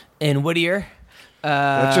Slappers in Whittier.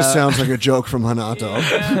 That just sounds like a joke from Hanato.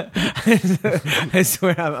 I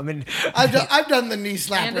swear, I'm in... I've done the knee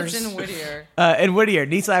slappers. And it's in Whittier. In Whittier.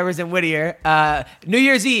 Knee Slappers in Whittier. New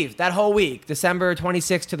Year's Eve, that whole week, December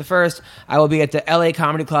 26th to the 1st, I will be at the LA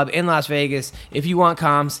Comedy Club in Las Vegas. If you want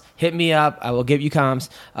comms, hit me up. I will give you comms.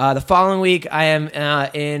 The following week, I am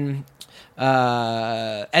in...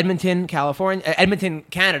 Edmonton,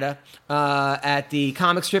 Canada, at the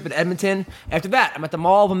comic strip in Edmonton. After that, I'm at the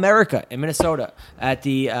Mall of America in Minnesota at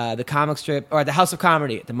the comic strip, or at the House of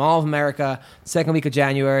Comedy at the Mall of America, second week of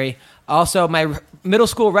January. Also, my middle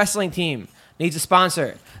school wrestling team needs a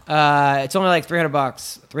sponsor. It's only like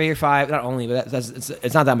 $300, 3 or 5, not only, but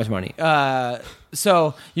it's not that much money.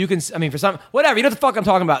 So you can, for some, whatever, you know what the fuck I'm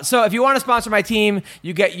talking about. So if you want to sponsor my team,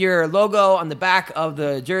 you get your logo on the back of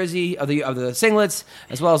the jersey, of the singlets,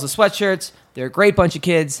 as well as the sweatshirts. They're a great bunch of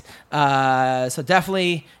kids. So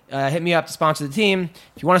definitely hit me up to sponsor the team.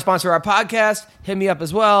 If you want to sponsor our podcast, hit me up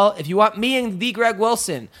as well. If you want me and the Greg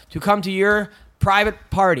Wilson to come to your private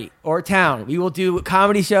party or town, we will do a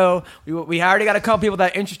comedy show. We already got a couple people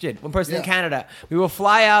that are interested. One person in Canada. We will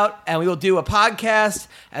fly out and we will do a podcast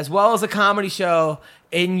as well as a comedy show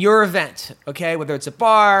in your event. Okay, whether it's a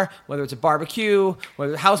bar, whether it's a barbecue,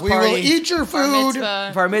 whether it's a house party. We will eat your food.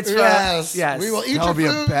 Bar mitzvah. Yes. We will eat That'll your be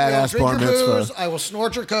food. a badass we will bar drink your mitzvah. booze. I will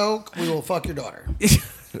snort your coke. We will fuck your daughter.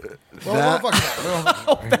 Wouldn't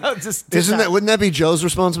that be Joe's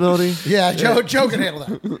responsibility? Yeah, Joe can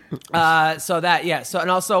handle that. So and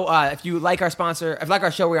also if you like our sponsor, if you like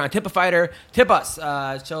our show, we're on Tip a Fighter. Tip us.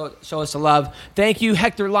 Show us the love. Thank you,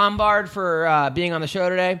 Hector Lombard, for being on the show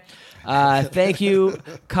today. Thank you,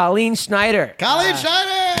 Colleen Schneider. Colleen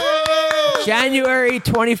Schneider! January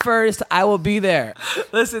 21st, I will be there.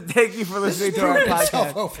 Listen, thank you for listening to our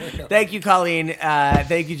podcast. Thank you, Colleen.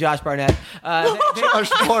 Thank you, Josh Barnett. Josh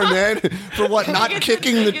Barnett for what? Not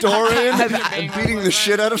kicking the door in and beating the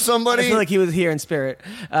shit out of I somebody. feel like he was here in spirit.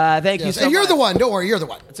 Thank you so much. And you're the one. Don't worry, you're the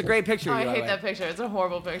one. It's a great picture. Oh, of I you, by the hate way. that picture. It's a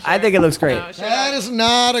horrible picture. I think it looks great. No, That is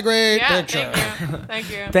not a great yeah, picture. Thank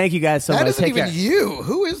you. Thank you guys so That much. isn't Take even care. you.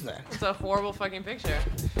 Who is that? It's a horrible fucking picture.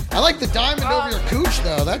 I like the diamond over your cooch,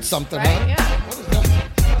 though. That's something, Right? huh? Yeah. What